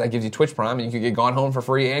money, because that gives you Twitch Prime, and you can get Gone Home for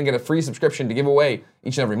free and get a free subscription to give away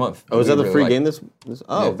each and every month. Oh, is that the free game?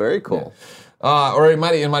 Very cool. Yeah. Or it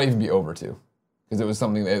might even be over, too. Because it was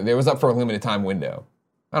something that it was up for a limited time window.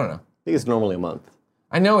 I don't know. I think it's normally a month.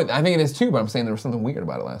 I know it. I think it is too, but I'm saying there was something weird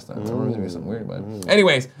about it last time. So there was something weird about it.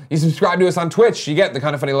 Anyways, you subscribe to us on Twitch. You get the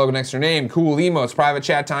Kind of Funny logo next to your name, cool emotes, private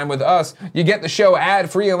chat time with us. You get the show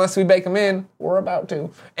ad-free unless we bake them in. We're about to.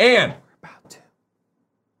 And you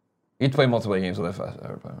get to play multiplayer games with us.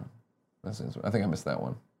 I think I missed that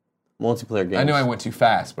one. Multiplayer games. I knew I went too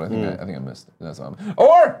fast, but I think I missed it. That's all.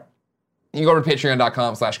 Or You can go to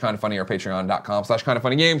patreon.com/kindoffunny or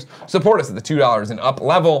patreon.com/kindoffunnygames. Support us at the $2 and up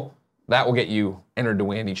level. That will get you entered to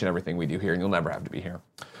win each and everything we do here, and you'll never have to be here.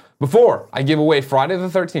 Before I give away Friday the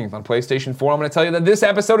 13th on PlayStation 4, I'm going to tell you that this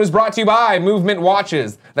episode is brought to you by Movement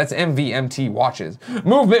Watches. That's MVMT Watches.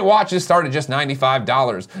 Movement Watches start at just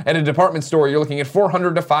 $95. At a department store, you're looking at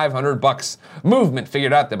 $400 to $500. Movement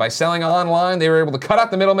figured out that by selling online, they were able to cut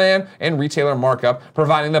out the middleman and retailer markup,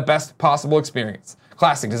 providing the best possible experience.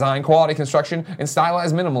 Classic design, quality construction, and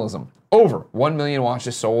stylized minimalism. Over 1 million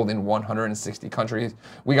watches sold in 160 countries.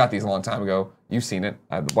 We got these a long time ago. You've seen it.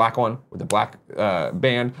 I have the black one with the black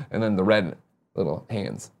band and then the red little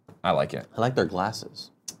hands. I like it. I like their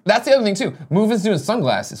glasses. That's the other thing too. Movement's doing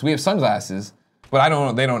sunglasses. We have sunglasses, but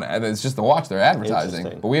they don't, it's just the watch they're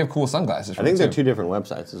advertising. But we have cool sunglasses. I think they're two different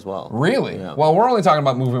websites as well. Really? Yeah. Well, we're only talking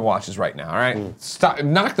about Movement watches right now, all right? Stop,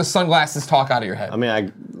 knock the sunglasses talk out of your head. I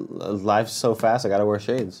mean, life's so fast, I gotta wear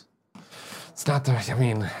shades. It's not the,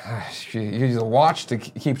 you use a watch to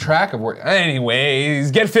keep track of where.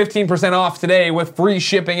 Anyways, get 15% off today with free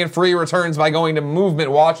shipping and free returns by going to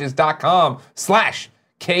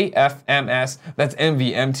movementwatches.com/KFMS. That's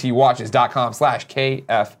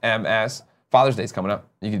MVMTwatches.com/KFMS. Father's Day's coming up.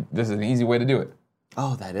 This is an easy way to do it.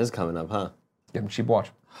 Oh, that is coming up, huh? Get him a cheap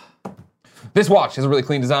watch. This watch has a really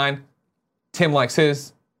clean design. Tim likes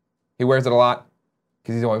his. He wears it a lot.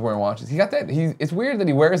 Because he's always wearing watches. He got that. It's weird that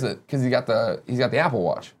he wears it because he's got the Apple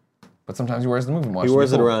Watch, but sometimes he wears the Movement watch. He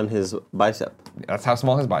wears it around his bicep. That's how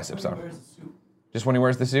small his biceps are. Just when he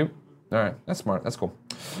wears the suit. All right, that's smart. That's cool.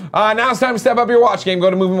 Now it's time to step up your watch game. Go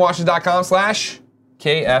to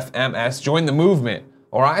movementwatches.com/KFMS. Join the movement,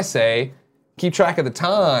 or I say, keep track of the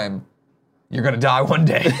time. You're gonna die one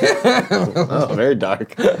day. Oh, very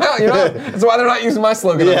dark. That's why they're not using my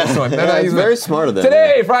slogan on this one. They're not using very smart of them.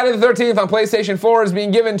 Today, Friday the 13th on PlayStation 4 is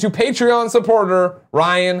being given to Patreon supporter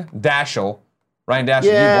Ryan Dashel. Ryan Dashel,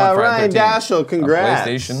 you won Friday the 13th. Ryan Dashel, congrats. On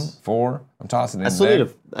PlayStation 4. I'm tossing it in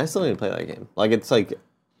I still need to play that game. Like, it's like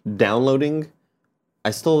downloading.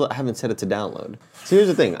 I still haven't set it to download. So here's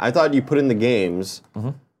the thing. I thought you put in the games.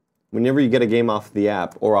 Whenever you get a game off the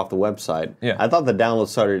app or off the website, I thought the download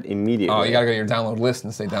started immediately. Oh, you gotta go to your download list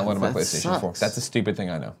and say download on my PlayStation 4. Sucks. That's a stupid thing,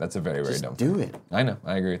 I know. That's a very, very dumb do thing. it. I know.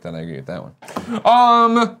 I agree with that. I agree with that one.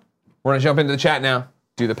 We're gonna jump into the chat now.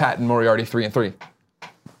 Do the Pat and Moriarty 3 and 3.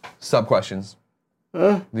 Sub questions.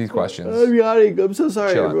 These questions. I'm so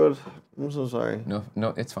sorry, Chill out. everyone. I'm so sorry. No,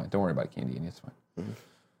 it's fine. Don't worry about it, Candy. It's fine.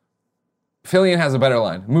 Fillion has a better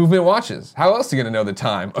line. Movement watches. How else are you gonna know the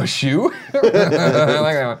time? A shoe? I like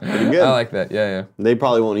that one. Pretty good. I like that. Yeah. They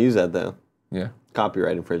probably won't use that though. Yeah.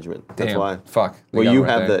 Copyright infringement. That's Damn. why. Fuck. They Well, got you it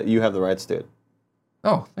right have there. the rights to it.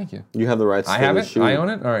 Oh, thank you. You have the rights. I to have the it. shoe. I own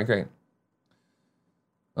it. All right, great.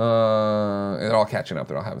 They're all catching up.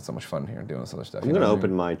 They're all having so much fun here doing this other stuff. I'm gonna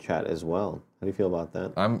open my chat as well. How do you feel about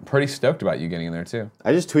that? I'm pretty stoked about you getting in there too.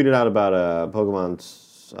 I just tweeted out about Pokemon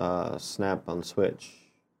Snap on Switch.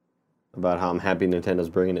 About how I'm happy Nintendo's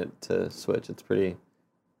bringing it to Switch. It's pretty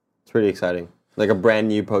exciting. Like a brand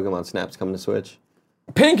new Pokemon Snap's coming to Switch.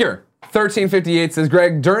 Pinker 1358 says,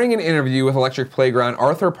 Greg, during an interview with Electric Playground,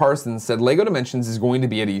 Arthur Parsons said LEGO Dimensions is going to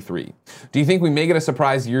be at E3. Do you think we may get a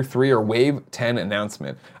surprise Year 3 or Wave 10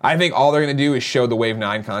 announcement? I think all they're going to do is show the Wave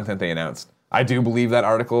 9 content they announced. I do believe that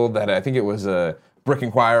article that I think it was Brick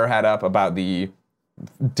Inquirer had up about the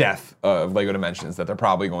death of LEGO Dimensions, that they're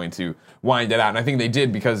probably going to wind it out. And I think they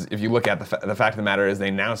did, because if you look at the fact of the matter is they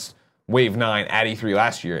announced Wave 9 at E3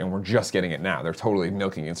 last year, and we're just getting it now. They're totally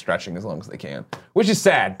milking and stretching as long as they can, which is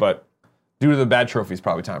sad, but due to the bad trophies,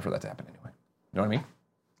 probably time for that to happen anyway. You know what I mean?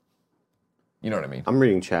 You know what I mean? I'm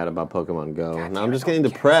reading chat about Pokemon Go, and I'm just getting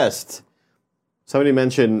depressed. Somebody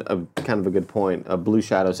mentioned kind of a good point. Blue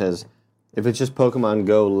Shadow says, if it's just Pokemon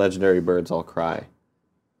Go, legendary birds, I'll cry.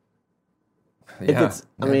 Yeah,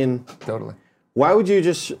 I mean, totally. Why would you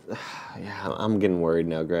just... Yeah, I'm getting worried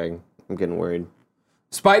now, Greg. I'm getting worried.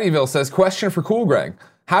 Spideyville says, question for Cool Greg.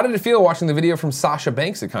 How did it feel watching the video from Sasha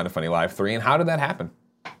Banks at Kinda Funny Live 3, and how did that happen?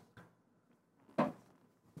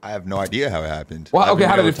 I have no idea how it happened. Well, okay,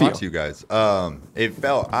 how did it feel? Talk to you guys. It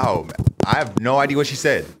felt. I have no idea what she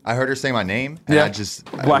said. I heard her say my name, and Yeah. I just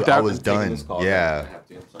Blacked out. I was done. Yeah,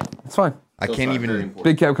 It's fine. I can't even.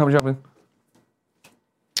 Big Cab, come jump in.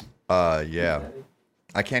 Yeah,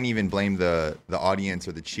 I can't even blame the audience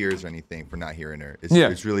or the cheers or anything for not hearing her. It's, Yeah.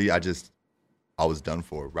 it's really I was done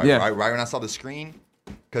for. Right, Yeah. right when I saw the screen,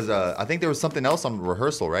 because I think there was something else on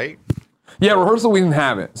rehearsal, right? Yeah, rehearsal, we didn't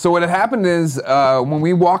have it. So what had happened is when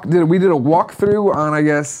we did a walkthrough on, I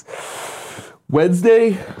guess,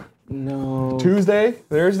 Wednesday, No. Tuesday,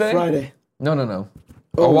 Thursday? Friday. No.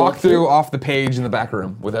 Oh, a walkthrough off the page in the back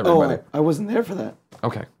room with everybody. Oh, I wasn't there for that.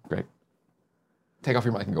 Okay, great. Take off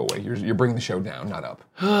your mic and go away. You're bringing the show down, not up.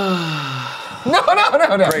 No.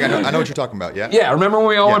 Greg, I know what you're talking about, yeah? Yeah, remember when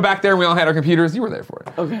we all went back there and we all had our computers? You were there for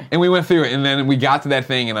it. Okay. And we went through it, and then we got to that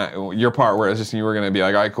thing, and your part where it's just you were going to be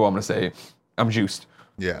like, all right, cool, I'm going to say, I'm juiced.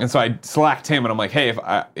 Yeah. And so I slacked Tim, and I'm like, hey,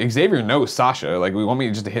 if Xavier knows Sasha, like, we want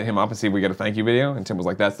me just to hit him up and see if we get a thank you video? And Tim was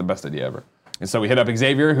like, that's the best idea ever. And so we hit up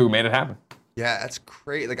Xavier, who made it happen. Yeah, that's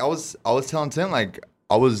great. Like, I was telling Tim, like,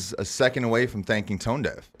 I was a second away from thanking Tone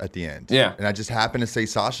Deaf at the end. Yeah. And I just happened to say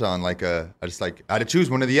Sasha on I had to choose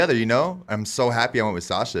one or the other, you know? I'm so happy I went with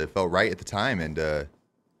Sasha. It felt right at the time. And then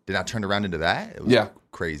I turned around into that. It was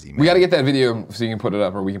crazy, man. We got to get that video so you can put it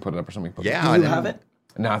up, or we can put it up, or something. Do you have it?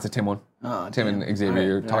 No, it's a Tim one. Oh, Tim damn. and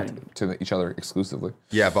Xavier All talked right. to each other exclusively.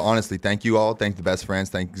 Yeah, but honestly, thank you all. Thank the best friends.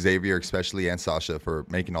 Thank Xavier especially and Sasha for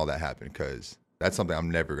making all that happen, because that's something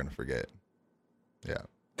I'm never going to forget. Yeah.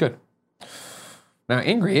 Good. Now,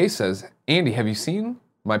 Angry Ace says, Andy, have you seen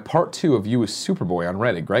my part 2 of You as Superboy on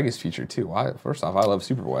Reddit? Greg is featured too. First off, I love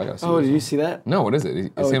Superboy. I gotta see Oh, this. did you see that? No, what is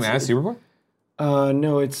it? Is him as Superboy?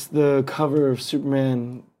 No, it's the cover of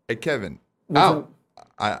Superman. Hey, Kevin. Oh.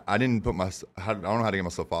 I didn't put I don't know how to get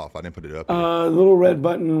myself off. I didn't put it up. The little red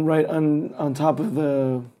button right on top of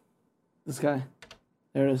this guy.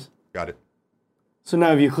 There it is. Got it. So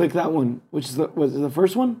now if you click that one, which is was it the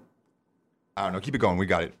first one? I don't know. Keep it going. We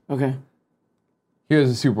got it. Okay.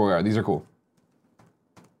 Here's the Superboy art. These are cool.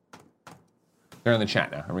 They're in the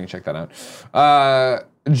chat now. Everyone can check that out.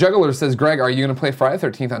 Juggler says, Greg, are you going to play Friday the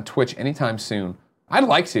 13th on Twitch anytime soon? I'd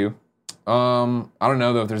like to. I don't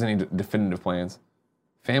know, though, if there's any definitive plans.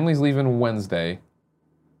 Family's leaving Wednesday.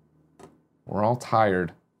 We're all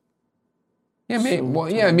tired. Yeah, maybe.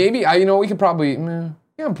 Maybe. We could probably.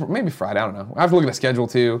 Maybe Friday. I don't know. I have to look at the schedule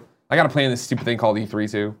too. I got to play in this stupid thing called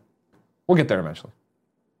E3 too. We'll get there eventually.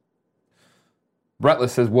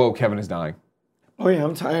 Brettless says, "Whoa, Kevin is dying." Oh yeah,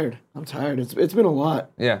 I'm tired. It's been a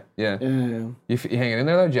lot. Yeah. Yeah. You hanging in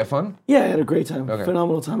there though? Did you have fun? Yeah, I had a great time. Okay.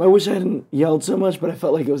 Phenomenal time. I wish I hadn't yelled so much, but I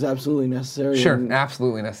felt like it was absolutely necessary. Sure, and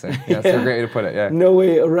absolutely necessary. Yeah, that's a great way to put it. Yeah. no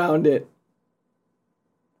way around it.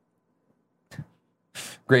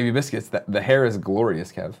 Gravy biscuits. The hair is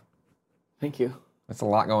glorious, Kev. Thank you. That's a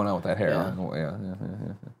lot going on with that hair. Yeah. Who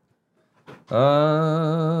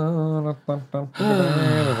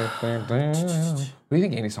do you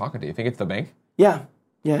think Andy's talking to? You think it's the bank? Yeah.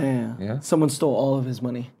 Yeah? Someone stole all of his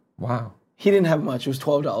money. Wow. He didn't have much. It was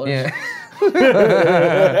 $12. Yeah.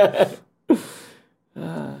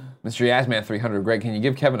 Mr. Yasman 300. Greg, can you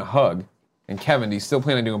give Kevin a hug? And Kevin, do you still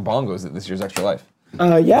plan on doing bongos at this year's Extra Life?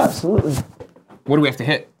 Yeah, absolutely. What do we have to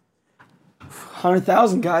hit?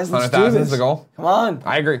 100,000 guys. Let's do 100,000 this. is the goal? Come on.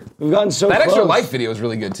 I agree. We've gotten so That close. Extra Life video is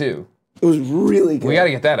really good too. It was really good. We got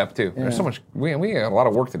to get that up too. There's so much. We got a lot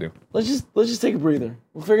of work to do. Let's just take a breather.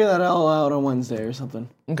 We'll figure that all out on Wednesday or something.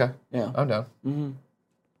 Okay. Yeah. I'm down. Mm-hmm.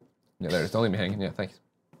 Yeah, there it is. Don't leave me hanging. Yeah, thanks.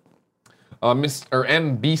 Mr.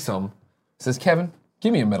 MB Some says, Kevin,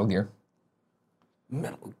 give me a Metal Gear.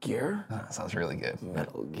 Metal Gear? That sounds really good.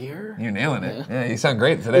 Metal Gear? You're nailing it. Yeah, you sound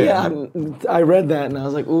great today. Yeah, I read that and I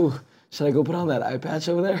was like, ooh, should I go put on that eye patch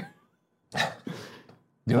over there?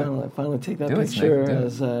 Finally take that picture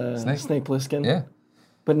as Snake Plissken. Yeah.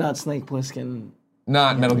 But not Snake Plissken.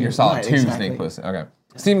 Not Metal Gear Solid Right, 2 exactly. Snake Plissken. Okay.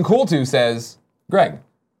 Stephen Cool 2 says, Greg,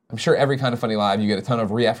 I'm sure every Kind of Funny Live you get a ton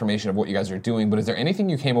of reaffirmation of what you guys are doing, but is there anything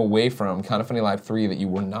you came away from Kind of Funny Live 3 that you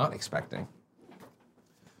were not expecting?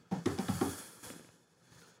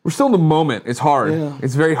 We're still in the moment. It's hard. Yeah.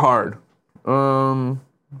 It's very hard.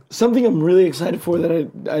 Something I'm really excited for that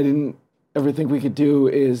I didn't ever think we could do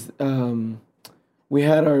is we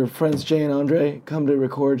had our friends Jay and Andre come to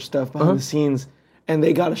record stuff behind the scenes, and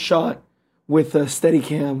they got a shot with a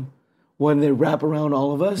Steadicam when they wrap around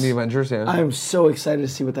all of us. The Avengers, yeah. I'm so excited to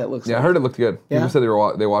see what that looks like. Yeah, I heard it looked good. Yeah? People said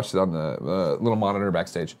they watched it on the little monitor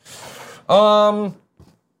backstage. I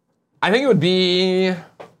think it would be,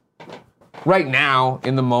 right now,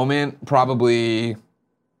 in the moment, probably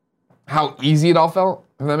how easy it all felt,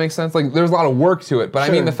 if that makes sense. Like, there's a lot of work to it, but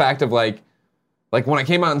I mean the fact of, like when I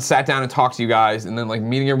came out and sat down and talked to you guys, and then, like,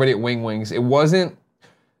 meeting everybody at Wing Wings, it wasn't,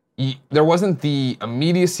 there wasn't the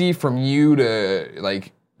immediacy from you to,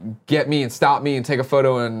 like, get me and stop me and take a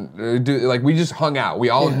photo and do, like, we just hung out. We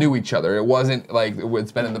all knew each other. It wasn't like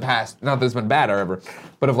it's been in the past, not that it's been bad or ever,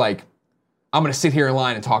 but of like, I'm gonna sit here in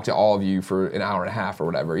line and talk to all of you for an hour and a half or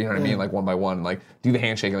whatever, you know what I mean? Like one by one, like do the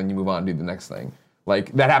handshake and then you move on and do the next thing.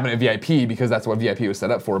 Like that happened at VIP because that's what VIP was set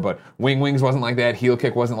up for, but Wing Wings wasn't like that, Heel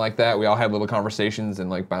Kick wasn't like that. We all had little conversations and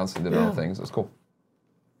like bounced and did our own things. It was cool.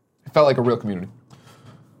 It felt like a real community.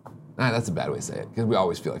 That's a bad way to say it, because we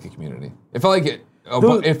always feel like a community. It felt like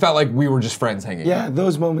it felt like we were just friends hanging out. Yeah,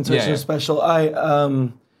 those moments are so special.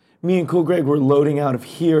 me and Cool Greg were loading out of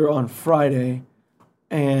here on Friday,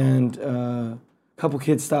 and a couple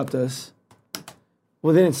kids stopped us.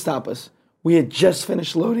 Well, they didn't stop us. We had just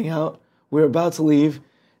finished loading out. We were about to leave,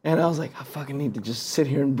 and I was like, I fucking need to just sit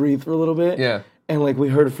here and breathe for a little bit. Yeah. And like we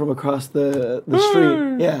heard it from across the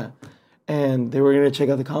street. Yeah. And they were gonna check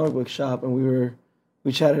out the comic book shop, and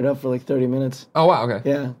we chatted up for like 30 minutes. Oh wow, okay.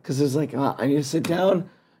 Yeah, because it was like, I need to sit down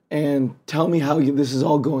and tell me how this is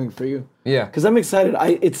all going for you. Yeah. Because I'm excited.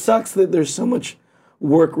 It sucks that there's so much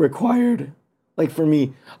work required. Like for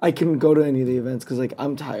me, I couldn't go to any of the events because like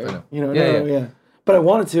I'm tired. You know? Yeah. But I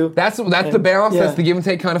wanted to. That's the balance. That's the give and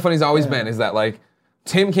take. Kind of Funny's always been is that like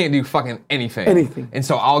Tim can't do fucking anything. And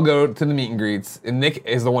so I'll go to the meet and greets, and Nick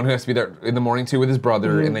is the one who has to be there in the morning too with his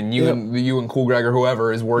brother, and then you and Cool Greg or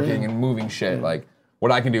whoever is working and moving shit. Like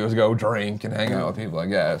what I can do is go drink and hang out with people, I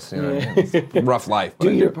guess. You know what I mean? It's a rough life. But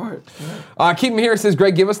do your part. Keep him here. It says,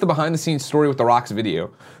 Greg, give us the behind the scenes story with The Rock's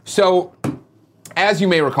video. So, as you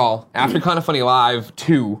may recall, after Kind of Funny Live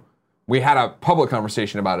 2, we had a public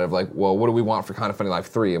conversation about it of like, well, what do we want for Kind of Funny Live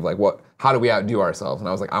 3? Of like, how do we outdo ourselves? And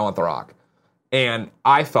I was like, I want The Rock. And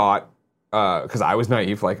I thought, because I was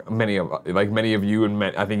naive, like many of you and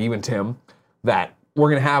I think even Tim, that we're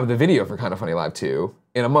gonna have the video for Kind of Funny Live 2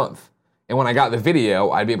 in a month. And when I got the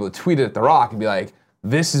video, I'd be able to tweet it at The Rock and be like,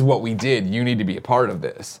 this is what we did. You need to be a part of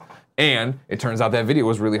this. And it turns out that video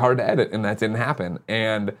was really hard to edit, and that didn't happen.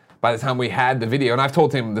 And by the time we had the video, and I've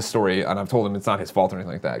told him this story, and I've told him it's not his fault or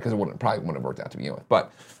anything like that, because it probably wouldn't have worked out to begin with.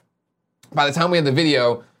 But by the time we had the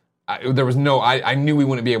video, I knew we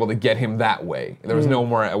wouldn't be able to get him that way. There was no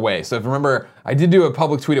more way. So if you remember, I did do a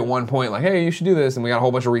public tweet at one point, like, hey, you should do this, and we got a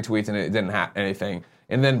whole bunch of retweets, and it didn't have anything.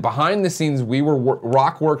 And then behind the scenes,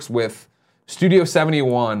 Rock works with Studio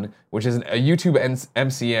 71, which is a YouTube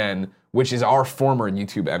MCN, which is our former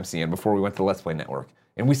YouTube MCN before we went to the Let's Play Network.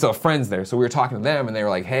 And we still have friends there, so we were talking to them, and they were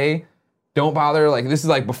like, hey, don't bother. Like, this is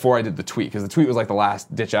like before I did the tweet, because the tweet was like the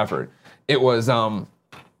last ditch effort. It was,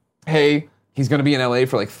 hey, he's gonna be in LA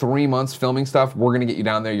for like 3 months filming stuff. We're gonna get you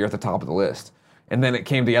down there. You're at the top of the list. And then it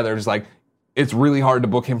came together, just like, it's really hard to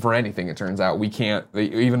book him for anything, it turns out. We can't,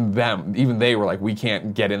 even they were like, we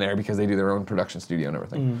can't get in there because they do their own production studio and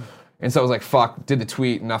everything. And so I was like, fuck, did the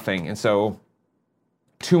tweet, nothing. And so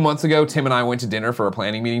 2 months ago, Tim and I went to dinner for a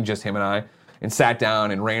planning meeting, just him and I, and sat down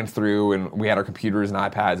and ran through, and we had our computers and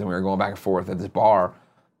iPads, and we were going back and forth at this bar.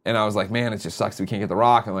 And I was like, man, it just sucks we can't get The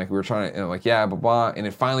Rock. And like, we were trying to, and I'm like, yeah, blah, blah. And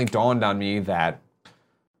it finally dawned on me that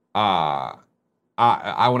when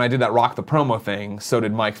I did that Rock the Promo thing, so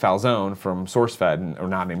did Mike Falzone from SourceFed, or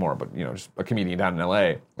not anymore, but you know, just a comedian down in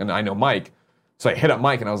LA. And I know Mike. So I hit up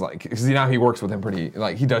Mike, and I was like, because now he works with him pretty,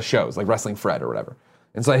 like he does shows, like Wrestling Fred or whatever.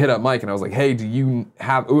 And so I hit up Mike, and I was like, hey, do you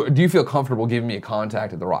feel comfortable giving me a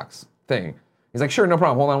contact at The Rock's thing? He's like, sure, no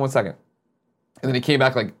problem, hold on 1 second. And then he came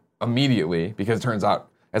back like immediately, because it turns out,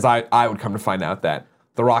 as I would come to find out, that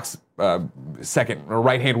The Rock's second or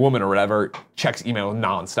right-hand woman or whatever checks email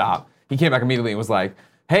nonstop. He came back immediately and was like,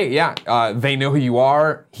 hey, yeah, they know who you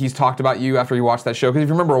are. He's talked about you after he watched that show. Because if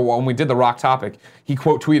you remember when we did the Rock topic, he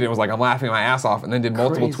quote tweeted and was like, I'm laughing my ass off, and then did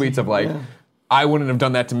multiple tweets of like, I wouldn't have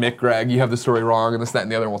done that to Mick, Greg. You have the story wrong, and this, that,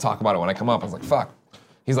 and the other, and we'll talk about it when I come up. I was like, fuck.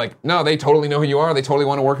 He's like, no, they totally know who you are. They totally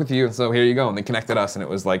want to work with you, and so here you go. And they connected us, and it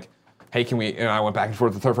was like, hey, can we, and I went back and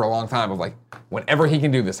forth with her for a long time of like, whenever he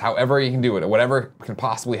can do this, however he can do it, or whatever can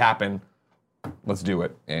possibly happen, let's do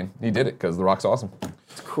it. And he did it, because The Rock's awesome.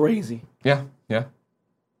 It's crazy. Yeah.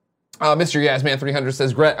 Mr. Yasman300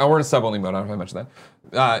 says, Greg, we're in sub-only mode, I don't know how much of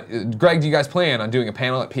that. Greg, do you guys plan on doing a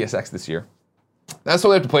panel at PSX this year? That's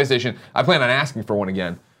totally up to PlayStation. I plan on asking for one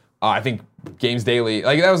again. I think Games Daily,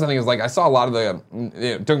 like that was the thing, is like I saw a lot of the,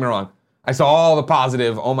 don't get me wrong, I saw all the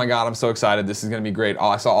positive, oh my god, I'm so excited, this is going to be great.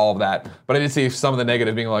 I saw all of that. But I did see some of the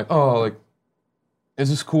negative being like, oh, like,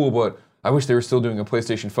 this is cool, but I wish they were still doing a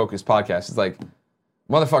PlayStation-focused podcast. It's like,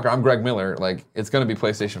 motherfucker, I'm Greg Miller. Like, it's going to be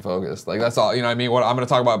PlayStation-focused. Like, that's all, you know what I mean? I'm going to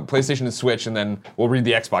talk about PlayStation and Switch, and then we'll read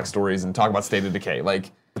the Xbox stories and talk about State of Decay.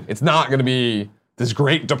 Like, it's not going to be this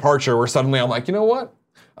great departure where suddenly I'm like, you know what?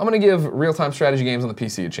 I'm going to give real-time strategy games on the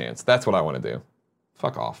PC a chance. That's what I want to do.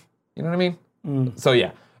 Fuck off. You know what I mean? So,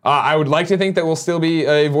 yeah. I would like to think that we'll still be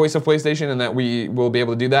a voice of PlayStation and that we will be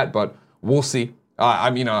able to do that, but we'll see.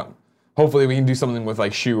 Hopefully we can do something with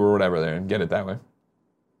like Shoe or whatever there and get it that way.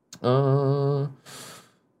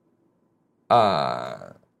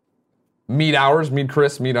 Mead Hour says,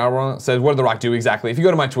 what did The Rock do exactly? If you go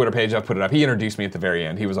to my Twitter page, I've put it up. He introduced me at the very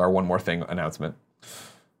end. He was our one more thing announcement.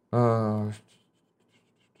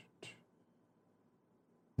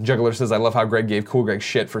 Juggler says, I love how Greg gave Cool Greg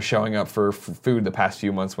shit for showing up for food the past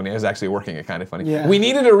few months when he was actually working at Kind of Funny. Yeah. We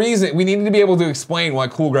needed a reason. We needed to be able to explain why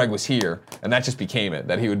Cool Greg was here, and that just became it,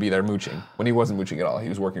 that he would be there mooching, when he wasn't mooching at all. He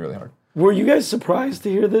was working really hard. Were you guys surprised to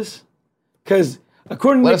hear this? Because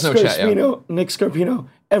according to Nick Scarpino,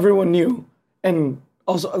 everyone knew. And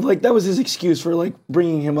also, like, that was his excuse for, like,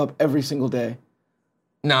 bringing him up every single day.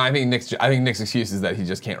 No, I think Nick's excuse is that he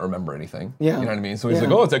just can't remember anything. Yeah. You know what I mean? So he's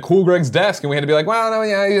like, oh, it's at Cool Greg's desk. And we had to be like, well, no,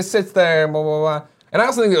 yeah, he just sits there, blah, blah, blah. And I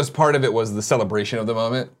also think that was part of it was the celebration of the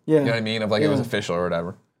moment. Yeah. You know what I mean? Of like, it was official or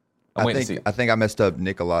whatever. I'm waiting to see. I think I messed up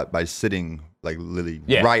Nick a lot by sitting, like, literally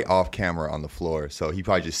right off camera on the floor. So he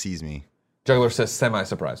probably just sees me. Juggler says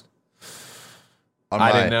semi-surprised.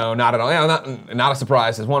 I didn't know, not at all. Yeah, not a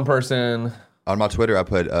surprise. There's one person. On my Twitter, I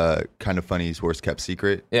put Kind of Funny's worst kept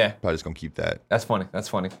secret. Yeah. Probably just going to keep that. That's funny.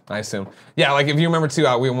 I assume. Yeah, like if you remember too,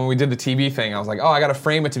 when we did the TV thing, I was like, oh, I got to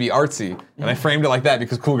frame it to be artsy. And I framed it like that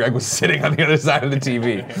because Cool Greg was sitting on the other side of the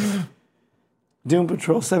TV. Doom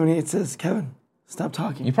Patrol 78 says, Kevin, stop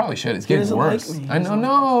talking. You probably should. It's getting worse. Like I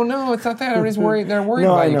know. No, it's not that. Everybody's worried. They're worried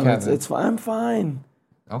about you, Kevin. It's fine. I'm fine.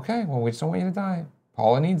 Okay, well, we just don't want you to die.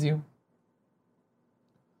 Paula needs you.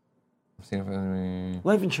 I'm seeing if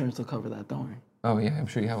Life insurance will cover that, don't worry. Oh, yeah, I'm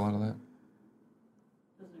sure you have a lot of that.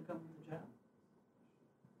 Doesn't it come from the job?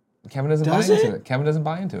 Kevin doesn't buy into it. Kevin doesn't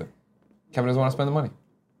buy into it. Kevin doesn't want to spend the money.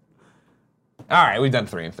 All right, we've done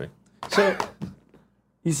 3 and 3. So,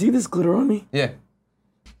 you see this glitter on me? Yeah.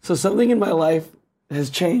 So something in my life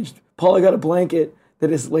has changed. Paula got a blanket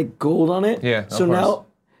that is like gold on it. Yeah, so now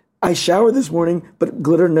I showered this morning, but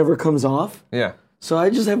glitter never comes off. Yeah. So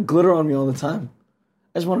I just have glitter on me all the time.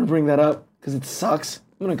 I just wanted to bring that up because it sucks.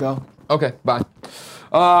 I'm going to go. Okay, bye.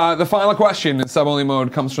 The final question in sub-only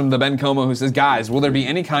mode comes from the Ben Como, who says, guys, will there be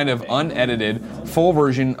any kind of unedited full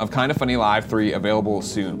version of Kind of Funny Live 3 available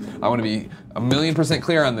soon? I want to be 1,000,000%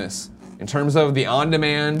 clear on this. In terms of the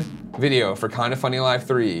on-demand video for Kind of Funny Live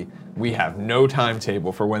 3, we have no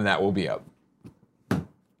timetable for when that will be up.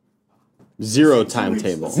 0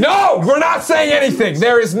 timetable. No, we're not saying anything.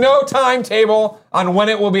 There is no timetable on when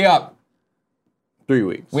it will be up. 3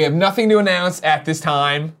 weeks. We have nothing to announce at this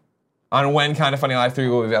time on when Kind of Funny Live 3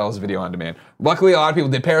 will be available as video on demand. Luckily, a lot of people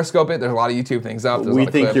did Periscope it. There's a lot of YouTube things up. We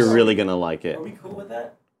think you're really going to like it. Are we cool with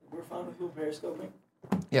that? We're fine with people periscoping?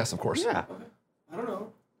 Yes, of course. Yeah. Okay. I don't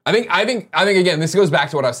know. I think again, this goes back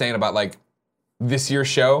to what I was saying about like this year's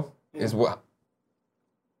show is what.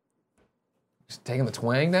 Just taking the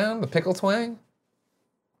twang down, the pickle twang.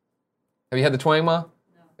 Have you had the twang, Ma? No.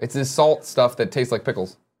 It's this salt stuff that tastes like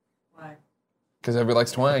pickles. Why? Because everybody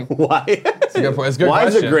likes twang. Why? It's a good question. Why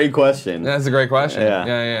is it a great question? That's a great question. Yeah.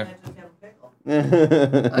 Yeah. I just have a pickle.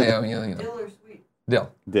 Yeah. Dill or sweet?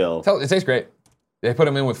 Dill. It tastes great. They put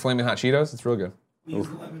them in with flaming hot Cheetos. It's real good. We use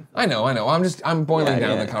lemon. I know. I'm boiling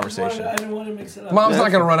down the conversation. I didn't want to mix it up. Mom's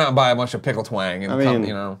not gonna run out and buy a bunch of pickle twang and come,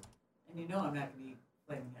 you know. And you know I'm not going to eat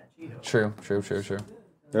flaming hot Cheetos. True.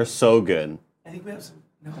 They're so good. I think we have some.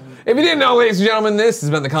 No. If you didn't know, ladies and gentlemen, this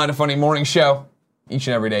has been the Kind of Funny Morning Show. Each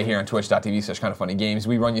and every day here on twitch.tv/kindoffunnygames,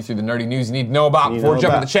 we run you through the nerdy news you need to know about before we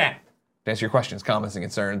jump in the chat. To answer your questions, comments, and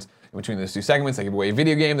concerns. In between those 2 segments, I give away a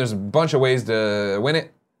video game. There's a bunch of ways to win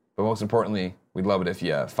it. But most importantly, we'd love it if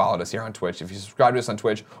you followed us here on Twitch, if you subscribe to us on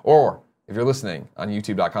Twitch, or if you're listening on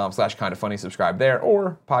youtube.com/kindoffunny, subscribe there,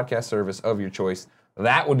 or podcast service of your choice.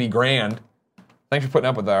 That would be grand. Thanks for putting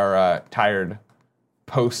up with our tired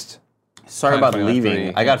post. Sorry about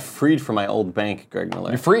leaving. I got freed from my old bank, Greg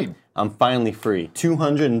Miller. You're freed. I'm finally free.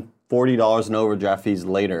 $240 in overdraft fees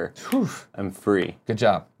later. I'm free. Good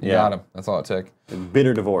job. You got him. That's all it took.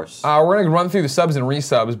 Bitter divorce. We're going to run through the subs and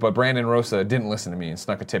resubs, but Brandon Rosa didn't listen to me and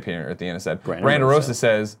snuck a tip here at the end and said, Brandon Rosa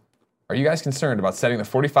says, are you guys concerned about setting the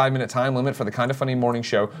 45-minute time limit for the Kind of Funny morning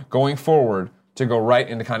show going forward to go right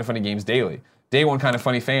into Kind of Funny games daily? Day one Kind of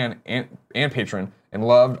Funny fan and patron and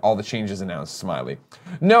loved all the changes announced, smiley.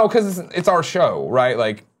 No, because it's our show, right?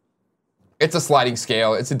 Like, it's a sliding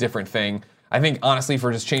scale. It's a different thing. I think, honestly,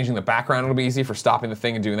 for just changing the background, it'll be easy for stopping the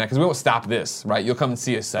thing and doing that, because we won't stop this, right? You'll come and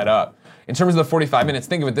see us set up. In terms of the 45 minutes,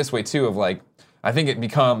 think of it this way, too, of like, I think it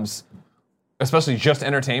becomes, especially just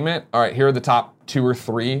entertainment, all right, here are the top 2 or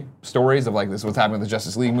 3 stories of like, this is what's happening with the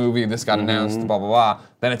Justice League movie, this got announced, blah, blah, blah.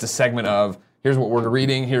 Then it's a segment of, here's what we're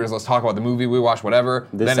reading, let's talk about the movie we watched, whatever.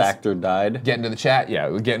 This actor died. Get into the chat,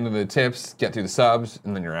 get into the tips, get through the subs,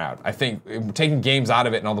 and then you're out. I think taking games out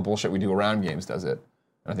of it and all the bullshit we do around games does it.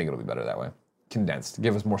 I think it'll be better that way. Condensed,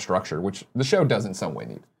 give us more structure, which the show does in some way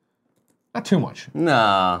need. Not too much.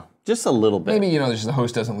 Nah, just a little bit. Maybe, just the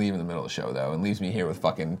host doesn't leave in the middle of the show, though, and leaves me here with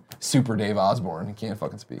fucking Super Dave Osborne. He can't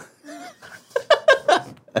fucking speak.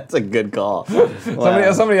 That's a good call.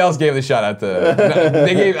 Somebody else gave the shout out to.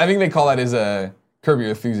 I think they call that his Curb Your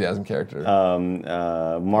Enthusiasm character.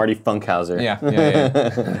 Marty Funkhauser. Yeah.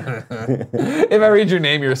 If I read your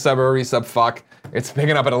name, you're a sub or sub fuck. It's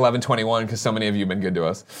picking up at 11:21 because so many of you have been good to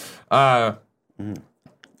us.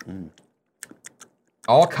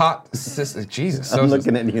 All caught. Jesus. I'm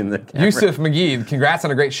looking at you in the camera. Yusuf McGee, congrats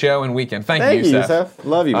on a great show and weekend. Thank you, Yusuf.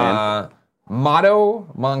 Love you, man.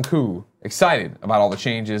 Motto Manku, excited about all the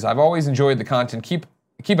changes. I've always enjoyed the content. Keep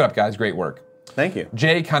it up, guys. Great work. Thank you.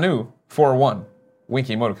 J Kanu 401,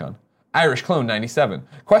 Winky Emoticon. Irish Clone 97.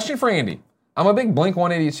 Question for Andy. I'm a big Blink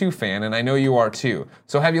 182 fan, and I know you are too.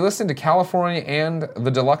 So have you listened to California and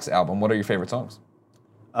the Deluxe album? What are your favorite songs?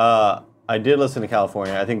 I did listen to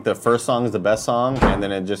California. I think the first song is the best song, and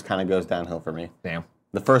then it just kind of goes downhill for me. Damn.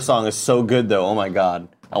 The first song is so good, though. Oh, my God.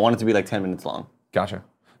 I want it to be like 10 minutes long. Gotcha.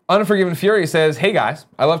 Unforgiven Fury says, hey guys,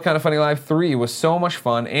 I love Kinda Funny Live 3. It was so much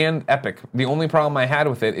fun and epic. The only problem I had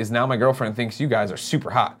with it is now my girlfriend thinks you guys are super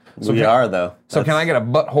hot. So we are, though. So can I get a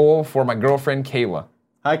butthole for my girlfriend, Kayla?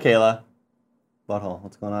 Hi, Kayla. Butthole,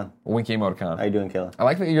 what's going on? Winky Emoticon. How you doing, Kayla? I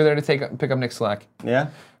like that you're there to pick up Nick's slack. Yeah?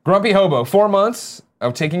 Grumpy Hobo, 4 months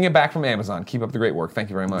of taking it back from Amazon. Keep up the great work. Thank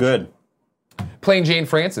you very much. Good. Plain Jane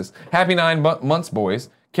Francis, happy 9 months, boys.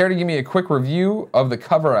 Care to give me a quick review of the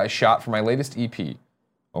cover I shot for my latest EP?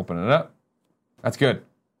 Open it up. That's good.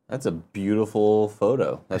 That's a beautiful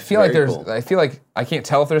photo. That's I feel like cool. I feel like I can't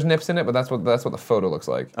tell if there's nips in it, but that's what the photo looks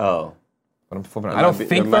like. Oh. But I'm flipping it. I don't think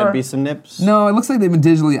there might be some nips. No, it looks like they've been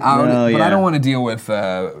digitally outed, No, but yeah. I don't want to deal with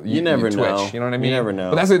you never Twitch. know. You know what I mean? You never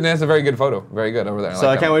know. But that's a very good photo. Very good over there. So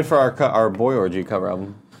I can't wait for our Boy Orgy cover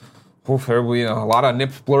album. Oof, a lot of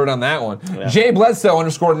nips blurred on that one. Yeah. Jay Bledsoe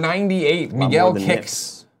 _98. Miguel more than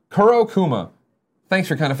Kicks. Kuro Kuma. Thanks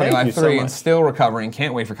for Kinda Funny Thank Live you so 3 and much. still recovering.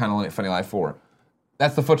 Can't wait for Kinda Funny Live 4.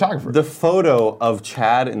 That's the photographer. The photo of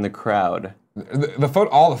Chad in the crowd. The photo,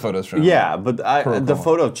 all the photos from. Yeah, but the Kuma.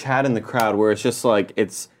 photo of Chad in the crowd where it's just like,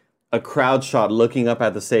 it's a crowd shot looking up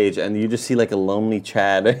at the stage and you just see like a lonely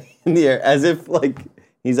Chad in the air as if like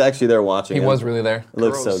he's actually there watching. He was really there. It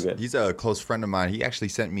looks so good. He's a close friend of mine. He actually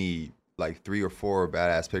sent me like 3 or 4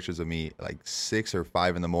 badass pictures of me like 6 or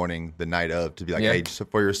 5 in the morning the night of to be like, hey, just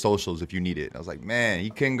for your socials if you need it. And I was like, man,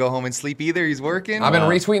 he couldn't go home and sleep either. He's working. I've been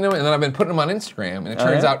retweeting them and then I've been putting them on Instagram and it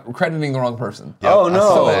turns out crediting the wrong person. Yep, oh no!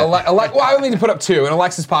 So I only need to put up 2 and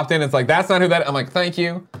Alexis popped in. It's like that's not who that. I'm like, thank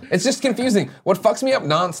you. It's just confusing. What fucks me up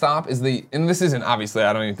nonstop is and this isn't obviously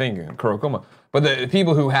I don't even think Kurokuma, but the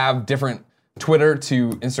people who have different Twitter to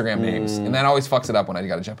Instagram names, and that always fucks it up when I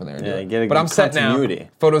gotta jump in there and do it. Get a but I'm set now.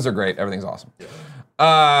 Photos are great. Everything's awesome.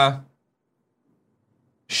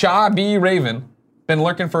 Shah B. Raven, been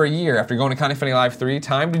lurking for a year after going to Kinda Funny Live 3.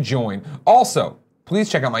 Time to join. Also, please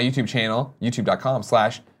check out my YouTube channel,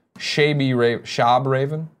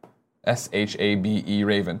 youtube.com/ShabeRaven. SHABE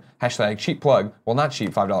Raven. # cheap plug. Well, not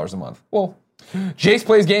cheap, $5 a month. Well, Jace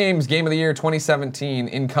Plays Games, Game of the Year 2017,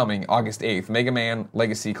 incoming August 8th. Mega Man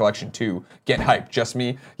Legacy Collection 2. Get hyped, just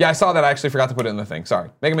me. Yeah, I saw that. I actually forgot to put it in the thing.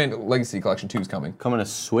 Sorry. Mega Man Legacy Collection 2 is coming. Coming to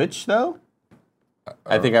Switch though?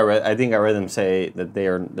 I think I read them say that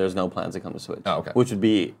there's no plans to come to Switch. Oh, okay. Which would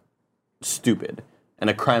be stupid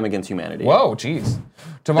and a crime against humanity. Whoa, jeez.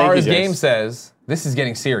 Tomorrow's game says, this is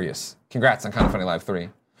getting serious. Congrats on Kinda Funny Live 3.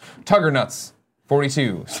 Tugger Nuts,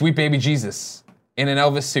 42. Sweet Baby Jesus, in an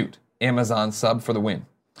Elvis suit. Amazon sub for the win.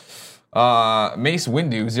 Mace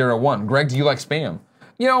Windu 01. Greg, do you like Spam?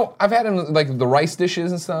 You know, I've had in like the rice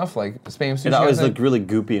dishes and stuff, like Spam sushi. It always looked really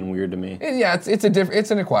goopy and weird to me. Yeah, it's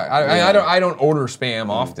an acquired. I don't order Spam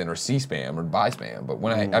often or see Spam or buy Spam, but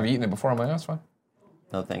when I've eaten it before, I'm like, that's fine.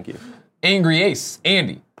 No, thank you. Angry Ace,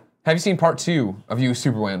 Andy. Have you seen part 2 of you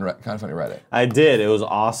Superman Kinda Funny Reddit? I did. It was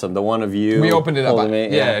awesome. The one of you. We opened it up.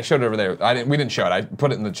 Yeah, I showed it over there. We didn't show it. I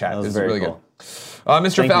put it in the chat. That was It's very really cool. good.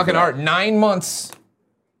 Mr. Falcon Art, 9 months.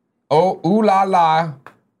 Oh, ooh la la.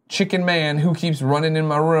 Chicken man who keeps running in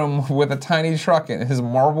my room with a tiny truck in his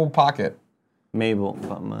marble pocket. Mabel.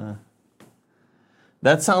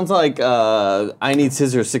 That sounds like I Need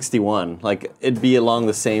Scissors 61. Like, it'd be along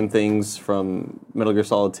the same things from Metal Gear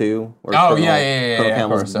Solid 2. Oh, yeah,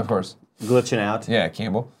 of course. Glitching out. Yeah,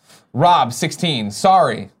 Campbell. Rob, 16.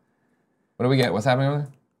 Sorry. What do we get? What's happening over there?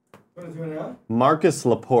 What is going on? Marcus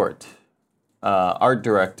Laporte, art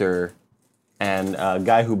director and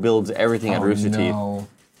guy who builds everything at Rooster Teeth,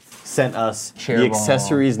 sent us the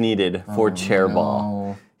accessories needed for Chair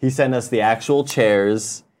Ball. He sent us the actual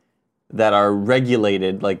chairs that are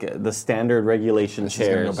regulated, like the standard regulation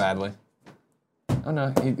chairs. This is gonna go badly. Oh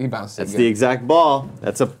no, he bounced it. That's the exact ball.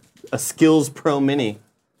 That's a Skills Pro Mini.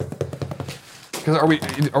 Because are we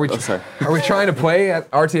sorry. are we trying to play at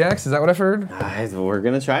RTX? Is that what I've heard? We're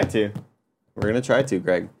gonna try to. We're gonna try to,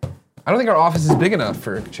 Greg. I don't think our office is big enough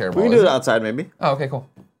for chair ball. We can do it outside, maybe. Oh, okay, cool.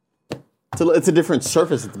 It's a different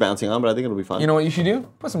surface it's bouncing on, but I think it'll be fun. You know what you should do?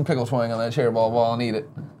 Put some pickle twang on that chair ball while I need it.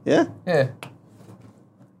 Yeah? Yeah.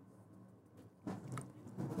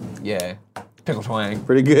 Yeah. Pickle twang.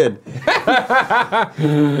 Pretty good.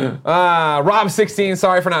 Rob16,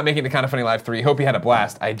 sorry for not making the Kind of Funny Live 3. Hope you had a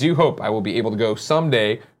blast. I do hope I will be able to go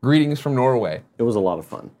someday. Greetings from Norway. It was a lot of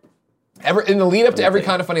fun. In the lead up to every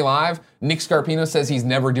Kind of Funny Live, Nick Scarpino says he's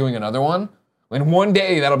never doing another one. And one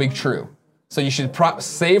day that'll be true. So you should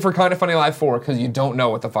save for Kind of Funny Live 4 because you don't know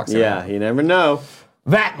what the fuck's going on. Yeah, you never know.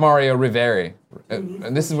 That Mario Rivera.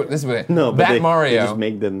 And this is what No, but that they Mario just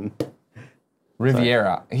make them...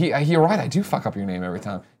 Riviera. You're right, I do fuck up your name every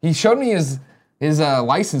time. He showed me his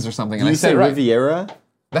license or something, and I You said say right. Riviera?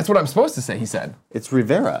 That's what I'm supposed to say, he said. It's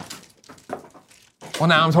Rivera. Well,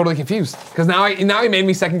 now I'm totally confused. Because now he made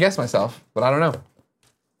me second guess myself, but I don't know.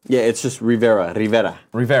 Yeah, it's just Rivera.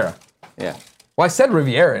 Rivera. Yeah. Well, I said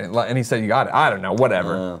Riviera, and he said you got it. I don't know,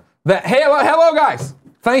 whatever. Hello, guys.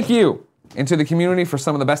 Thank you. Into the community for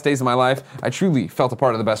some of the best days of my life. I truly felt a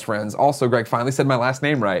part of the best friends. Also, Greg finally said my last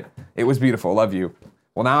name right. It was beautiful. Love you.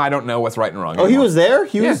 Well, now I don't know what's right and wrong Oh, he anymore. was there?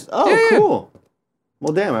 He was... Oh, Yeah. cool.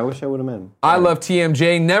 Well, damn, I wish I would have met him. I love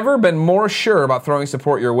TMJ. Never been more sure about throwing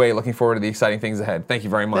support your way. Looking forward to the exciting things ahead. Thank you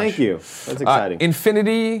very much. Thank you. That's exciting.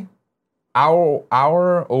 Infinity,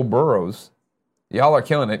 our Oboros. Y'all are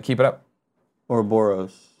killing it. Keep it up.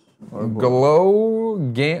 Ouroboros. Glow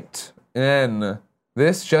Gant N.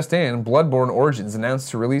 This just in, Bloodborne Origins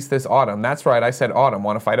announced to release this autumn. That's right, I said autumn.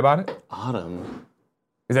 Want to fight about it? Autumn.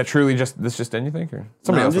 Is that truly just in, you think? Or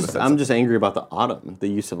somebody else would have said I'm just angry about the autumn, the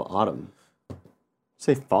use of autumn.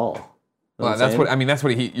 Say fall. Know well, what that's I'm what saying? I mean. That's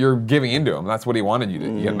what you're giving into him. That's what he wanted you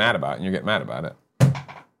to get mad about, and you get mad about it.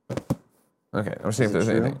 Okay, I'm seeing if there's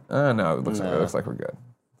true? anything. No, it looks like we're good.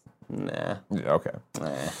 Nah. Yeah, okay.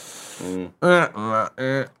 We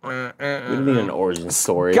don't need an origin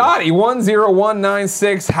story. Gotti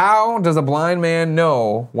 10196. How does a blind man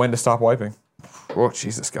know when to stop wiping? Oh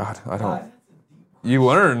Jesus God, I don't. You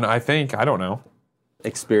learn, I think. I don't know.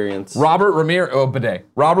 Experience. Robert Ramirez. Oh, bidet.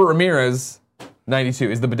 Robert Ramirez, 92.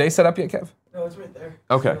 Is the bidet set up yet, Kev? No, it's right there.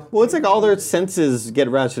 Okay. Well, it's like all their senses get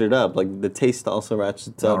ratcheted up. Like the taste also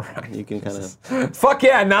ratchets up. All right. You can kind of. Fuck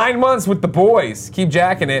yeah, 9 months with the boys. Keep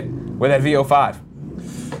jacking it with that VO5.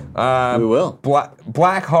 We will.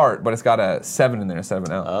 Black Heart, but it's got a 7 in there,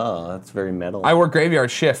 7L. Oh, that's very metal. I work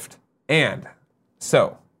graveyard shift, and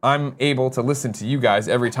so I'm able to listen to you guys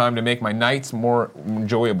every time to make my nights more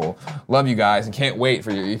enjoyable. Love you guys, and can't wait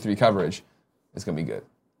for your E3 coverage. It's gonna be good.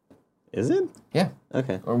 Is it? Yeah.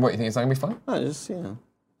 Okay. Or what, you think it's not gonna be fun? Oh, just, you know.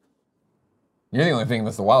 You're the only thing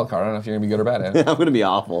that's the wild card. I don't know if you're gonna be good or bad at it. I'm going to be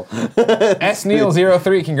awful. S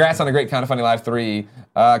Neil03, congrats on a great Kind of Funny Live 3.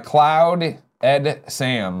 Clouded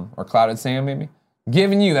Sam, or Clouded Sam maybe?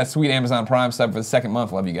 Giving you that sweet Amazon Prime sub for the second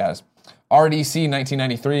month. Love you guys. RDC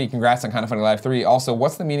 1993, congrats on Kind of Funny Live 3. Also,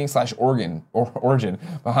 what's the meaning / origin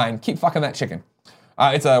behind keep fucking that chicken?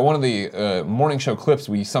 It's one of the morning show clips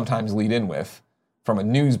we sometimes lead in with from a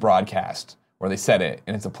news broadcast where they said it,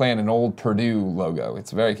 and it's a play on an old Purdue logo.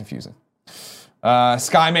 It's very confusing.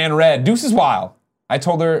 Skyman Red, Deuces Wild. I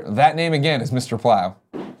told her that name again is Mr. Plow.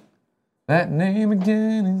 That name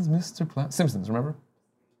again is Mr. Plow. Simpsons, remember?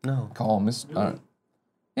 No. Call him Mr. Really?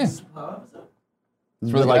 Yeah. How episode?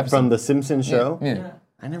 It's really like episode. from The Simpsons show? Yeah.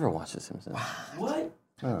 I never watched The Simpsons. What?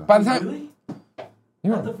 By the time Really?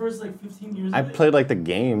 you Not were, the first like 15 years. I of it? played like the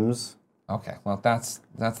games. okay, well that's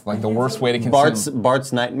like the worst way to consume.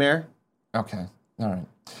 Bart's Nightmare. Okay, all right.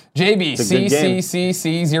 JB It's a good game.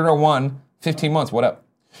 CCCC01, 15 months. What up,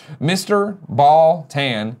 Mr. Ball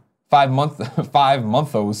Tan? 5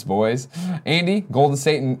 monthos, boys. Andy, Golden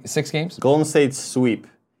State in 6 games. Golden State's sweep.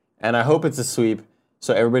 And I hope it's a sweep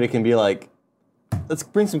so everybody can be like, let's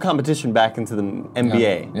bring some competition back into the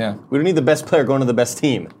NBA. Yeah. We don't need the best player going to the best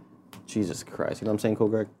team. Jesus Christ. You know what I'm saying, Cool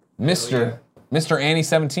Greg? Mr. Andy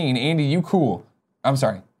 17. Andy, you cool. I'm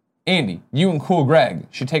sorry. Andy, you and Cool Greg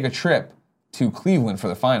should take a trip to Cleveland for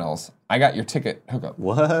the finals. I got your ticket hookup.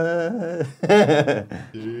 What? Yeah.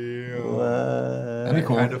 That'd be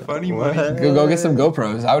cool. Kind of funny money. Go get some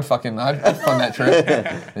GoPros. I'd fund that trip.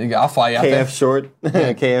 There you go. I'll fly you out there. KF short,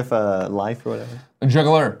 KF life or whatever.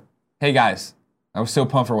 Juggler. Hey guys. I was so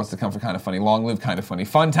pumped for what's to come for Kind of Funny. Long live Kind of Funny.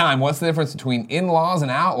 Fun time. What's the difference between in-laws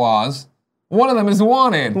and outlaws? One of them is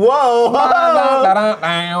wanted. Whoa!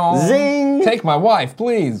 Zing. Zing! Take my wife,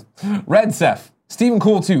 please. Red Seth. Stephen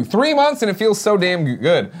Cool 2, 3 months and it feels so damn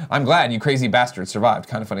good. I'm glad you crazy bastards survived.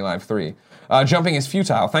 Kinda Funny Live 3. Jumping is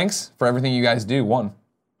futile. Thanks for everything you guys do. 1.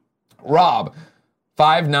 Rob,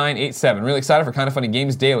 5987. Really excited for Kinda Funny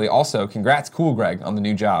Games Daily. Also, congrats, Cool Greg, on the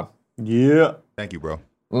new job. Yeah. Thank you, bro.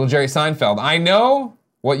 Little Jerry Seinfeld. I know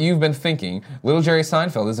what you've been thinking. Little Jerry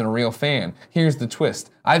Seinfeld isn't a real fan. Here's the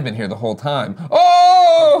twist. I've been here the whole time.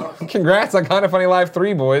 Oh! Congrats on Kinda Funny Live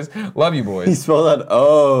 3, boys. Love you, boys. He spelled out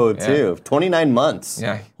O, too. 29 months.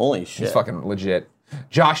 Yeah. Holy shit. He's fucking legit.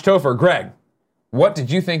 Josh Topher. Greg, what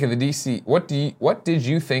did you think of the DC? What did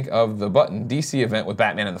you think of the Button DC event with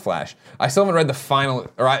Batman and the Flash? I still haven't read the final,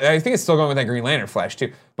 or I think it's still going with that Green Lantern Flash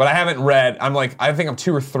too. But I haven't read. I think I'm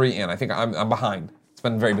 2 or 3 in. I think I'm behind. It's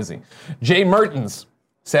been very busy. Jay Mertens,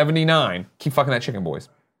 79. Keep fucking that chicken, boys.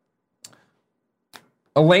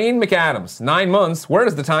 Elaine McAdams, 9 months. Where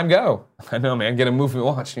does the time go? I know, man. Get a movie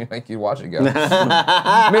watch. You watch it go.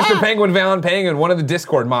 Mr. Penguin Valen Penguin, one of the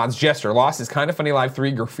Discord mods, Jester, lost his Kinda Funny Live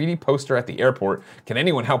 3 graffiti poster at the airport. Can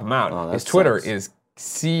anyone help him out? His Twitter is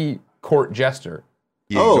C Court Jester.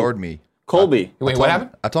 He ignored me. Colby. Wait, what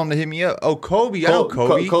happened? I told him to hit me up. Oh, Kobe. I know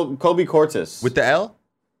Kobe. Colby Cortis. With the L?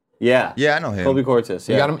 Yeah. Yeah, I know him. Colby Cortis.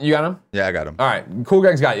 Yeah. You got him? Yeah, I got him. All right. Cool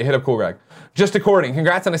Greg's got you. Hit up Cool Greg. Just according.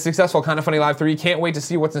 Congrats on a successful Kinda Funny Live 3. Can't wait to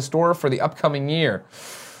see what's in store for the upcoming year.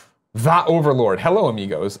 The Overlord. Hello,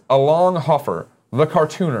 amigos. Along Huffer. The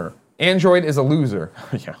Cartooner. Android is a loser.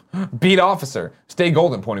 Yeah. Beat Officer. Stay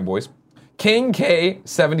golden, Pony Boys. King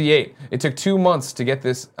K78. It took 2 months to get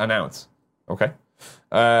this announced. Okay.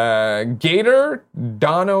 Gator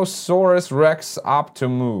Donosaurus Rex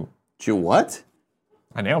Optimu. What?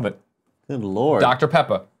 I nailed it. Good lord. Dr.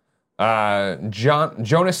 Peppa.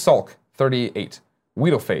 Jonas Sulk, 38.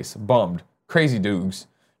 Weedleface, bummed. Crazy Doogs.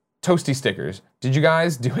 Toasty stickers. Did you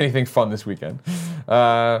guys do anything fun this weekend?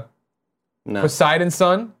 No. Poseidon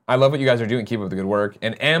Sun, I love what you guys are doing. Keep up the good work.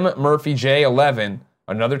 And M. Murphy J11,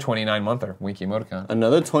 another 29-monther. Winky emoticon.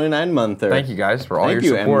 Another 29-monther. Thank you guys for all your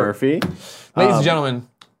Thank you, support. M. Murphy. Ladies and gentlemen.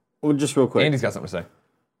 Well, just real quick. Andy's got something to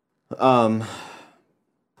say.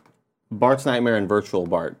 Bart's Nightmare and Virtual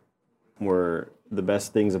Bart were the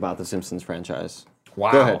best things about the Simpsons franchise.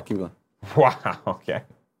 Wow. Go ahead, keep going. Wow, okay.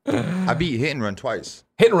 I beat Hit and Run twice.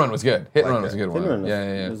 Hit and Run was good. Hit and Like Run was a good one. Hit and Run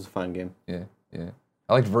Yeah. It was a fun game. Yeah.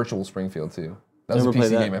 I liked Virtual Springfield too. That was Never a PC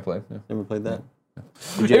played that. game I played. Yeah. Never played that.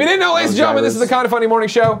 If you didn't know, ladies and gentlemen, this is the Kinda Funny Morning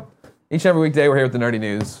Show. Each and every weekday, we're here with the nerdy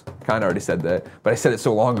news. Kinda already said that, but I said it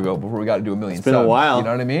so long ago before we got to do a million. It's been a while. You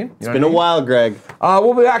know what I mean? It's been a while, Greg.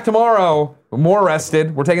 We'll be back tomorrow. We're more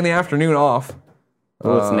rested. We're taking the afternoon off.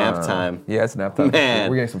 Oh, it's nap time. Yeah, it's nap time. Man.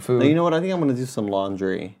 We're getting some food. Now, you know what? I think I'm going to do some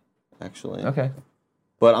laundry, actually. Okay.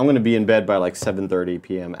 But I'm going to be in bed by like 7:30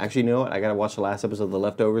 p.m. Actually, you know what? I got to watch the last episode of The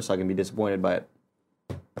Leftovers so I can be disappointed by it.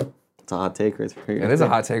 It's a hot take right there. It is a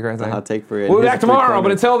hot take right there. It's a hot take for you. We'll be back tomorrow,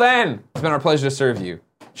 but until then, it's been our pleasure to serve you.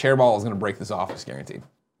 Chairball is going to break this off, it's guaranteed.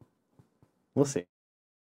 We'll see.